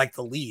be like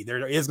the lead.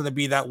 There is going to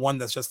be that one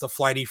that's just a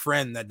flighty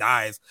friend that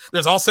dies.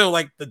 There's also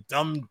like the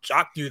dumb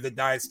jock dude that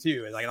dies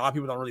too. Like a lot of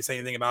people don't really say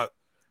anything about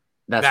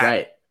that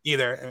right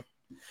either.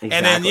 Exactly.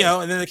 And then, you know,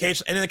 and then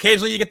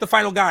occasionally you get the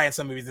final guy in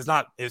some movies.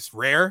 It's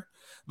rare,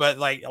 but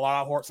like a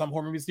lot of some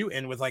horror movies do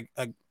end with like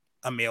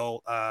a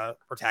male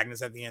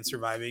protagonist at the end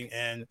surviving.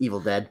 And Evil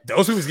Dead.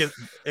 Those movies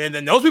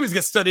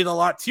get studied a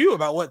lot too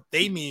about what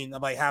they mean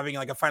about having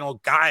like a final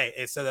guy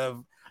instead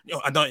of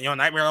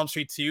Nightmare on Elm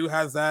Street 2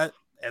 has a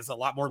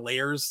lot more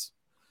layers.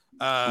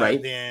 Right.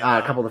 Than,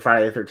 a couple of the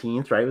Friday the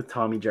 13th, right, with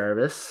Tommy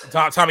Jarvis.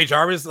 Tommy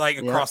Jarvis, like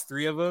across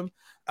three of them.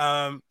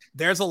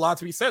 There's a lot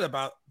to be said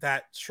about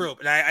that trope,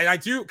 and I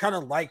do kind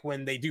of like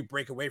when they do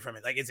break away from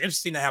it. Like it's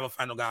interesting to have a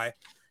final guy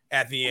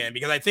at the end,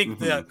 because I think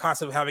the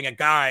concept of having a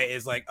guy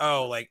is like,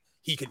 oh, like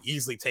he could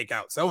easily take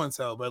out so and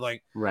so, but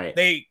like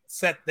they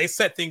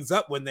set things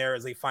up when there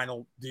is a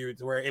final dude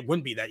to where it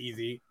wouldn't be that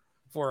easy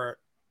for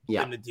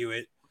them to do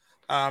it.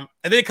 And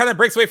then it kind of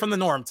breaks away from the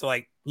norm to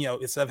like, you know,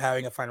 instead of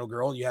having a final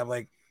girl, you have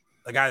like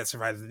a guy that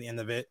survives at the end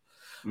of it.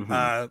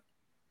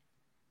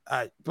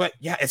 But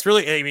yeah, it's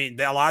really, I mean,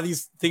 a lot of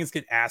these things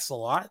get asked a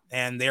lot,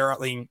 and they're, I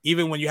mean,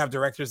 even when you have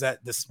directors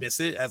that dismiss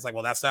it as like,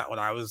 well, that's not what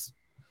I was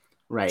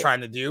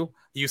trying to do,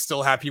 you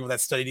still have people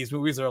that study these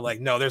movies that are like,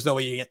 no, there's no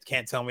way you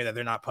can't tell me that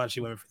they're not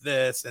punching women for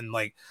this, and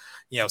like,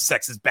 you know,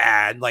 sex is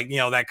bad, like, you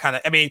know, that kind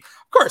of, I mean,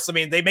 of course, I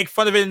mean, they make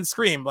fun of it in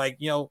Scream, like,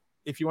 you know,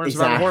 if you want to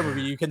survive a horror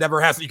movie, you can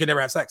never have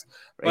sex,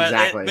 but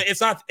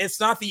it's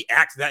not the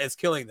act that is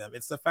killing them.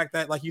 It's the fact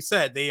that, like you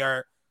said,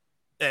 they're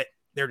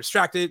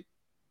distracted.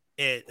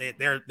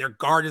 Their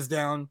guard is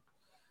down.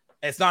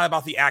 It's not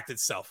about the act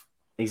itself.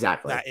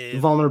 Exactly. That is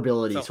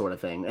vulnerability sort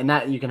of thing. And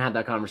that you can have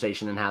that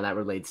conversation and how that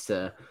relates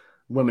to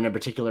women in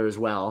particular as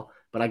well.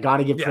 But I got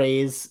to give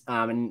praise,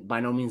 and by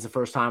no means the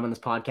first time on this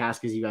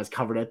podcast because you guys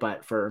covered it,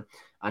 but for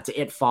to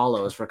It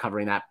Follows for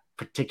covering that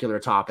particular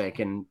topic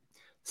and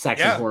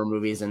sex in horror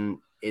movies and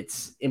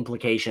its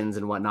implications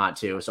and whatnot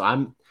too. So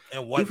I'm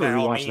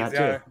rewatching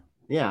that too.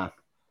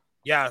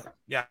 Yeah.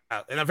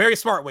 In a very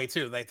smart way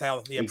too. They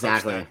tell the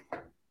exactly.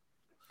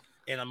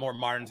 In a more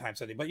modern time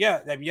setting, but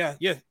yeah,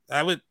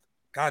 I would.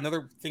 God,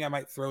 another thing I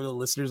might throw to the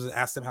listeners is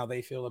ask them how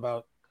they feel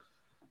about,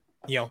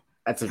 you know,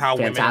 that's how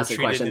women are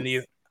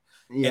treated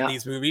in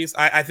these movies.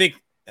 I think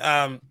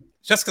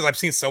just because I've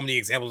seen so many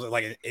examples of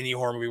like in any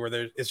horror movie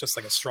where it's just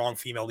like a strong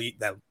female lead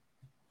that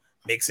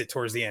makes it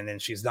towards the end,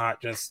 and she's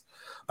not just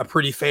a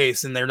pretty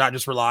face, and they're not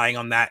just relying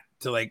on that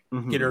to like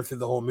get her through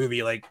the whole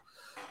movie. Like,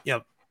 you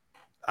know,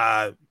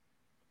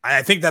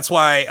 I think that's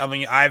why. I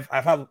mean, I've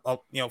had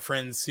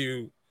friends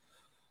who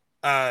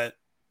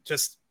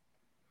just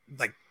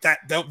like that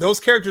those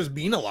characters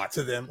mean a lot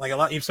to them, like a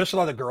lot, especially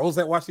a lot of girls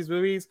that watch these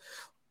movies.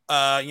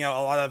 A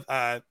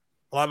lot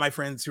of my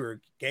friends who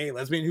are gay,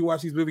 lesbian, who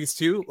watch these movies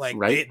too, like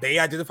they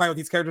identify with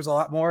these characters a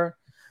lot more,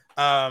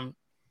 and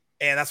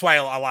that's why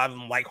a lot of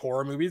them like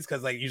horror movies,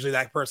 because like usually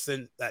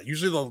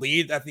usually the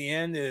lead at the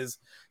end is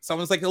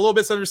someone's like a little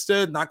bit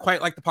misunderstood, not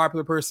quite like the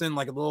popular person,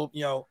 like a little,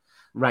 you know,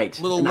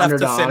 little an left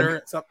underdog. Of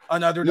center,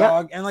 an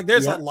underdog, and like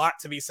there's a lot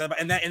to be said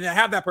about, and to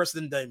have that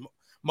person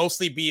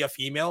mostly be a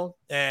female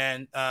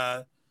and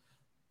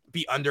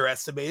be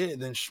underestimated,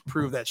 and then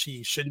prove that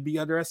she shouldn't be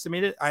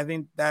underestimated. I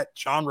think that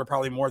genre,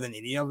 probably more than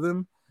any of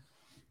them,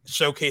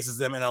 showcases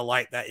them in a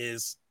light that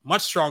is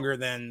much stronger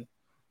than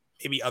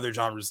maybe other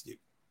genres do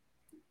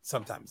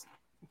sometimes.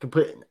 For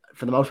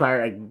the most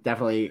part, I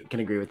definitely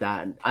can agree with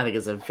that. And I think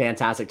it's a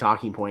fantastic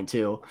talking point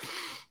too.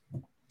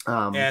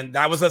 And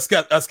that was us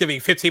giving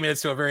 15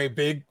 minutes to a very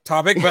big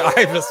topic, but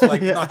I just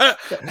like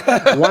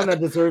one that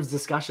deserves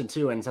discussion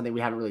too, and something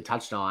we haven't really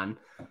touched on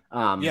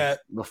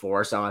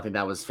before. So I think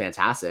that was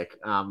fantastic.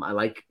 I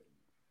like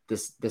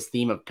this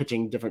theme of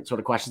pitching different sort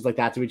of questions like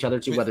that to each other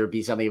too, whether it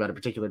be something about a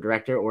particular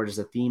director or just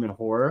a theme in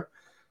horror.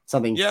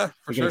 Something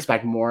we can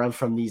expect more of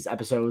from these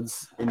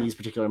episodes in these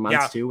particular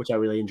months too, which I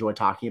really enjoy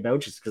talking about,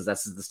 just because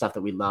that's the stuff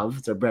that we love.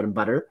 It's our bread and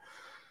butter.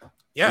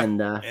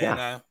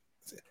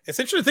 It's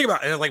interesting to think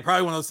about, and like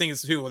probably one of those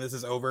things too when this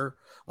is over,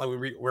 like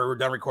we're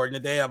done recording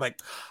today. I'm like,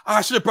 oh,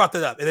 I should have brought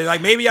that up. And then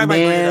like maybe I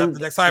might bring it up the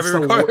next time we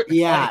record.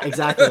 Yeah,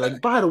 exactly.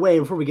 Like, by the way,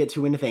 before we get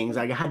too into things,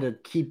 I had to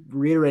keep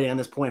reiterating on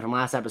this point from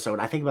last episode.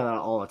 I think about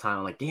that all the time.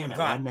 I'm like, damn it,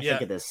 why didn't I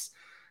think of this?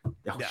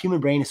 The human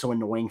brain is so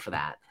annoying for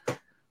that.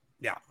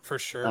 Yeah, for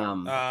sure.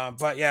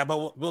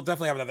 But we'll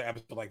definitely have another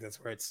episode like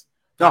this where it's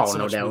no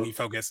much doubt movie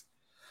focused.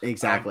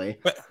 Exactly.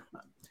 But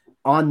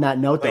on that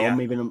note, though,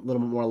 maybe in a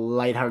little bit more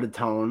lighthearted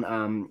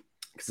tone,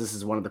 because this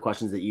is one of the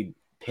questions that you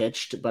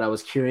pitched, but I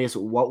was curious,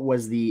 what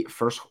was the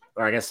first,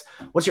 or I guess,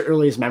 what's your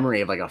earliest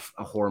memory of like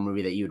a horror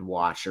movie that you'd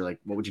watched, or like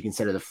what would you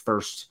consider the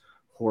first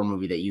horror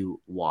movie that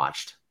you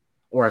watched,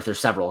 or if there's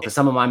several? Because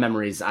some of my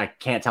memories, I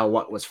can't tell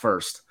what was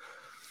first.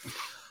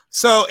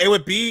 So it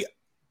would be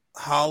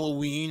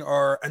Halloween,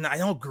 and I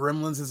know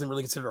Gremlins isn't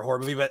really considered a horror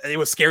movie, but it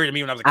was scary to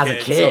me when I was a kid. As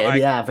a kid, so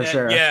yeah, for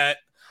sure. Yeah,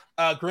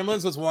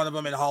 Gremlins was one of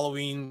them, and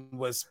Halloween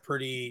was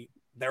pretty.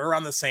 They were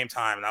around the same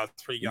time, and I was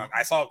pretty young.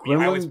 I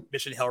always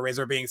mentioned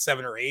Hellraiser being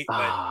 7 or 8.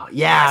 But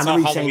yeah, I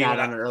remember you saying that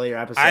on an earlier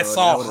episode. I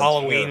saw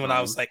Halloween when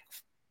I was like,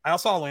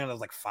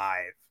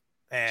 5,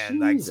 and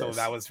like so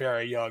that was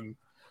very young.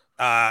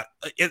 I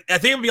think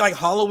it would be like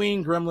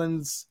Halloween,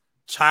 Gremlins,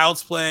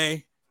 Child's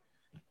Play,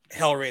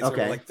 Hellraiser,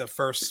 were like the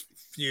first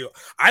few.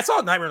 I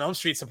saw Nightmare on Elm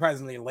Street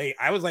surprisingly late.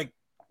 I was like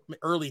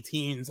early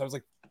teens. I was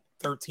like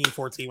 13,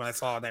 14 when I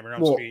saw Nightmare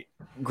on Elm Street.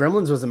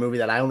 Gremlins was a movie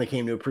that I only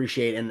came to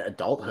appreciate in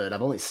adulthood.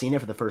 I've only seen it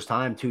for the first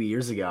time 2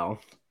 years ago.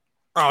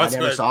 Oh, I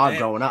never saw it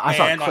growing up. I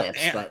saw clips,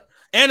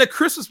 and a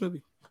Christmas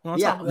movie.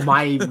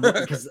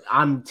 Because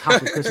I'm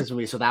tough with Christmas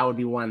movies, so that would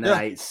be one that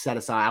I set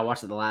aside. I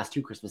watched it the last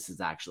 2 Christmases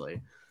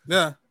actually.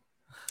 Yeah,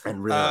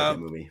 and really like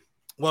the movie.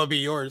 What would be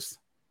yours?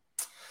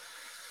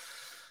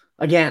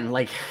 Again,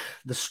 like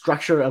the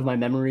structure of my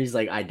memories,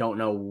 like I don't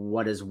know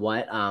what is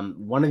what.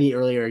 One of the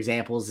earlier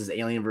examples is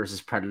Alien versus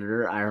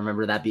Predator. I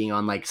remember that being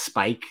on like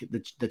Spike, the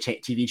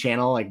TV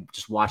channel, like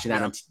just watching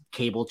that on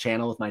cable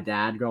channel with my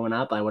dad growing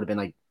up. I would have been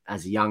like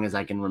as young as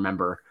I can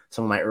remember.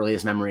 Some of my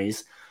earliest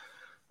memories.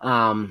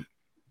 So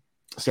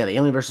yeah, the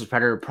Alien versus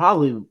Predator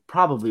probably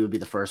would be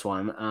the first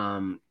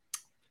one.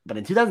 But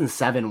in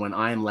 2007, when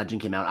I Am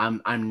Legend came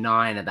out, I'm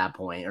 9 at that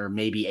point, or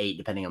maybe 8,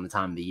 depending on the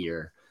time of the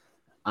year.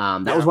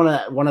 That was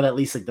one of at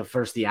least like the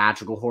first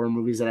theatrical horror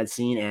movies that I'd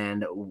seen,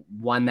 and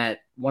one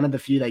of the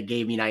few that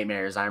gave me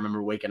nightmares. I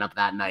remember waking up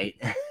that night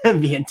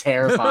and being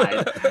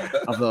terrified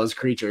of those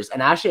creatures.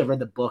 And actually, I've read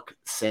the book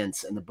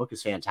since, and the book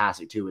is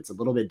fantastic too. It's a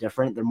little bit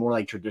different. They're more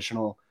like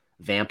traditional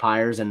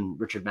vampires in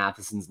Richard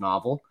Matheson's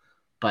novel,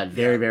 but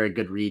very, very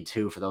good read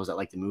too for those that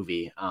like the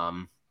movie.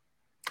 And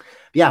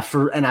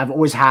I've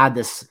always had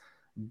this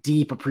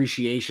deep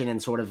appreciation and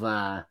sort of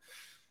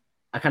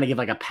I kind of give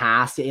like a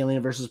pass to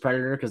Alien versus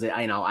Predator because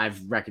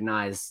I've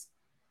recognized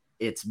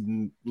its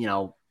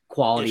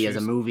quality as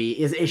a movie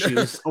is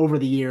issues over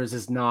the years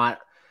is not.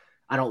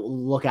 I don't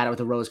look at it with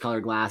the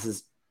rose-colored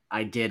glasses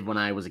I did when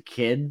I was a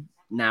kid.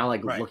 Now,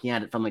 looking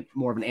at it from like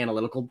more of an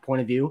analytical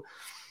point of view,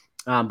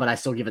 but I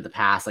still give it the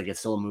pass. Like it's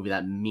still a movie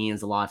that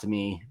means a lot to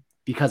me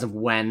because of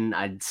when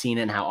I'd seen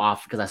it and how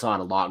often. Because I saw it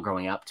a lot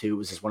growing up too. It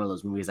was just one of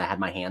those movies I had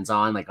my hands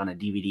on, like on a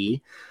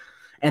DVD,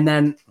 and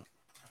then.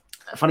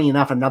 Funny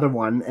enough, another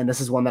one, and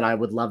this is one that I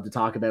would love to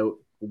talk about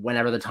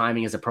whenever the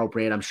timing is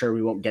appropriate. I'm sure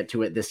we won't get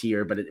to it this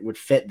year, but it would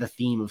fit the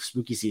theme of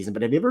spooky season.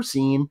 But have you ever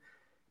seen,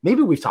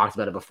 maybe we've talked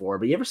about it before,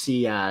 but you ever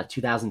see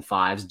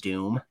 2005's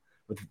Doom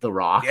with The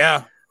Rock?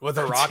 Yeah, with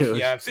The Rock. Dude.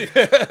 Yeah.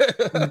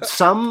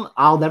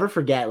 I'll never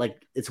forget.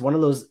 Like, it's one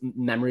of those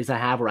memories I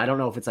have where I don't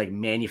know if it's like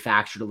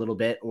manufactured a little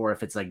bit or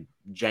if it's like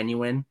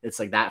genuine. It's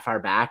like that far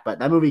back, but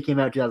that movie came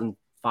out in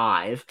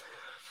 2005.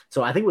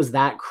 So I think it was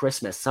that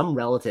Christmas, some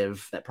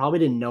relative that probably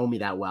didn't know me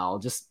that well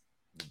just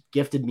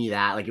gifted me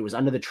that. Like it was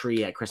under the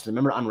tree at Christmas. I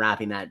remember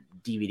unwrapping that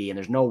DVD, and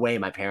there's no way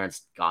my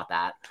parents got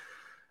that.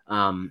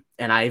 And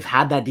I've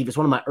had that DVD. It's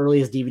one of my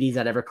earliest DVDs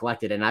I'd ever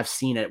collected, and I've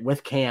seen it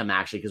with Cam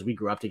actually because we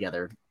grew up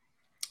together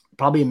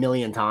probably a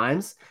million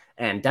times.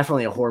 And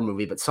definitely a horror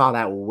movie, but saw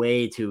that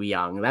way too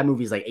young. That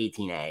movie's like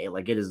 18A.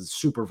 Like it is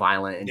super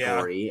violent and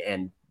gory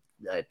and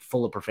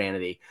full of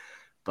profanity.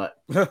 But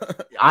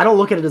I don't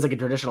look at it as like a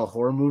traditional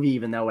horror movie,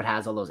 even though it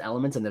has all those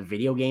elements, and the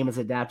video game it's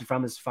adapted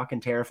from is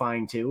fucking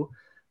terrifying too.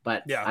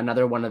 But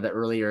another one of the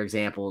earlier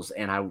examples,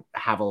 and I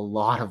have a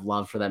lot of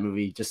love for that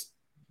movie just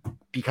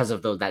because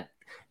of that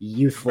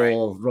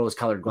youthful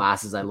rose-colored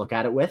glasses I look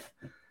at it with.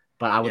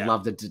 But I would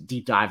love to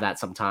deep dive that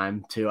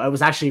sometime too. I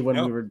was actually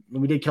when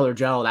we did Killer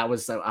Joe, that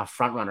was a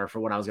front runner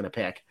for what I was going to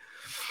pick.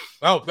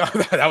 Oh, that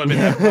would have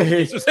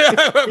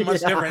been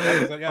much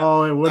different.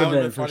 Oh, it would have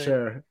been for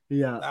sure.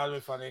 Yeah, that would have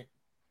been funny.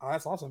 Oh,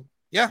 that's awesome.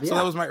 Yeah, so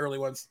that was my early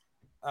ones.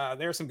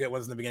 There were some good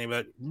ones in the beginning,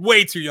 but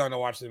way too young to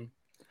watch them.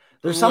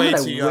 There's some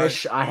that I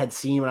wish I had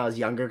seen when I was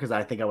younger because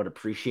I think I would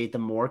appreciate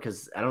them more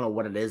because I don't know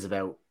what it is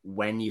about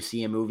when you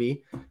see a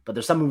movie, but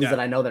there's some movies that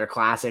I know that are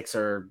classics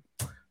or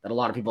that a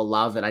lot of people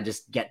love that I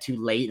just get too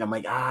late. And I'm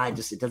like,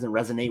 it doesn't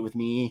resonate with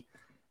me.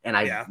 And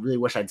I really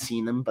wish I'd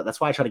seen them, but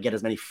that's why I try to get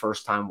as many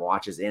first time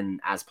watches in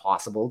as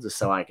possible just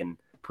so I can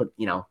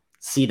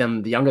see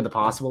them the younger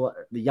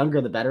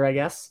the better, I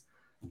guess.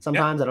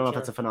 sometimes. I don't know if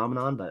sure. that's a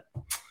phenomenon, but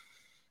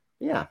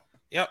yeah.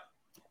 Yep.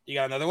 You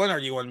got another one, or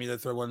you want me to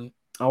throw one?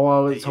 Oh, I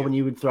was hoping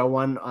you would throw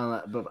one,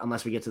 but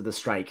unless we get to the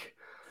strike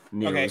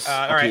news. Okay.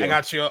 All right, I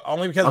got you.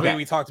 Only because Okay.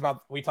 we talked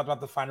about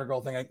the final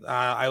girl thing.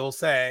 I will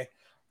say,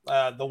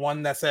 the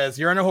one that says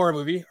you're in a horror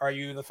movie. Are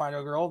you the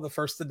final girl, the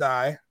first to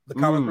die, the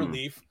comic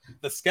relief,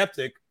 the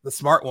skeptic, the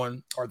smart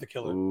one, or the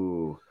killer?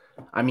 Ooh,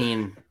 I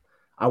mean,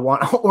 I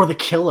want or the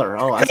killer.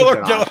 Oh, that's a good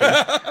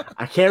option.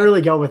 I can't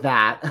really go with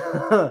that.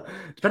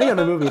 Depending on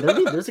the movie,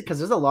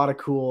 there's a lot of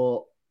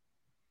cool,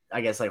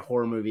 I guess, like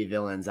horror movie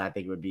villains. I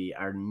think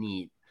are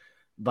neat,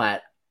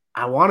 but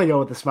I want to go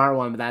with the smart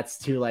one, but that's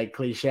too like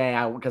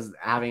cliche. Because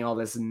having all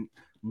this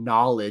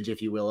knowledge,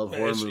 if you will, of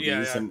horror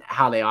movies and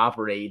how they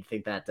operate, you'd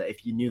think that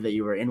if you knew that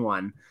you were in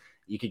one,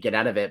 you could get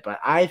out of it. But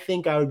I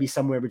think I would be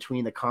somewhere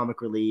between the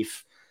comic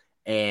relief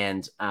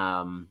and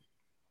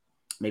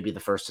maybe the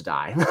first to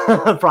die.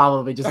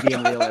 Probably just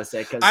being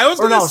realistic.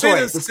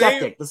 The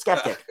skeptic. The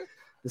skeptic.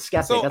 So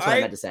that's what I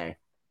meant to say.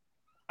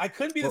 I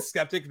could be the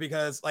skeptic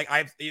because, like,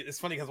 it's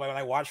funny because when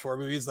I watch horror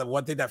movies, the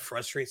one thing that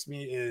frustrates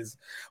me is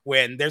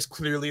when there's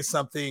clearly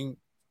something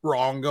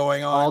wrong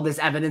going on. All this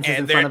evidence is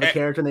in front of the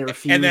character and they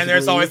refuse. And then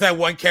there's always that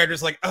one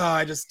character's like, oh,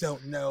 I just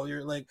don't know.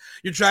 You're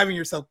driving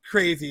yourself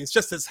crazy. It's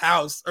just this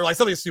house, or like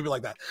something stupid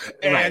like that.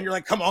 And you're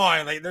like, come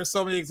on. Like, there's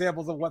so many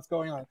examples of what's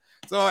going on.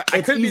 So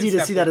it's easy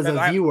to see that as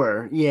a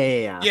viewer.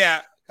 Yeah.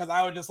 Yeah. Because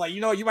I would just like,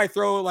 you might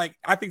throw like,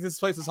 I think this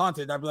place is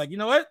haunted. I'd be like, you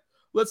know what?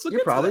 Let's look.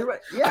 You're probably right.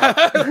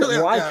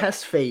 Yeah. Why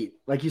test fate?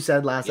 Like you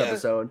said last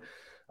episode.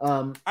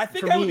 I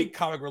think I would be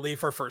comic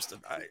relief or first to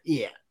die.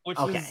 Yeah.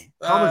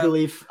 Comic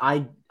relief.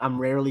 I'm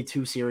rarely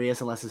too serious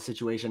unless the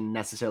situation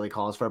necessarily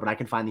calls for it, but I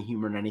can find the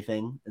humor in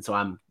anything, and so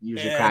I'm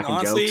usually cracking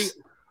jokes.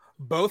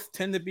 Both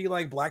tend to be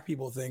like black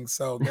people things,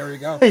 so there we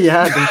go.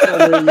 Yeah,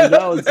 there you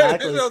go.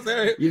 Exactly.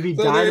 You'd be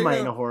dynamite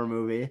in a horror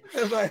movie.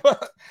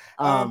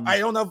 I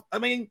don't know. I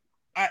mean,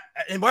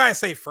 and when I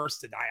say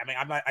first to die, I mean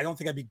I don't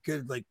think I'd be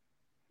good. Like,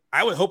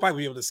 I would hope I would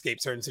be able to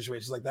escape certain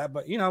situations like that,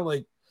 but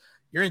like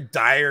you're in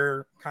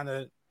dire kind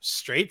of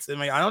straits. I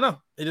mean, I don't know.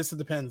 It just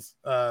depends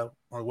on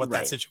what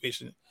that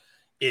situation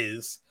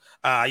is.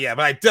 But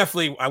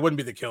I wouldn't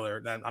be the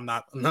killer. I'm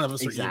not. None of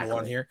us are evil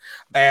on here,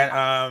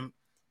 and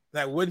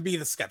that wouldn't be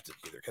the skeptic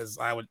either, because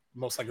I would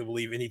most likely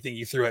believe anything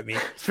you threw at me.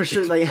 For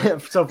sure.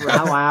 So for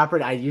how I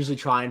operate, I usually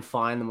try and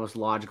find the most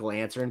logical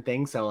answer in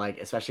things. So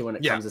especially when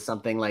it comes to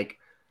something like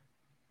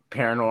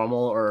paranormal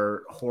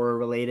or horror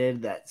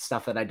related, that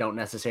stuff that I don't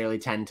necessarily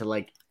tend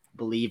to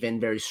believe in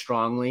very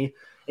strongly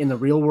in the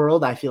real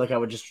world, I feel like I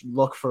would just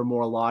look for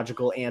more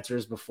logical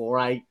answers before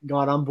I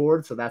got on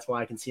board. So that's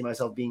why I can see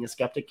myself being a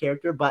skeptic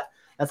character, but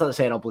that's not to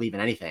say I don't believe in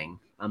anything.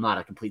 I'm not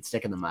a complete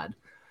stick in the mud,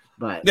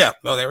 but that's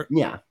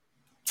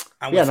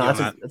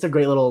a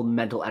great little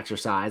mental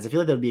exercise. I feel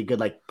like that would be a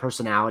good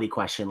personality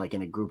question,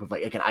 in a group of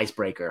like an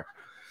icebreaker.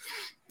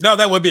 No,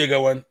 that would be a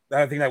good one.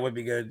 I think that would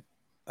be good.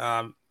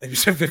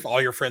 If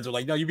all your friends are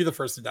like, no, you'd be the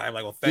first to die. I'm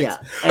like, well, thanks. Yeah,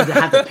 and to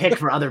have to pick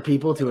for other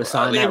people to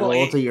assign that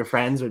role to your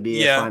friends would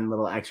be a fun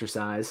little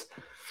exercise.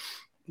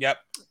 Yep.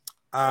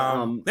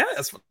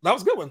 That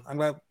was a good one. I'm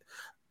glad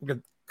we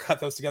could cut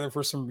those together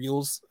for some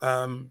reels.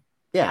 Well,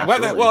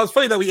 it's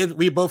funny that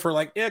we both were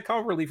like,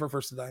 comic relief for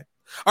first to die.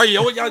 Are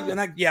you?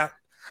 Yeah.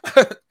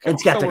 And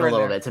skeptical a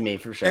little bit to me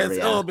for sure. It's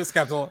a little bit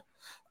skeptical.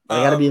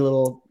 I got to be a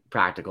little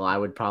practical. I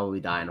would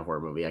probably die in a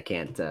horror movie. I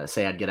can't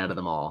say I'd get out of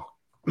them all.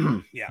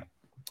 Yeah.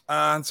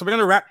 So we're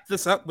going to wrap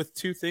this up with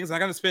two things. I'm not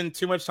going to spend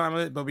too much time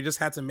on it, but we just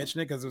had to mention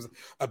it because it was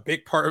a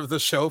big part of the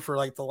show for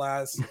the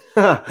last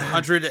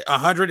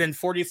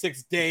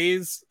 146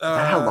 days. Is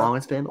that how long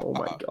it's been? Oh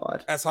my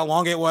God. That's how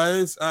long it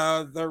was.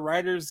 The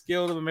Writers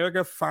Guild of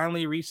America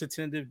finally reached a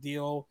tentative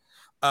deal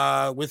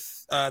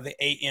with the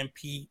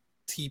AMPTP,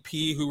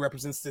 who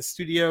represents the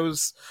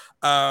studios.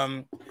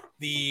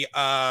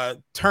 The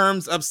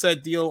terms of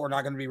said deal are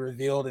not going to be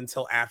revealed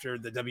until after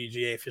the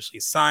WGA officially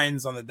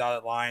signs on the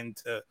dotted line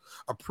to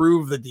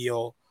approve the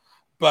deal.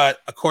 But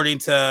according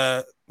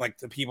to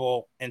the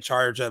people in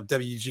charge of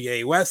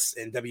WGA West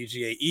and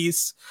WGA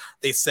East,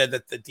 they said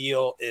that the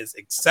deal is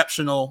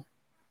exceptional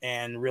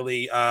and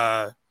really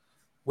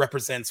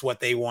represents what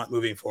they want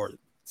moving forward.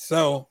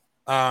 So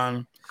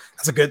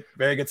that's a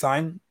very good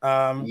sign.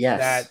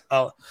 Yes.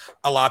 That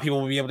a lot of people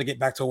will be able to get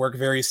back to work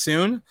very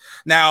soon.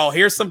 Now,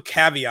 here's some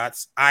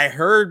caveats. I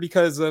heard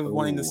because of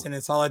wanting to send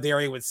in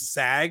solidarity with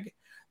SAG,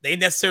 they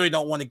necessarily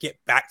don't want to get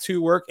back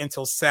to work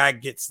until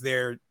SAG gets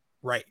their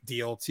right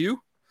deal too,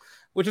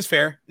 which is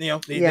fair.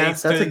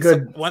 That's a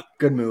good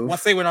move.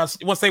 Once they went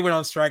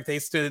on strike, they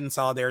stood in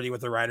solidarity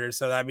with the writers.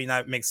 So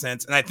that makes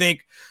sense. And I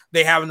think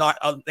they have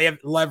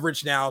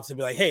leverage now to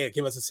be like, hey,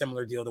 give us a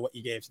similar deal to what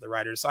you gave to the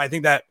writers. So I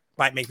think that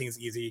might make things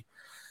easy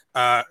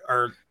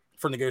or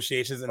for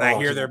negotiations. And I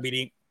hear they're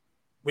meeting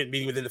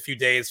within a few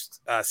days,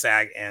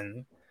 SAG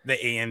and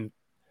the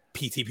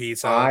AMPTP.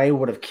 So I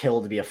would have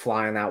killed to be a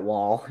fly on that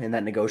wall in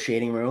that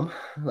negotiating room,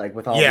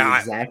 with all the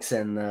execs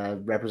and the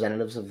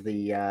representatives of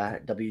the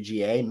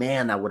WGA.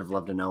 Man, I would have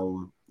loved to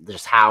know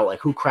just how,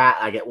 who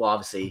cracked.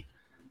 Obviously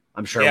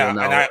I'm sure we'll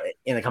know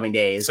in the coming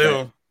days.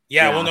 So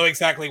but, we'll know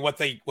exactly what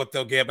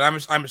they'll get.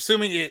 But I'm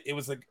assuming it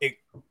was like it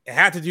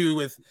had to do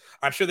with.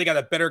 I'm sure they got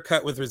a better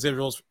cut with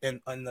residuals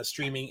in the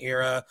streaming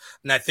era,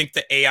 and I think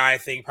the AI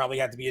thing probably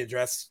had to be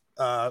addressed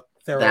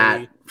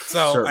thoroughly.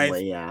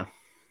 Certainly.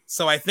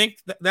 So I think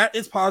that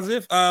is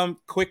positive.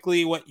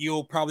 Quickly, what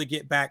you'll probably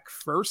get back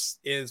first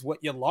is what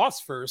you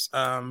lost first.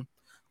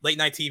 Late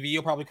night TV,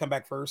 you'll probably come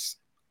back first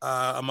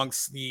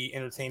amongst the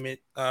entertainment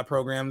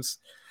programs.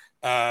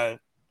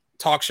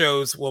 Talk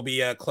shows will be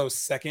a close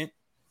second,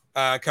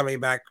 coming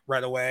back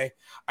right away.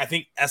 I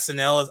think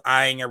SNL is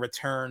eyeing a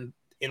return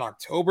in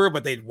October,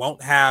 but they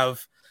won't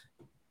have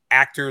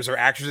actors or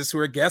actresses who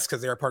are guests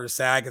because they're a part of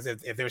SAG. Because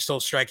if they're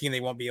still striking,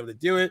 they won't be able to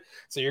do it.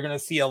 So you're going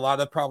to see a lot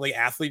of probably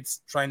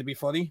athletes trying to be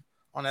funny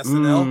on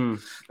SNL.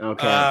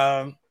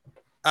 Okay.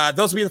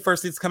 Those will be the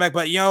first things to come back.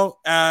 But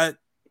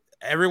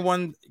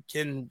everyone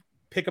can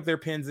pick up their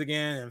pens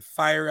again and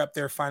fire up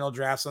their final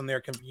drafts on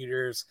their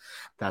computers.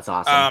 That's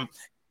awesome.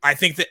 I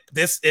think that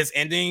this is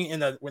ending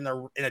in a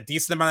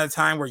decent amount of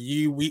time where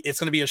it's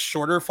going to be a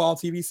shorter fall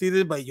TV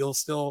season, but you'll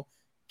still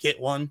get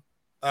one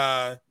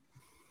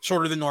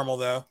shorter than normal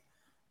though.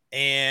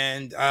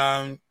 And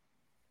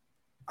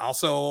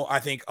also, I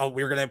think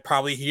we're going to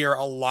probably hear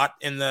a lot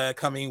in the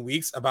coming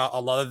weeks about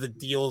a lot of the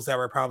deals that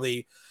were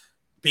probably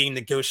being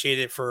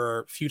negotiated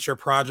for future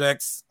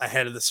projects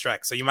ahead of the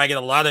strike. So you might get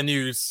a lot of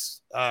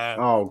news.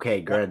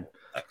 Okay, good.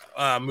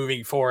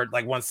 Moving forward,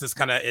 like once this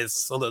kind of is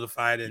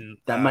solidified, and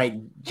that might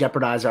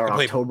jeopardize our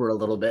October a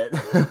little bit.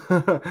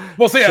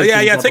 We'll see.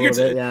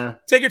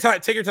 Take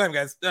your time,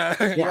 guys.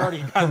 You're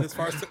already gotten this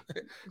far.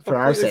 For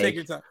our sake, take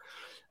your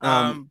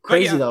time.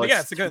 Crazy though.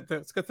 It's a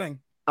good thing.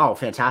 Oh,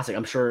 fantastic.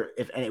 I'm sure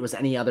if it was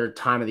any other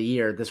time of the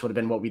year, this would have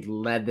been what we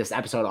led this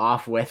episode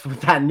off with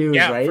that news,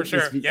 right? For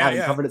sure.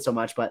 Having covered it so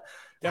much, but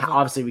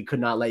obviously we could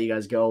not let you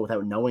guys go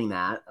without knowing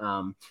that.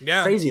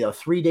 Crazy though,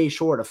 3 days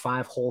short of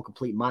 5 whole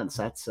complete months.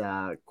 That's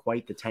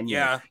quite the tenure.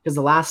 Yeah. Because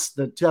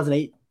the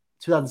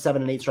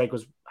 2007 and 8 strike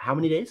was how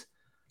many days?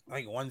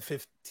 Like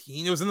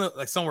 115. It was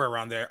in somewhere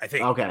around there, I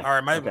think. Okay.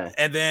 All right.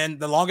 And then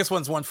the longest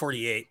one's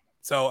 148.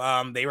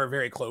 So they were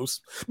very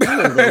close. 1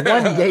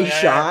 day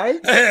shy?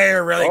 They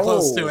were really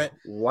close to it.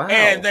 Wow.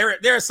 And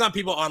there are some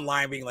people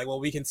online being like,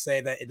 well, we can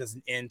say that it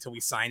doesn't end until we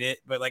sign it.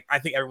 But like I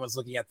think everyone's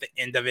looking at the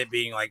end of it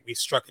being like we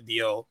struck a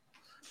deal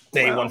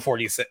day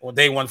 146. Well,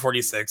 day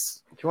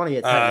 146. If you want to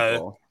get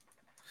technical.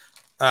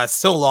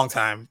 Still a long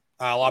time.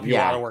 A lot of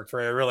people had to work for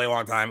a really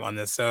long time on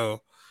this.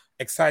 So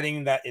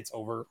exciting that it's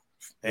over.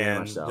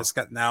 And just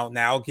got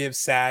now give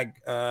SAG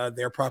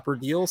their proper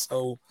deal,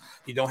 so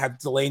you don't have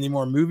to delay any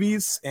more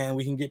movies, and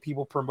we can get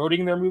people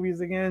promoting their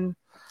movies again.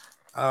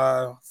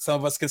 Some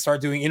of us can start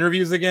doing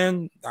interviews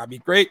again. That'd be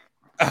great.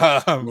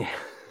 That's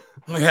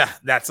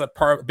a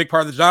big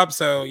part of the job.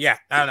 So I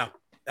don't know.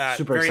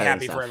 Super very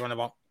happy stuff. for everyone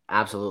involved.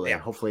 Absolutely.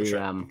 Hopefully,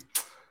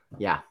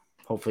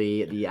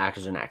 hopefully the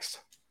actors are next.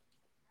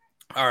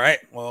 All right.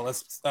 Well,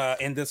 let's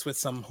end this with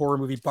some horror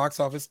movie box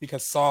office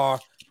because Saw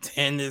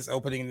 10 is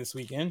opening this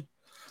weekend.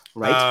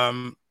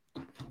 Right.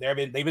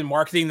 They've been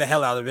marketing the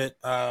hell out of it.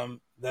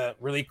 The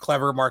really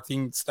clever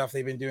marketing stuff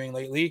they've been doing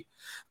lately.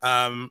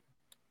 A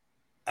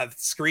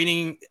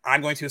screening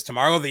I'm going to is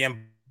tomorrow. The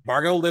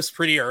embargo lists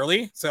pretty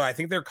early, so I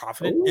think they're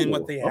confident in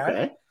what they have.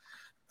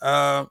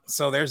 Okay.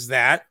 So there's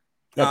that.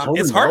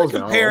 It's hard to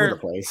compare the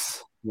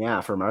place.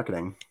 Yeah, for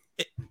marketing.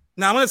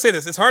 Now I'm going to say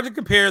this: it's hard to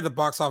compare the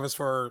box office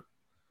for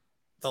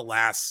the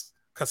last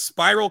because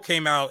Spiral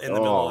came out in the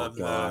middle of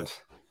the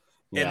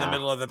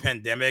middle of the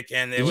pandemic,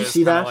 and it was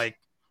like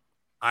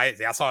I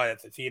saw it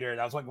at the theater.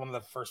 That was like one of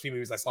the first few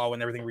movies I saw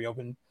when everything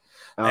reopened.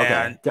 Okay,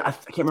 and I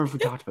can't remember if we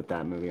talked about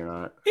that movie or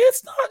not.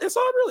 It's not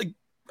really.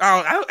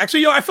 I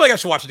feel like I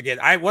should watch it again.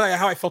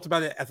 How I felt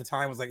about it at the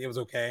time was like it was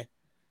okay.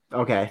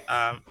 Okay.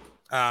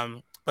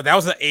 But that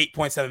was an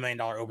 $8.7 million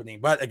opening.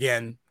 But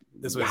again,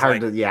 this was hard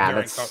to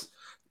that's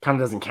kind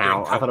of doesn't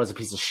count. I thought it was a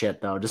piece of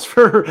shit though, just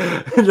for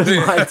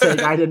my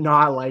sake. I did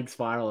not like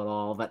Spiral at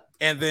all. But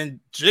and then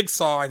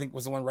Jigsaw, I think,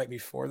 was the one right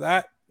before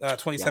that,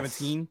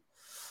 2017.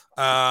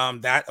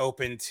 Yes. That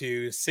opened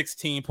to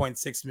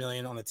 $16.6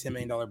 million on a $10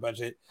 million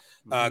budget.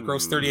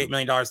 Grossed $38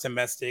 million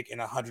domestic and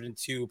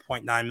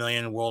 $102.9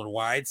 million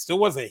worldwide. Still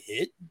was a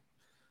hit.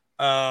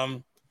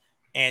 And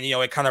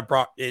it kind of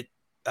brought it.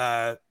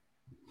 There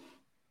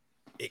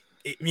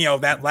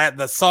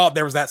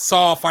was that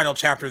Saw final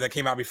chapter that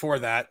came out before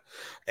that,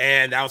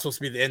 and that was supposed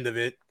to be the end of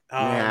it.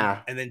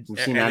 And then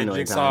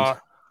Jigsaw.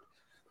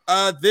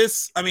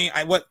 This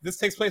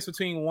takes place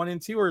between 1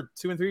 and 2 or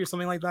 2 and 3 or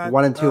something like that.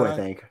 1 and 2, I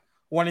think.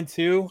 1 and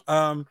 2.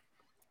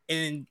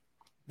 And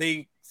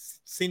they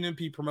seem to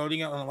be promoting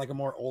it on like a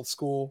more old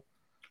school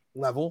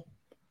level.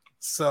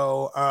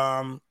 So,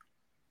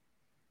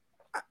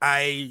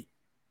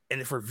 and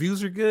if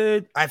reviews are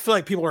good, I feel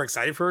like people are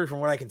excited for it from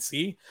what I can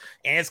see.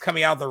 And it's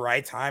coming out at the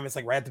right time. It's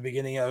like right at the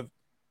beginning of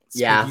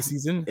spooky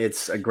season.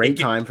 It's a great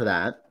time for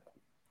that.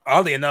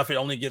 Oddly enough, it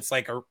only gets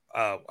like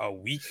a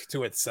week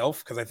to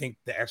itself because I think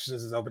The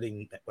Exorcist is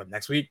opening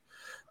next week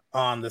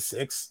on the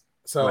 6th.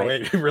 So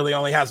It really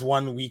only has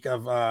 1 week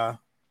of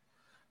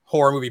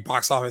horror movie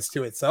box office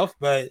to itself,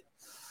 but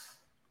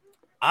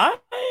I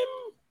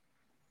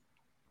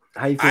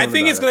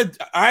think it's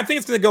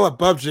gonna go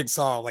above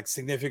Jigsaw like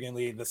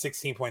significantly. The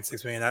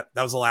 16.6 million. That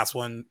was the last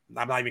one.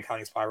 I'm not even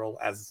counting Spiral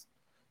as.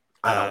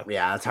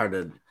 Yeah, it's hard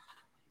to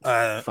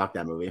fuck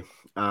that movie.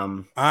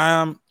 I'm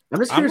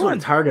just curious what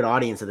the target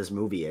audience of this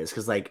movie is,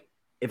 because like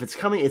if it's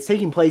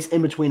taking place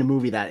in between a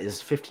movie that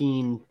is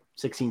 15,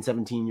 16,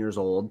 17 years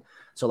old.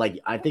 So like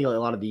I think a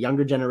lot of the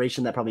younger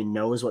generation that probably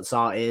knows what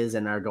Saw is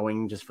and are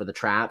going just for the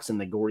traps and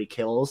the gory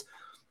kills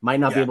might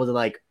not be able to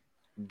like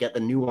get the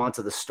nuance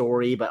of the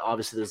story, but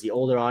obviously there's the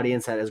older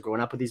audience that has grown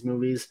up with these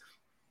movies.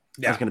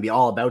 It's going to be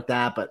all about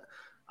that, but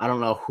I don't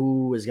know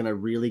who is going to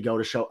really go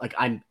to show. Like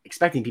I'm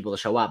expecting people to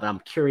show up, but I'm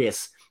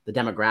curious the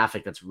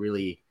demographic that's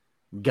really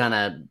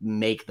gonna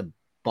make the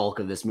bulk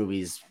of this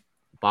movie's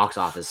box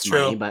office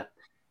money. But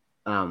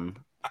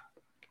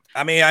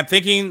I mean, I'm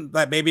thinking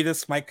that maybe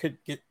this could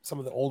get some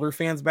of the older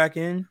fans back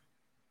in,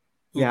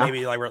 who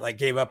maybe like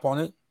gave up on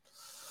it.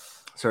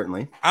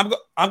 Certainly, I'm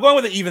going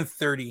with an even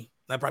 30.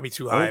 That probably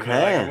too high.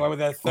 Okay, I'm going with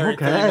that $30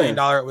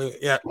 million.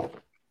 Yeah,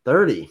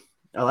 30.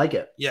 I like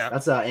it. Yeah,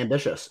 that's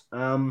ambitious.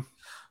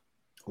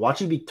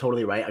 Watch you be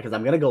totally right, because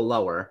I'm gonna go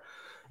lower.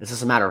 It's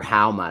just a matter of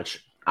how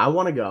much. I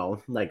want to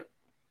go like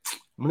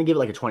I'm gonna give it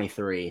like a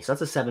 23. So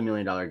that's a $7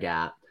 million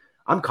gap.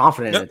 I'm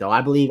confident in it though. I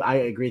agree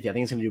with you. I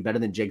think it's gonna do better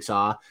than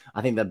Jigsaw.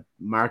 I think the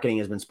marketing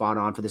has been spot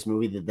on for this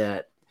movie.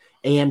 The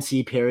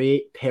AMC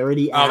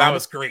parody ad that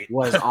was great.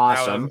 Was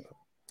awesome.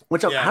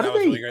 How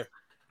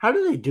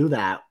do they do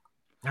that?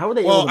 How are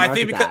they able to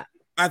market that?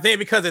 I think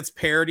because it's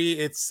parody,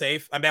 it's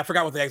safe. I mean, I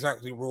forgot what the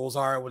exact rules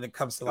are when it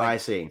comes to like I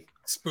see.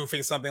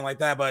 spoofing something like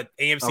that. But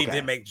AMC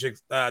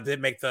did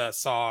make the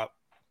Saw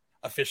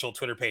official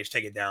Twitter page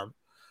take it down.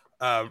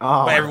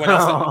 But everyone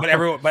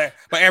else, but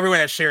everyone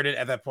had shared it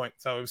at that point,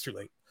 so it was too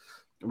late.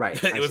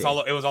 Right. It was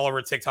all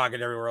over TikTok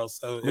and everywhere else.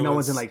 So no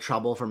one's in like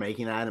trouble for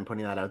making that and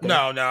putting that out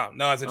there. No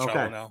one's in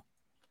trouble. No.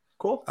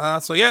 Cool.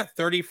 So yeah,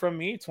 30 from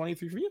me,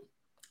 23 for you.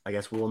 I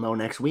guess we'll know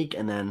next week,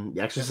 and then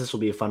The Exorcist will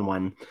be a fun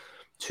one.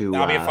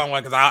 That'll be a fun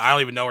one because I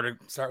don't even know where to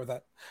start with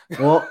that.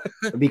 Well,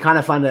 it'd be kind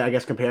of fun to, I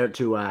guess, compare it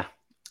to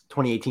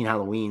 2018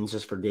 Halloween's,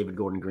 just for David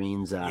Gordon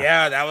Green's.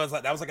 That was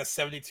like a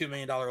 $72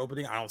 million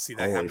opening. I don't see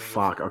that. Holy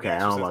fuck! Okay, I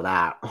don't know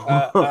about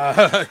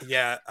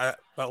that.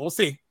 But we'll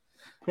see.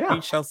 Yeah,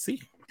 we shall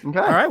see. Okay.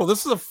 All right. Well,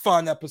 this is a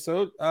fun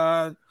episode.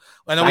 I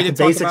know we did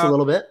basics a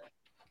little bit.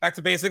 Back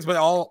to basics, but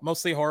all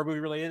mostly horror movie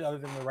related, other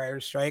than the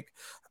writer's strike.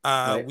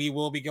 Right. We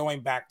will be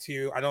going back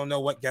to. I don't know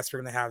what guests we're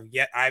gonna have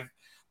yet.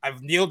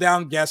 I've nailed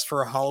down guests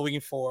for Halloween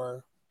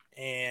 4,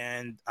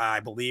 and I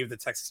believe the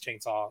Texas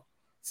Chainsaw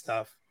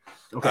stuff.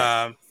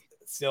 Okay.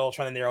 Still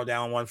trying to narrow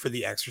down one for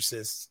the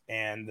Exorcist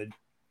and the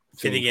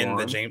fitting in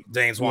the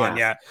James Wan.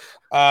 Yeah.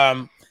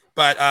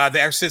 But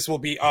the Exorcist will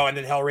be. Oh, and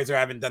then Hellraiser. I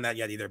haven't done that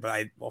yet either,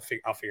 but I'll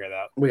figure it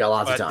out. We got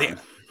lots of time.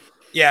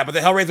 But the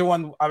Hellraiser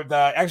one,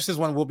 the Exorcist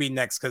one will be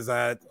next because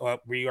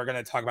we are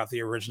going to talk about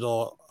the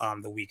original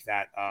the week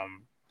that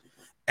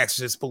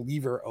Exorcist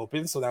Believer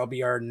opens. So that will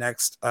be our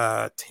next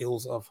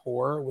Tales of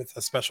Horror with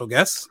a special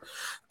guest.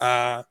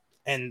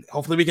 And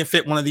hopefully we can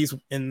fit one of these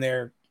in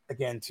there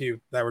again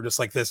too, that were just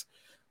like this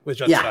with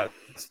just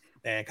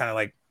and kind of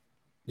like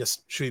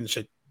just shooting the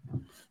shit.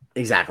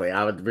 Exactly.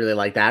 I would really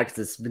like that because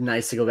it's been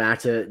nice to go back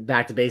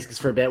to basics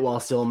for a bit while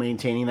still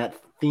maintaining that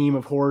theme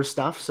of horror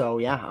stuff. So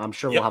yeah, I'm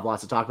sure we'll have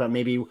lots to talk about.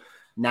 Maybe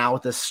now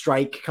with the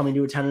strike coming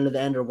to a tentative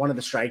end, or one of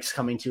the strikes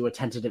coming to a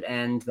tentative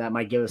end, that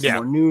might give us some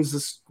more news to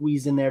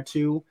squeeze in there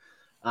too.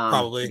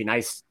 Probably it'd be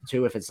nice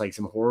too if it's like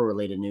some horror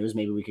related news.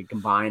 Maybe we could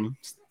combine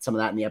some of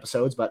that in the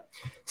episodes, but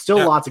still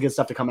lots of good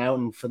stuff to come out.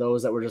 And for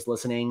those that were just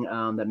listening,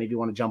 that maybe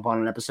want to jump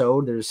on an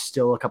episode, there's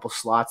still a couple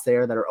slots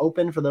there that are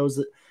open for those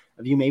of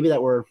you maybe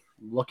that were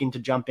looking to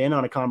jump in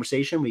on a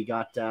conversation. We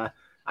got,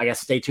 I guess,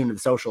 stay tuned to the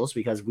socials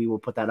because we will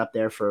put that up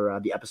there for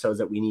the episodes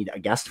that we need a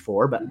guest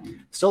for, but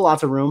still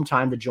lots of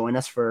time to join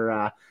us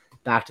for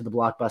Back to the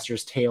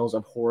Blockbusters Tales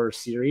of Horror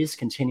series,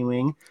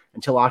 continuing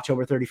until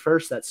October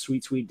 31st. That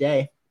sweet, sweet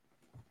day.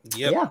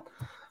 Yep. Yeah.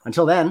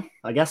 Until then,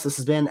 I guess this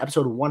has been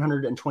episode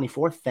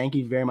 124. Thank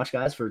you very much,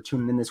 guys, for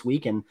tuning in this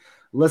week and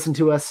listen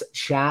to us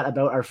chat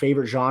about our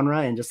favorite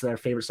genre and just our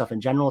favorite stuff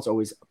in general. It's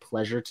always a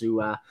pleasure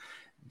to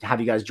have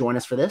you guys join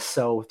us for this.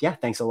 So yeah,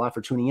 thanks a lot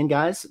for tuning in,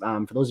 guys.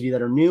 For those of you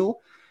that are new,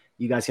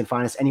 you guys can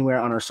find us anywhere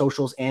on our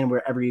socials and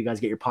wherever you guys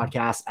get your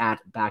podcasts at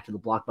Back to the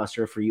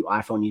Blockbuster. For you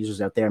iPhone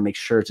users out there, make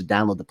sure to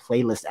download the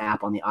playlist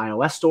app on the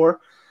iOS store.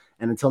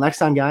 And until next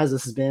time, guys,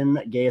 this has been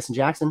Gaius and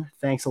Jackson.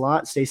 Thanks a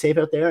lot. Stay safe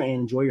out there and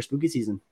enjoy your spooky season.